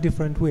 but in a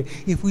different way,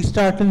 if we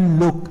start to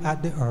look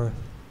at the earth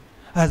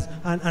as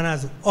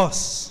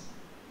us,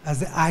 as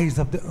the eyes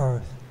of the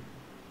earth,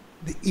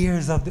 the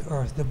ears of the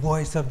earth, the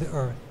voice of the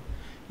earth,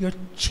 you're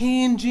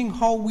changing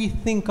how we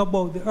think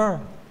about the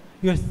earth.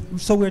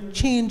 So we're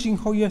changing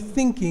how you're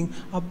thinking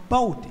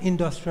about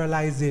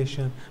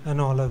industrialization and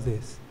all of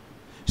this.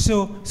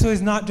 So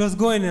it's not just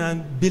going in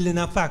and building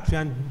a factory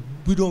and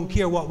we don't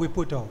care what we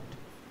put out,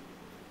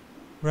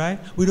 right?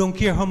 We don't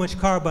care how much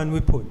carbon we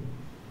put,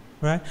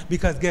 right?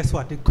 Because guess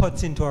what? It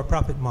cuts into our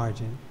profit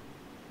margin.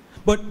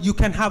 But you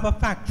can have a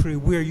factory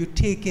where you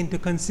take into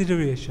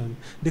consideration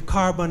the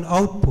carbon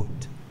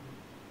output,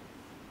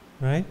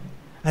 right?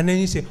 And then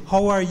you say,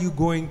 how are you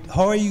going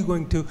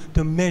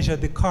to measure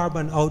the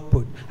carbon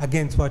output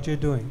against what you're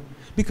doing?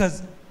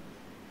 Because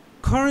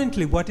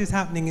currently what is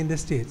happening in the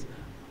States,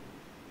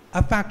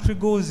 a factory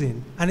goes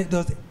in and it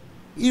does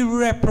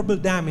irreparable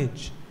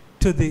damage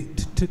to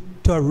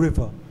a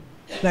river,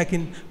 like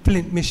in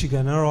Flint,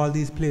 Michigan, or all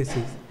these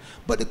places.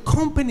 But the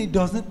company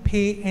doesn't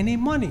pay any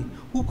money.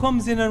 Who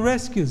comes in and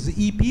rescues?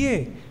 The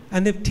EPA.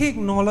 And they've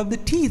taken all of the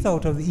teeth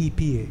out of the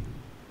EPA,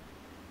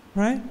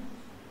 right?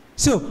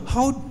 So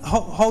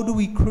how do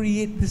we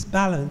create this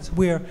balance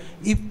where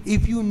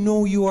if you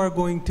know you are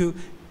going to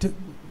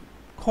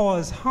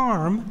cause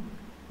harm,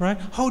 right?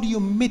 How do you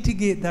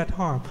mitigate that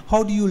harm?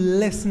 How do you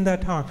lessen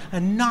that harm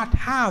and not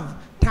have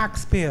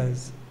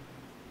taxpayers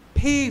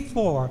pay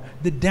for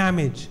the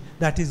damage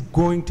that is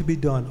going to be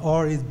done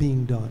or is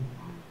being done,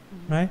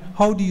 right?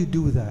 How do you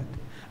do that?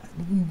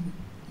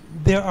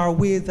 There are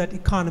ways that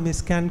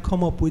economists can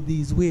come up with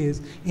these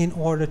ways in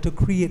order to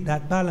create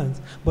that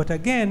balance. But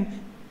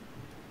again,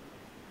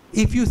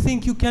 if you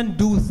think you can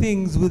do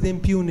things with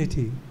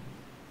impunity,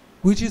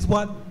 which is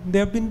what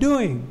they've been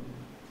doing,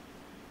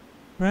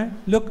 right?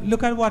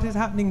 Look at what is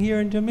happening here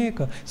in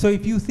Jamaica. So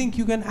if you think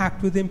you can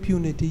act with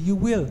impunity, you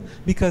will.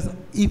 Because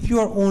if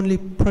you're only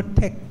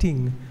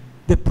protecting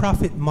the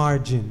profit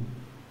margin,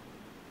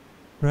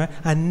 right?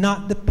 And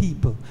not the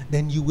people,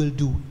 then you will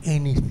do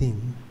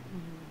anything.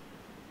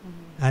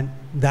 And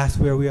that's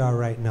where we are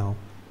right now.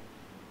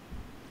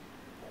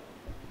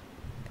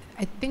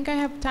 I think I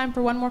have time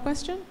for one more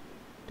question.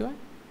 Do I?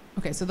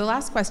 Okay, so the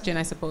last question,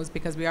 I suppose,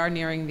 because we are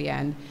nearing the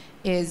end,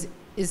 is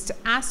to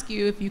ask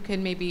you if you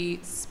can maybe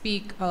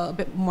speak a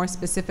bit more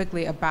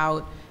specifically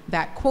about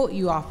that quote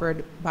you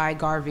offered by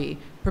Garvey,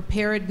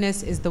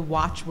 "Preparedness is the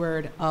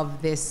watchword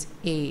of this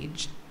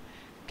age."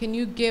 Can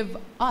you give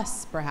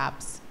us,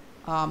 perhaps,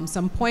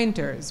 some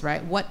pointers,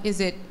 right? What is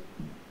it,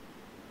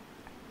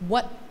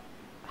 what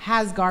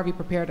has Garvey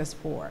prepared us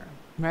for,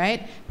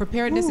 right?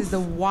 Preparedness is the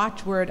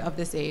watchword of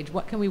this age.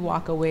 What can we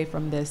walk away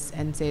from this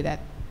and say that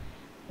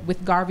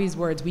with Garvey's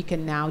words, we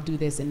can now do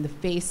this in the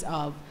face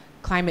of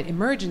climate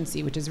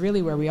emergency, which is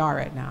really where we are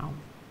right now?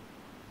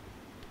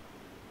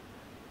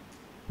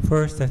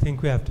 First, I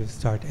think we have to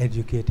start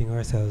educating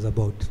ourselves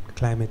about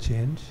climate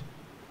change.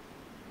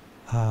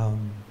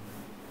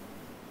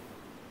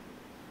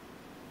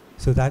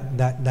 So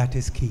that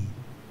is key.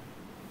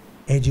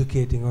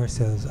 Educating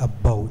ourselves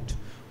about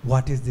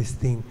what is this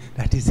thing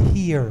that is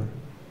here.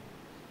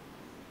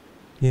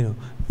 You know,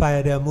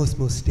 fire there,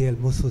 mus tail,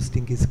 mus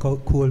think it's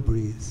called cool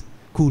breeze,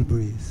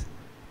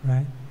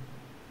 right?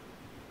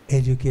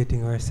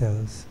 Educating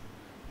ourselves,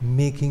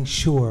 making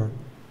sure,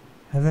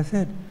 as I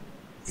said,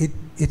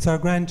 it's our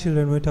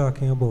grandchildren we're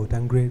talking about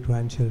and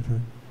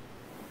great-grandchildren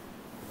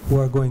who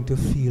are going to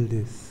feel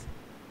this,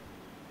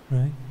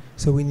 right?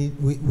 So we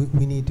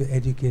need to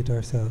educate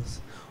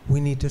ourselves.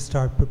 We need to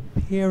start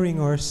preparing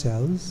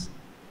ourselves,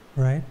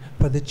 right,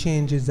 for the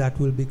changes that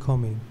will be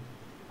coming.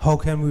 How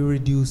can we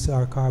reduce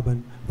our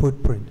carbon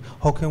footprint?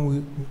 How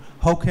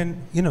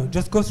can, you know,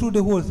 just go through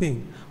the whole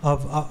thing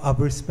of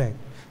respect.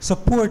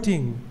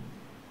 Supporting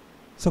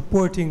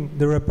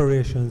the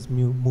reparations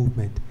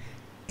movement.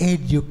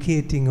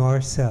 Educating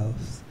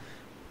ourselves.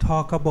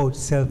 Talk about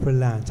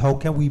self-reliance. How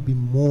can we be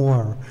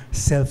more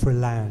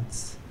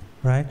self-reliant,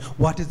 right?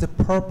 What is the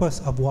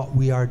purpose of what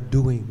we are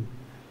doing,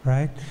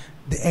 right?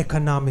 The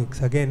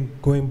economics, again,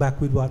 going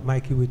back with what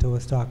Mikey Witter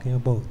was talking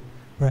about,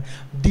 right?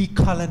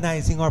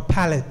 Decolonizing our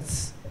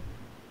palates.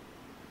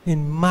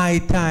 In my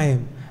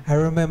time, I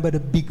remember the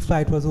big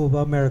fight was over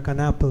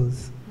American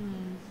apples.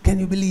 Can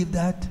you believe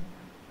that?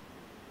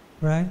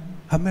 Right?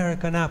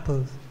 American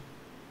apples.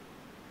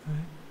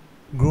 Right?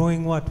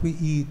 Growing what we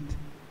eat.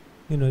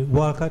 You know,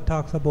 Walker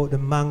talks about the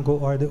mango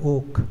or the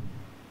oak.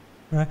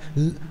 Right?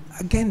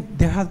 Again,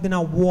 there has been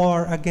a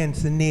war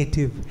against the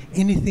native.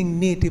 Anything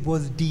native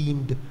was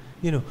deemed,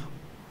 you know,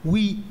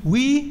 we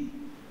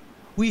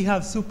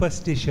have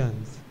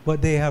superstitions,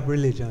 but they have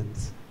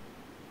religions.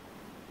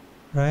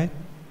 Right?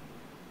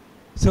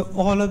 So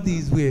all of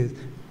these ways,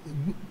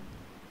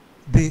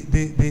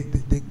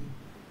 the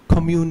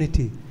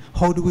community,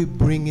 how do we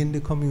bring in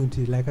the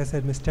community? Like I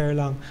said, Mr.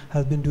 Long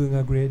has been doing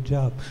a great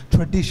job.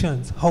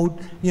 Traditions, how,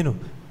 you know,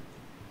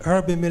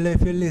 Herbie Miller,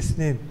 if you're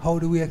listening, how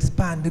do we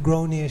expand the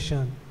Grow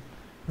Nation,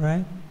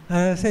 right? And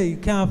I say, you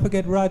can't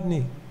forget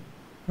Rodney,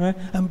 right?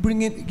 And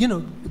bring in, you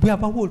know, we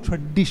have a whole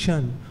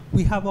tradition.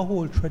 We have a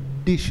whole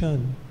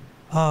tradition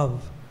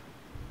of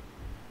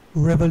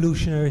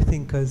revolutionary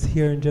thinkers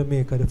here in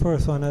Jamaica. The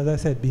first one, as I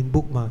said, being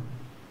Bookman,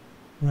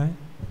 right?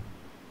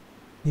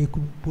 You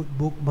could put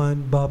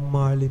Bookman, Bob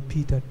Marley,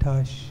 Peter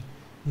Tosh,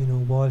 you know,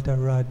 Walter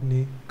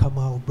Rodney,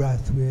 Kamau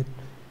Brathwaite.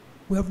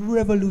 We have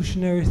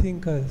revolutionary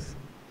thinkers.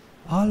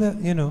 All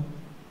we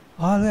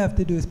have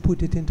to do is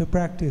put it into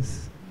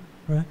practice,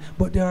 right?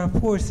 But there are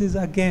forces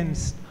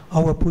against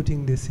our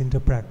putting this into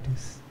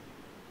practice,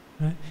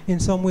 right? In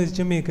some ways,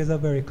 Jamaica is a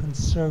very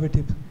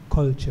conservative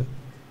culture,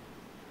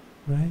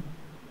 right?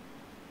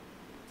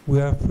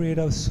 We are afraid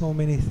of so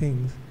many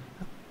things,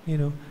 you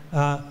know.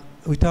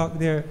 We talked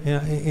there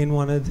in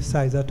one of the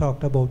slides. I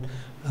talked about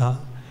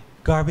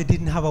Garvey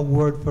didn't have a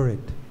word for it.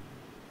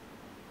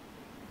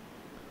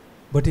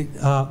 But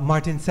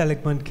Martin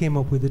Seligman came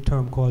up with a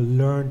term called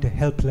learned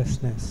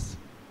helplessness.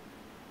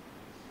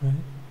 Right?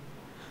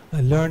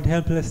 Learned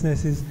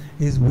helplessness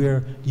is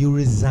where you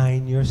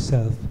resign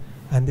yourself,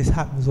 and this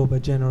happens over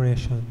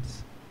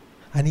generations,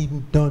 and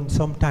even done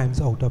sometimes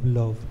out of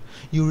love.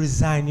 You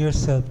resign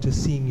yourself to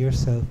seeing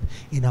yourself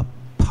in a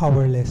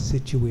powerless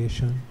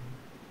situation.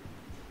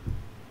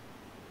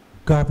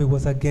 Garvey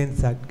was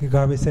against that.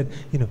 Garvey said,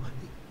 you know,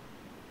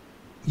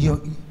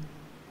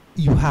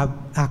 you have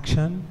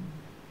action,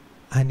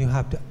 and you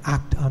have to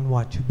act on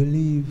what you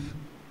believe.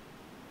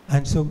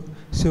 And so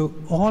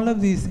all of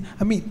these,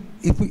 I mean,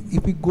 if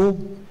we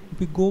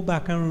go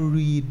back and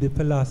read the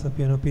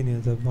philosophy and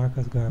opinions of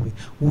Marcus Garvey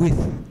with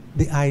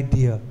the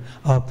idea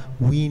of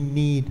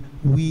we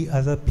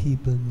as a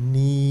people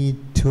need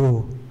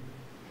to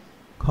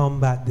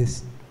combat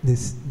this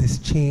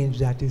change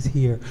that is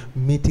here,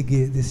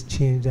 mitigate this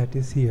change that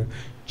is here,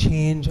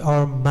 change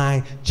our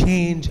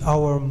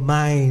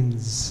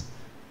minds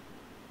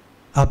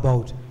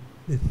about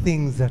the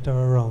things that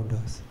are around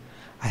us.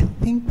 I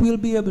think we'll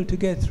be able to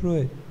get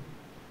through it.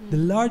 The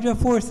larger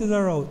forces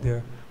are out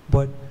there,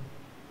 but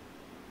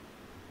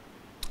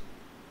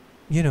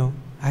you know,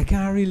 I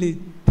can't really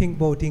think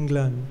about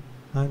England,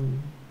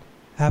 and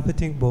I have to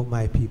think about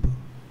my people.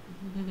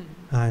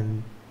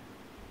 And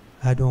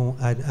I don't,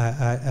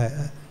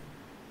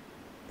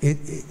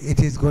 it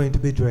is going to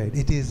be dread.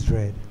 It is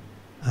dread.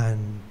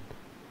 And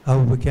I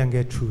hope we can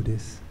get through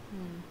this.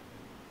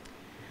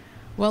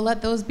 Well,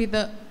 let those be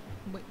the,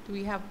 wait, do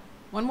we have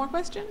one more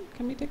question?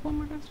 Can we take one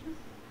more question?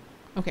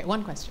 Okay,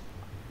 one question.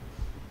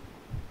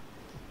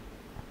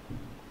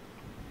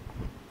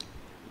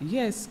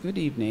 Yes, good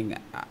evening.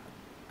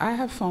 I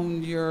have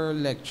found your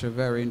lecture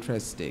very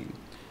interesting,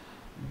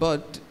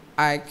 but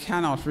I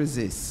cannot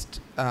resist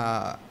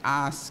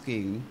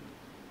asking,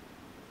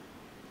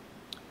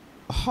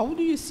 how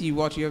do you see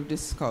what you have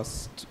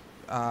discussed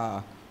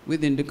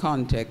within the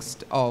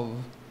context of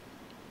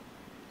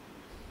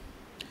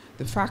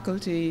the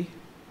faculty,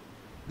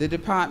 the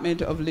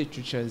Department of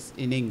Literatures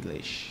in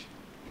English,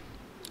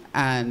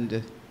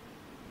 and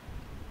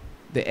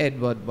the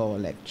Edward Baugh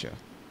lecture?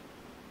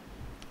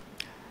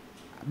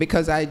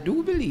 Because I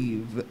do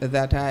believe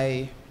that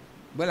I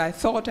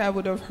thought I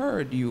would have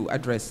heard you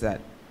address that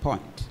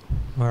point.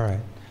 All right.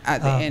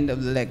 At the end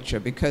of the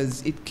lecture,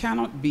 because it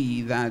cannot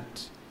be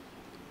that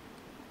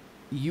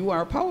you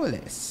are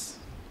powerless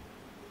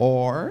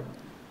or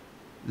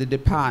the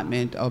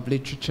Department of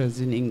Literatures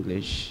in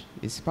English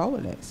is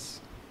powerless.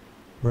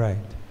 Right.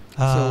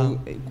 So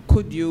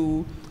could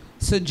you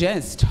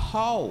suggest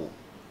how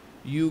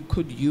you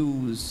could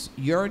use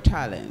your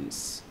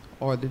talents,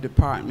 or the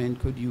department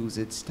could use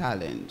its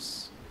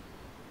talents,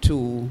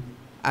 to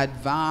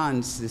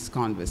advance this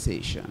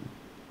conversation?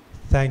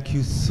 Thank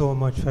you so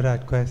much for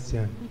that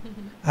question.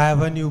 I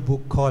have a new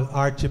book called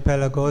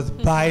Archipelagos.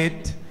 Buy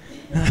it.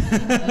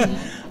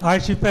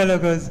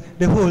 Archipelagos,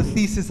 the whole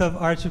thesis of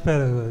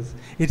Archipelagos.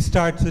 It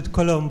starts with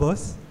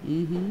Columbus,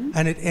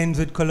 and it ends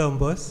with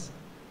Columbus.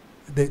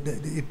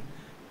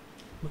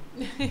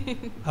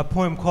 A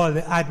poem called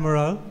The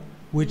Admiral,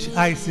 which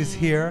Isis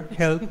here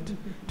helped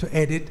to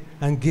edit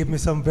and give me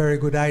some very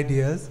good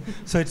ideas.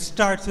 So it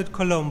starts with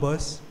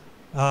Columbus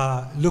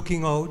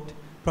looking out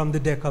from the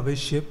deck of his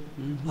ship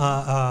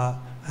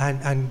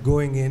and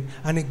going in,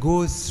 and it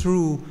goes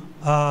through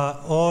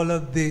all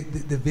of the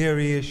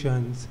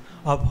variations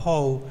of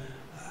how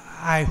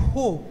I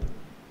hope.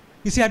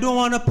 You see, I don't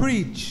want to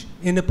preach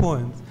in the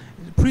poems.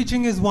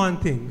 Preaching is one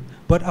thing,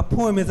 but a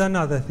poem is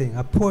another thing.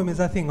 A poem is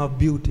a thing of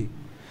beauty.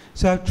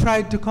 So I've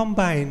tried to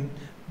combine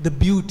the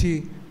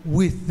beauty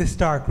with the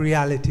stark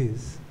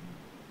realities,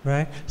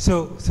 right?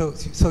 So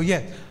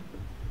yes,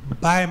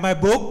 buy my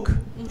book,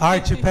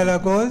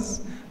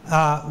 Archipelagos,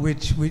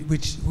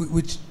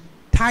 which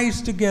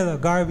ties together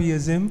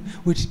Garveyism,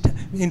 which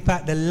in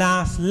fact the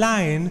last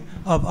line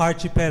of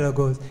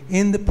Archipelagos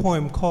in the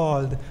poem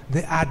called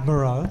The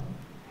Admiral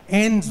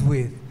ends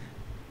with,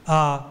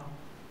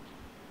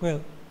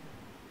 well.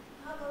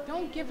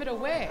 Don't give it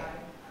away.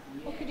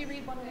 Oh, could you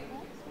read one of the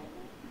poems?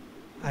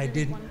 I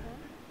didn't.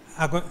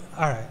 All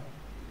right.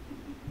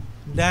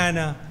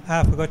 Diana,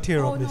 I forgot to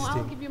tear up this thing.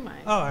 I'll give you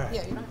mine. Oh, all right.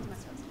 Yeah, you don't have to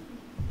mess with it.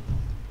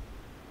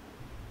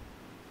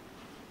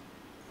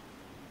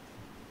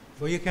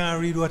 But you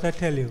can't read what I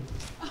tell you.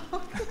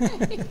 Okay.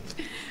 I'm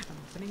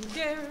opening the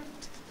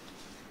gift.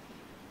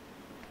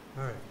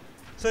 All right.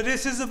 So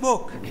this is the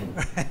book.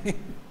 Right?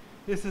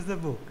 This is the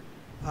book.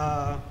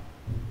 Let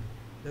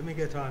me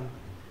get on.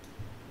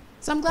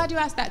 So I'm glad you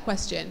asked that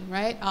question,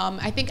 right?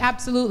 I think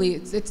absolutely,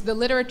 it's the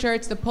literature,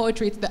 it's the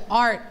poetry, it's the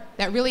art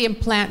that really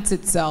implants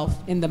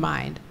itself in the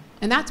mind.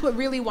 And that's what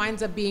really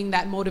winds up being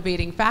that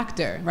motivating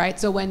factor, right?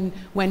 So when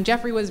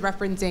Geoffrey was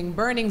referencing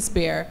Burning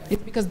Spear,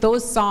 it's because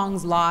those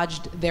songs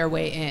lodged their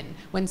way in.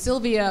 When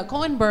Silvia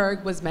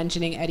Kouwenberg was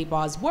mentioning Eddie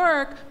Baugh's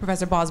work,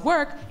 Professor Baugh's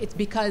work, it's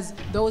because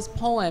those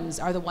poems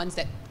are the ones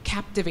that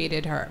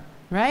captivated her,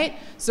 right?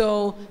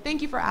 So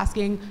thank you for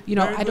asking. You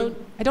know, I don't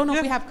know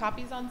if we have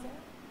copies on sale.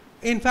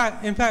 In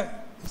fact,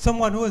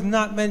 someone who was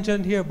not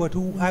mentioned here, but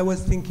who I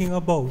was thinking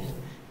about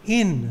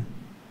in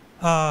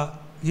a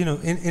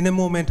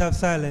moment of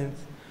silence,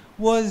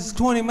 was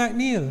Tony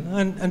McNeil.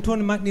 And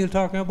Tony McNeil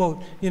talking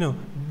about,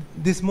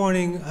 this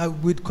morning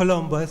with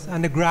Columbus,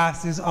 and the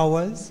grass is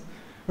ours,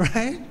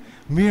 right?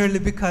 Merely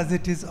because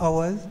it is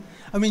ours.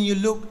 I mean, you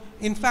look,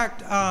 in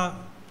fact,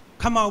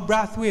 Kamau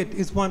Brathwaite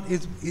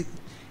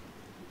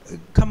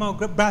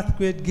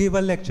Brathwaite gave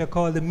a lecture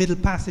called The Middle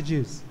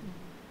Passages.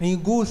 And you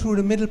go through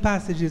the middle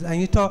passages and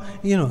you talk,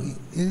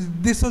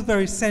 this was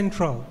very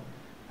central.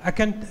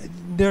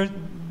 There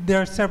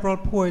are several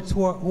poets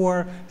who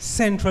are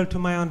central to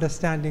my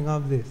understanding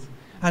of this.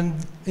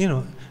 And,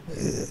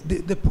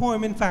 the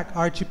poem, in fact,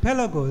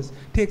 Archipelagos,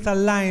 takes a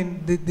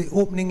line, the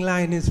opening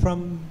line is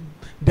from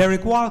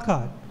Derek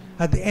Walcott.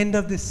 At the end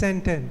of the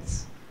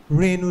sentence,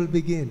 rain will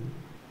begin.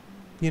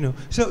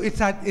 So it's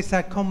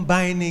that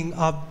combining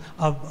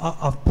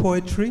of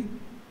poetry,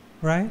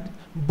 right?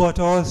 But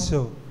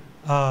also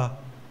the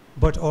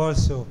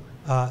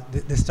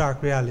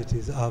stark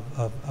realities of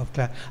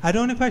class. I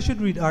don't know if I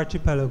should read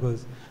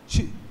Archipelagos.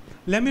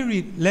 Let me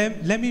read.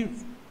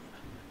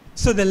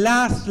 So the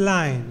last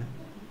line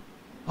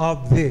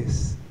of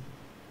this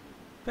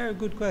Very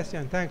good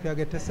question. Thank you. I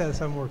get to sell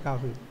some more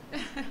copies.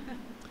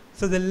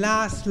 So the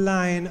last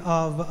line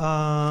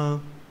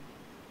of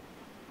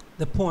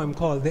the poem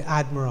called The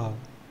Admiral.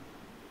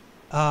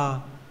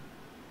 Or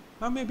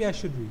maybe I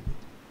should read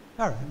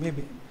it. All right,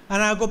 maybe.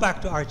 And I'll go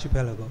back to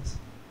archipelagos.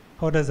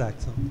 How does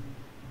that sound?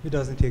 It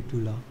doesn't take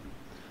too long.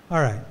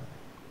 All right.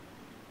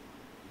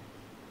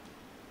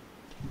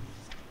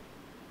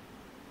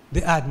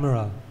 The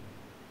Admiral.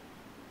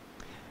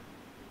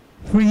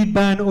 Freed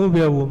by an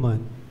Obeah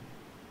woman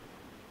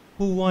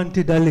who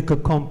wanted a little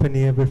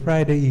company every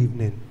Friday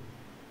evening,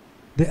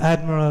 the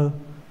Admiral,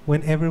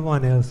 when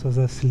everyone else was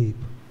asleep,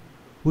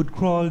 would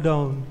crawl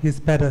down his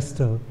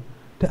pedestal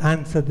to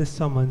answer the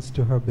summons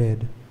to her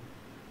bed,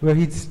 where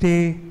he'd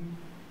stay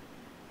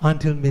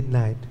until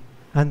midnight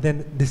and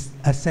then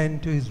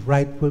ascend to his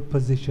rightful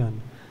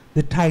position,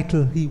 the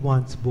title he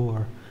once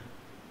bore,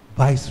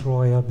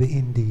 Viceroy of the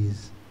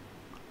Indies.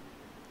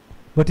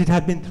 But it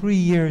had been 3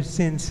 years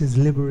since his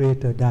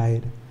liberator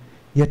died,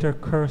 yet her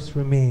curse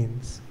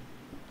remains.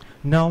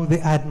 Now the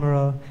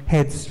Admiral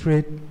heads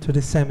straight to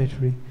the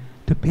cemetery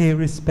to pay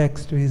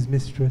respects to his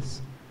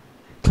mistress,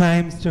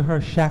 climbs to her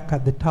shack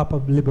at the top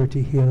of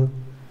Liberty Hill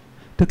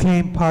to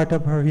claim part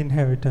of her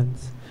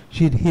inheritance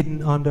she'd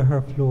hidden under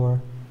her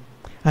floor,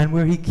 and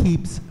where he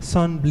keeps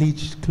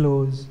sun-bleached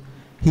clothes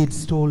he'd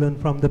stolen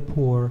from the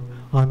poor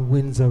on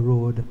Windsor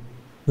Road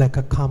like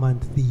a common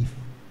thief,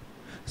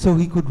 so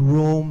he could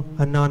roam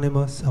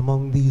anonymous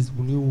among these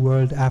New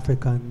World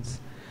Africans,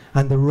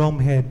 and the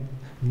rumhead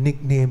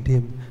nicknamed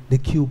him the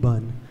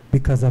Cuban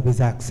because of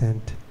his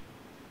accent.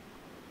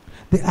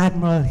 The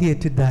Admiral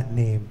hated that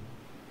name.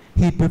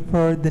 He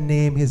preferred the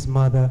name his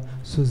mother,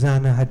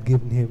 Susanna, had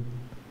given him,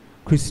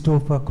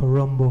 Christopher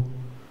Colombo,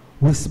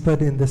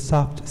 whispered in the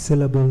soft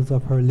syllables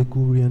of her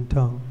Ligurian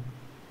tongue.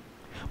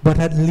 But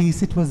at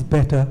least it was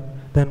better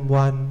than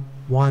one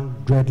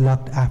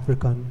dreadlocked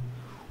African,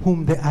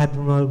 whom the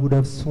Admiral would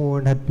have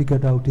sworn had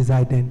figured out his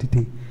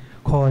identity,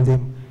 called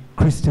him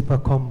Christopher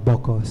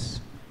Combocos.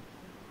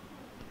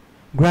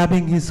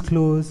 Grabbing his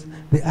clothes,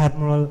 the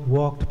Admiral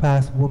walked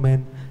past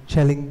women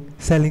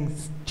selling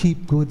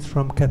cheap goods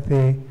from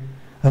Cathay,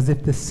 as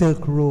if the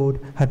Silk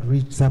Road had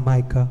reached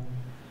Jamaica,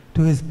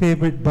 to his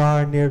favorite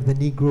bar near the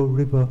Negro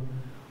River,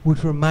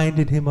 which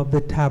reminded him of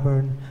the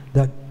tavern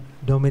that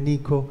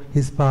Domenico,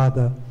 his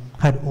father,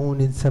 had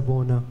owned in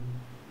Savona,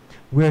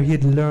 where he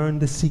had learned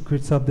the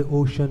secrets of the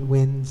ocean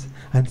winds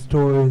and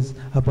stories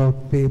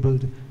about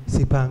fabled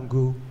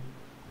Sipangu.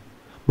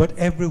 But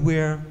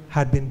everywhere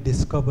had been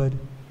discovered,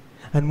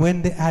 and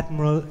when the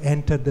Admiral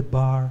entered the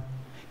bar,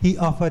 he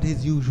offered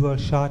his usual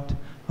shot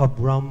of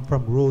rum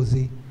from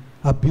Rosie,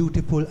 a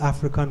beautiful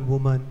African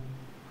woman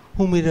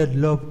whom he had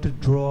loved to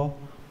draw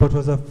but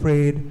was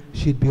afraid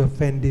she'd be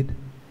offended.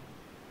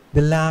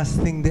 The last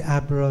thing the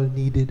Admiral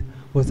needed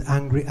was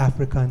angry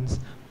Africans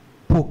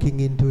poking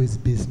into his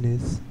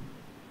business.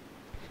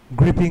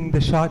 Gripping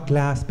the shot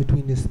glass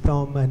between his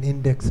thumb and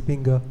index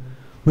finger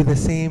with the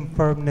same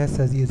firmness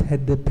as he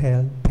had the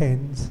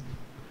pens,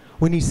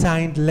 when he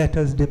signed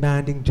letters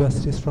demanding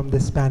justice from the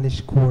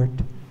Spanish court,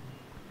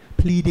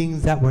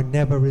 pleadings that were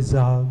never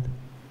resolved,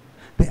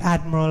 the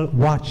Admiral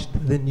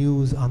watched the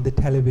news on the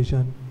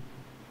television,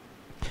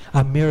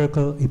 a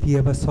miracle if he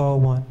ever saw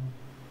one,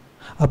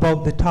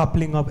 about the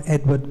toppling of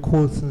Edward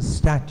Colson's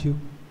statue.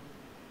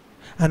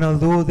 And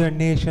although their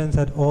nations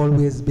had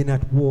always been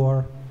at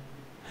war,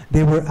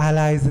 they were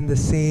allies in the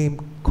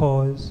same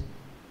cause.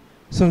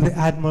 So the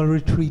Admiral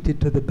retreated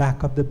to the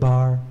back of the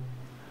bar,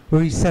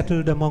 where he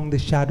settled among the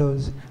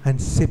shadows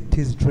and sipped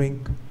his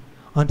drink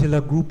until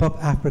a group of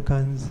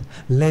Africans,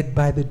 led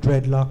by the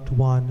dreadlocked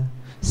one,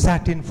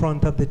 sat in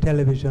front of the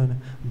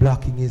television,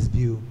 blocking his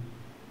view.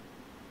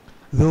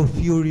 Though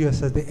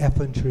furious at the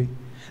effrontery,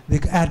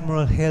 the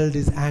Admiral held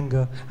his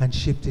anger and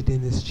shifted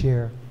in his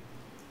chair.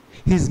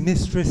 His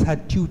mistress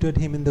had tutored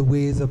him in the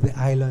ways of the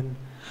island,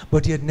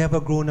 but he had never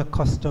grown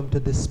accustomed to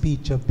the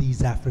speech of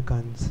these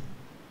Africans.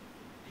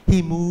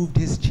 He moved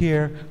his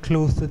chair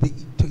close to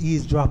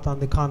eavesdrop on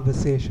the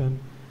conversation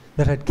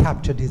that had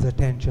captured his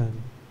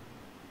attention.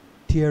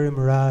 Thierry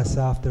Maras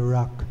off the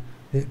rock,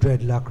 the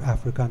dreadlocked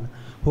African,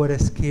 who had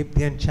escaped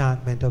the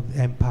enchantment of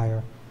the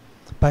empire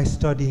by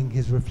studying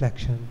his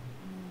reflection.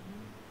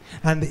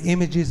 And the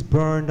images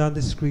burned on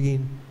the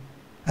screen.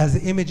 As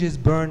the images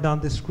burned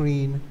on the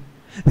screen,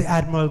 the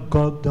Admiral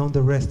gulped down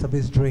the rest of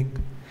his drink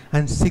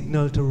and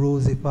signaled to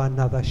Rosie for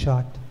another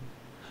shot.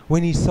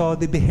 When he saw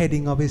the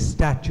beheading of his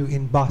statue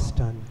in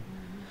Boston,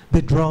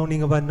 the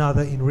drowning of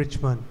another in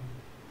Richmond,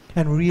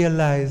 and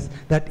realized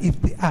that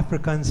if the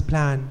African's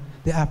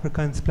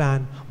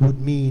plan would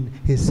mean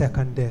his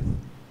second death.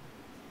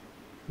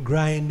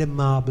 Grind the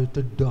marble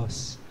to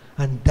dust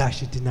and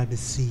dash it into the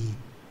sea,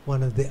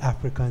 one of the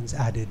Africans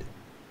added.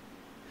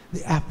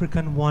 The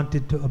African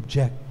wanted to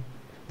object.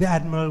 The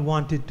Admiral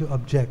wanted to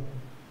object.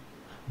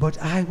 But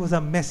I was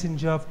a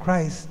messenger of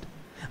Christ,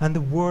 and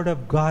the word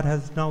of God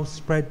has now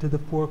spread to the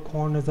four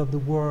corners of the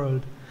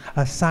world.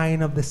 A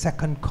sign of the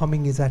second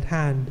coming is at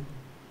hand.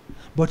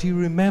 but he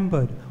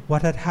remembered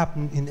what had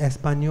happened in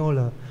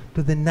Española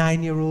to the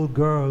 9-year-old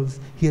girls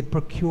he had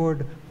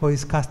procured for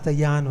his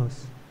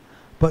Castellanos,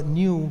 but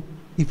knew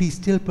if he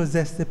still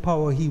possessed the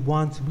power he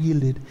once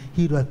wielded,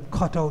 he would have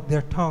cut out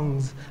their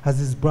tongues as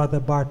his brother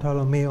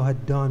Bartolomeo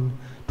had done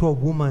to a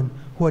woman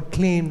who had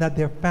claimed that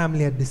their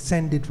family had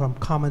descended from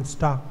common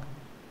stock,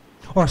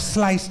 or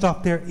sliced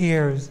off their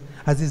ears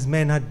as his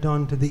men had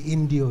done to the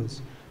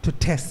Indios to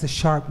test the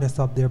sharpness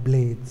of their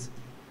blades.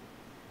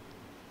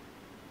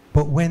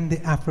 But when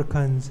the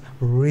Africans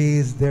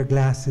raised their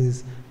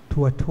glasses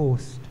to a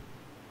toast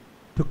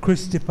to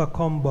Christopher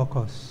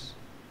Columbus,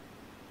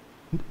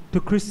 to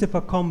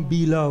Christopher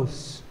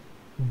Columbus,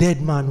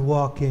 dead man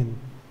walking,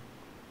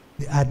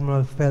 the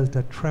Admiral felt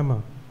a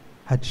tremor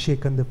had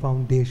shaken the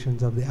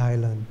foundations of the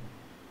island.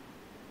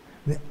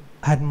 The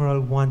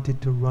Admiral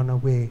wanted to run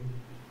away,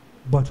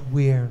 but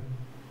where?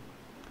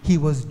 He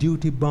was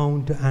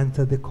duty-bound to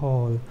answer the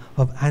call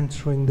of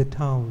answering the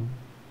town.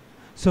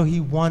 So he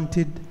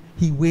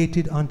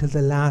waited until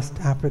the last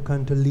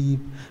African to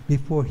leave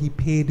before he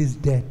paid his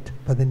debt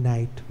for the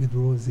night with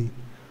Rosie,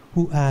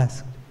 who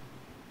asked,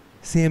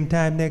 "Same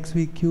time next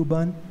week,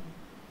 Cuban?"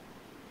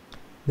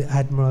 The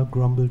Admiral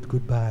grumbled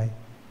goodbye,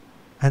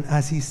 and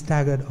as he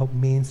staggered up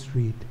Main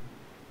Street,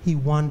 he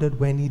wondered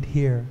when he'd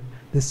hear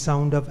the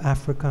sound of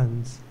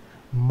Africans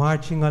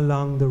marching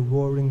along the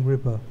roaring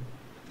river,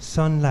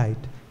 sunlight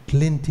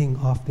glinting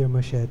off their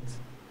machetes,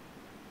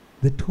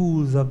 the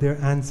tools of their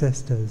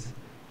ancestors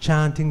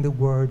chanting the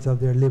words of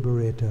their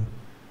liberator,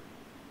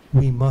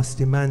 "We must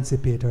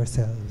emancipate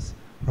ourselves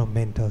from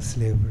mental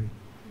slavery."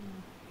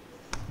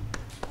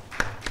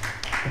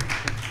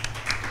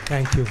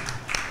 Thank you.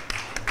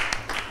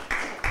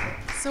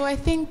 So I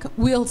think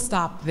we'll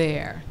stop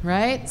there,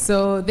 right?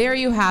 So there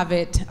you have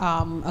it,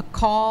 a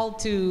call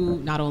to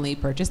not only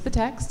purchase the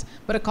text,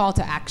 but a call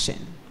to action,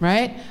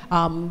 right?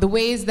 The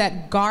ways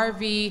that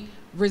Garvey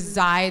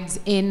resides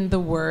in the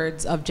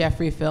words of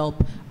Geoffrey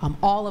Philp,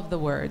 all of the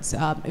words.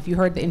 If you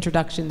heard the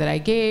introduction that I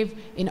gave,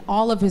 in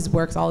all of his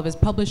works, all of his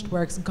published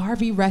works,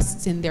 Garvey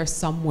rests in there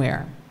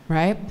somewhere,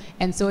 right?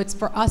 And so it's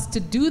for us to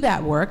do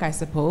that work, I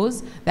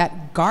suppose,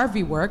 that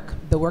Garvey work,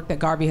 the work that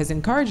Garvey has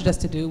encouraged us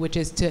to do, which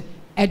is to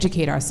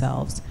educate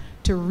ourselves,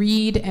 to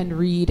read and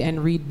read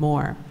and read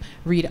more.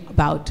 Read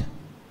about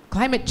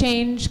climate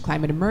change,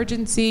 climate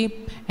emergency,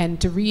 and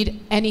to read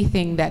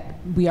anything that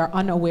we are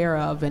unaware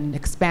of and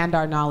expand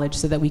our knowledge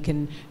so that we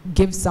can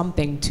give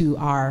something to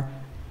our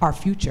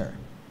future,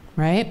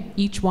 right?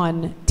 Each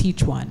one,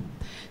 teach one.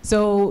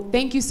 So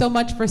thank you so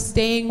much for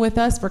staying with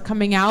us, for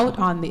coming out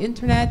on the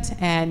internet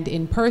and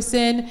in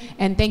person.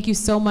 And thank you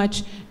so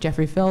much,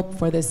 Geoffrey Philp,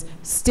 for this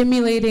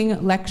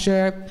stimulating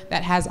lecture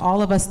that has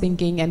all of us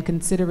thinking and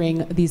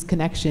considering these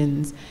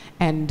connections.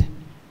 And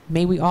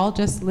may we all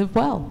just live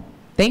well.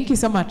 Thank you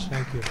so much.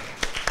 Thank you.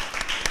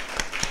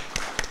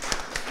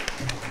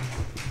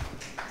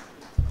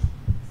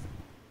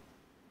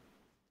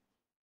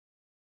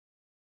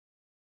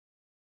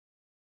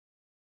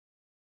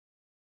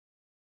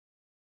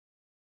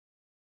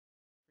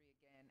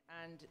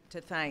 And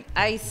to thank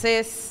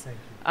ISIS,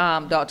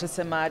 Dr.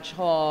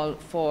 Semaj-Hall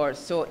for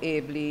so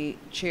ably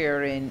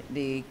chairing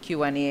the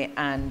Q&A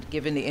and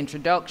giving the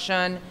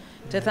introduction.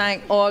 To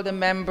thank all the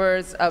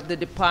members of the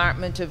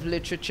Department of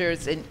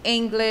Literatures in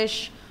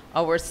English,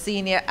 our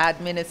senior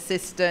admin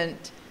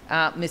assistant,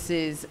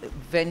 Mrs.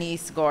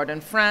 Venice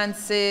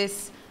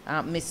Gordon-Francis,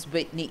 Miss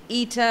Whitney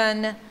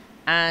Eaton,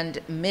 and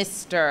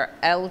Mr.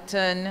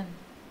 Elton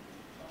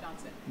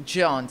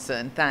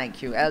Johnson.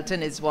 Thank you.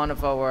 Elton is one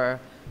of our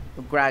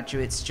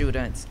graduate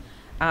students.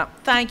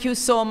 Thank you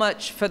so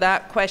much for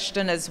that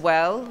question as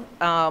well.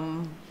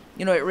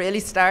 You know, it really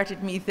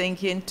started me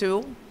thinking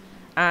too.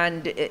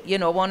 And you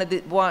know,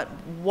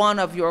 one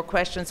of your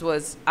questions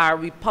was, are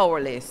we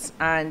powerless?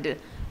 And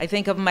I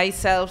think of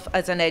myself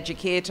as an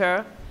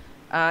educator.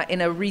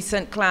 In a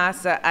recent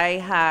class that I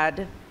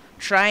had,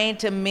 trying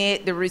to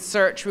make the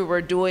research we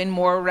were doing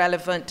more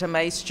relevant to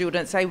my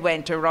students, I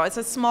went around. It's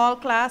a small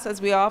class,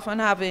 as we often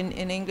have in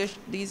English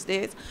these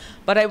days,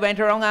 but I went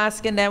around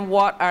asking them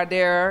what are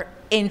their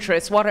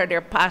interests, what are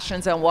their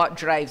passions, and what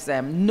drives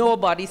them.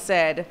 Nobody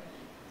said,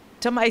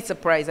 to my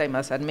surprise, I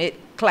must admit,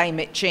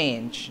 climate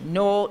change.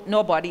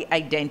 Nobody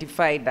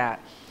identified that.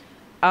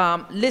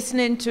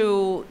 Listening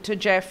to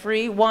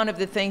Geoffrey, one of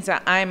the things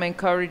that I'm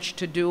encouraged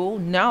to do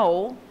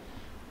now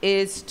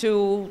is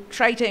to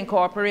try to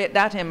incorporate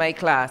that in my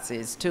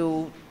classes,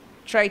 to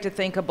try to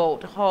think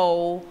about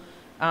how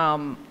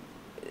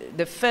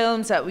the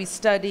films that we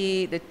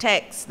study, the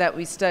texts that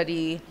we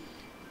study,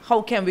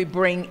 how can we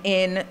bring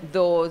in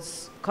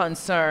those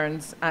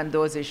concerns and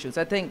those issues.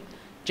 I think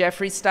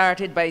Geoffrey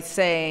started by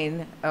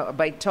saying,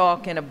 by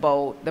talking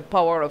about the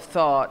power of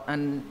thought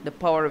and the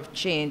power of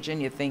change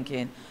in your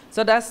thinking.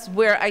 So that's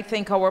where I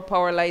think our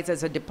power lies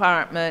as a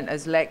department,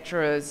 as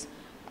lecturers,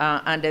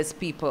 and as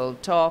people,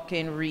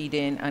 talking,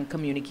 reading, and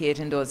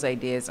communicating those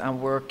ideas and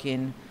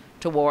working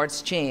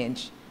towards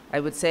change.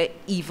 I would say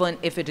even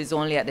if it is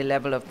only at the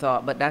level of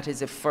thought, but that is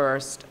the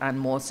first and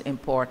most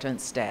important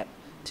step.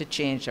 to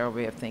change our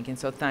way of thinking.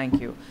 So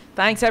thank you.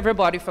 Thanks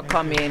everybody for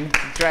coming.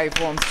 Drive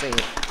home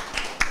safe.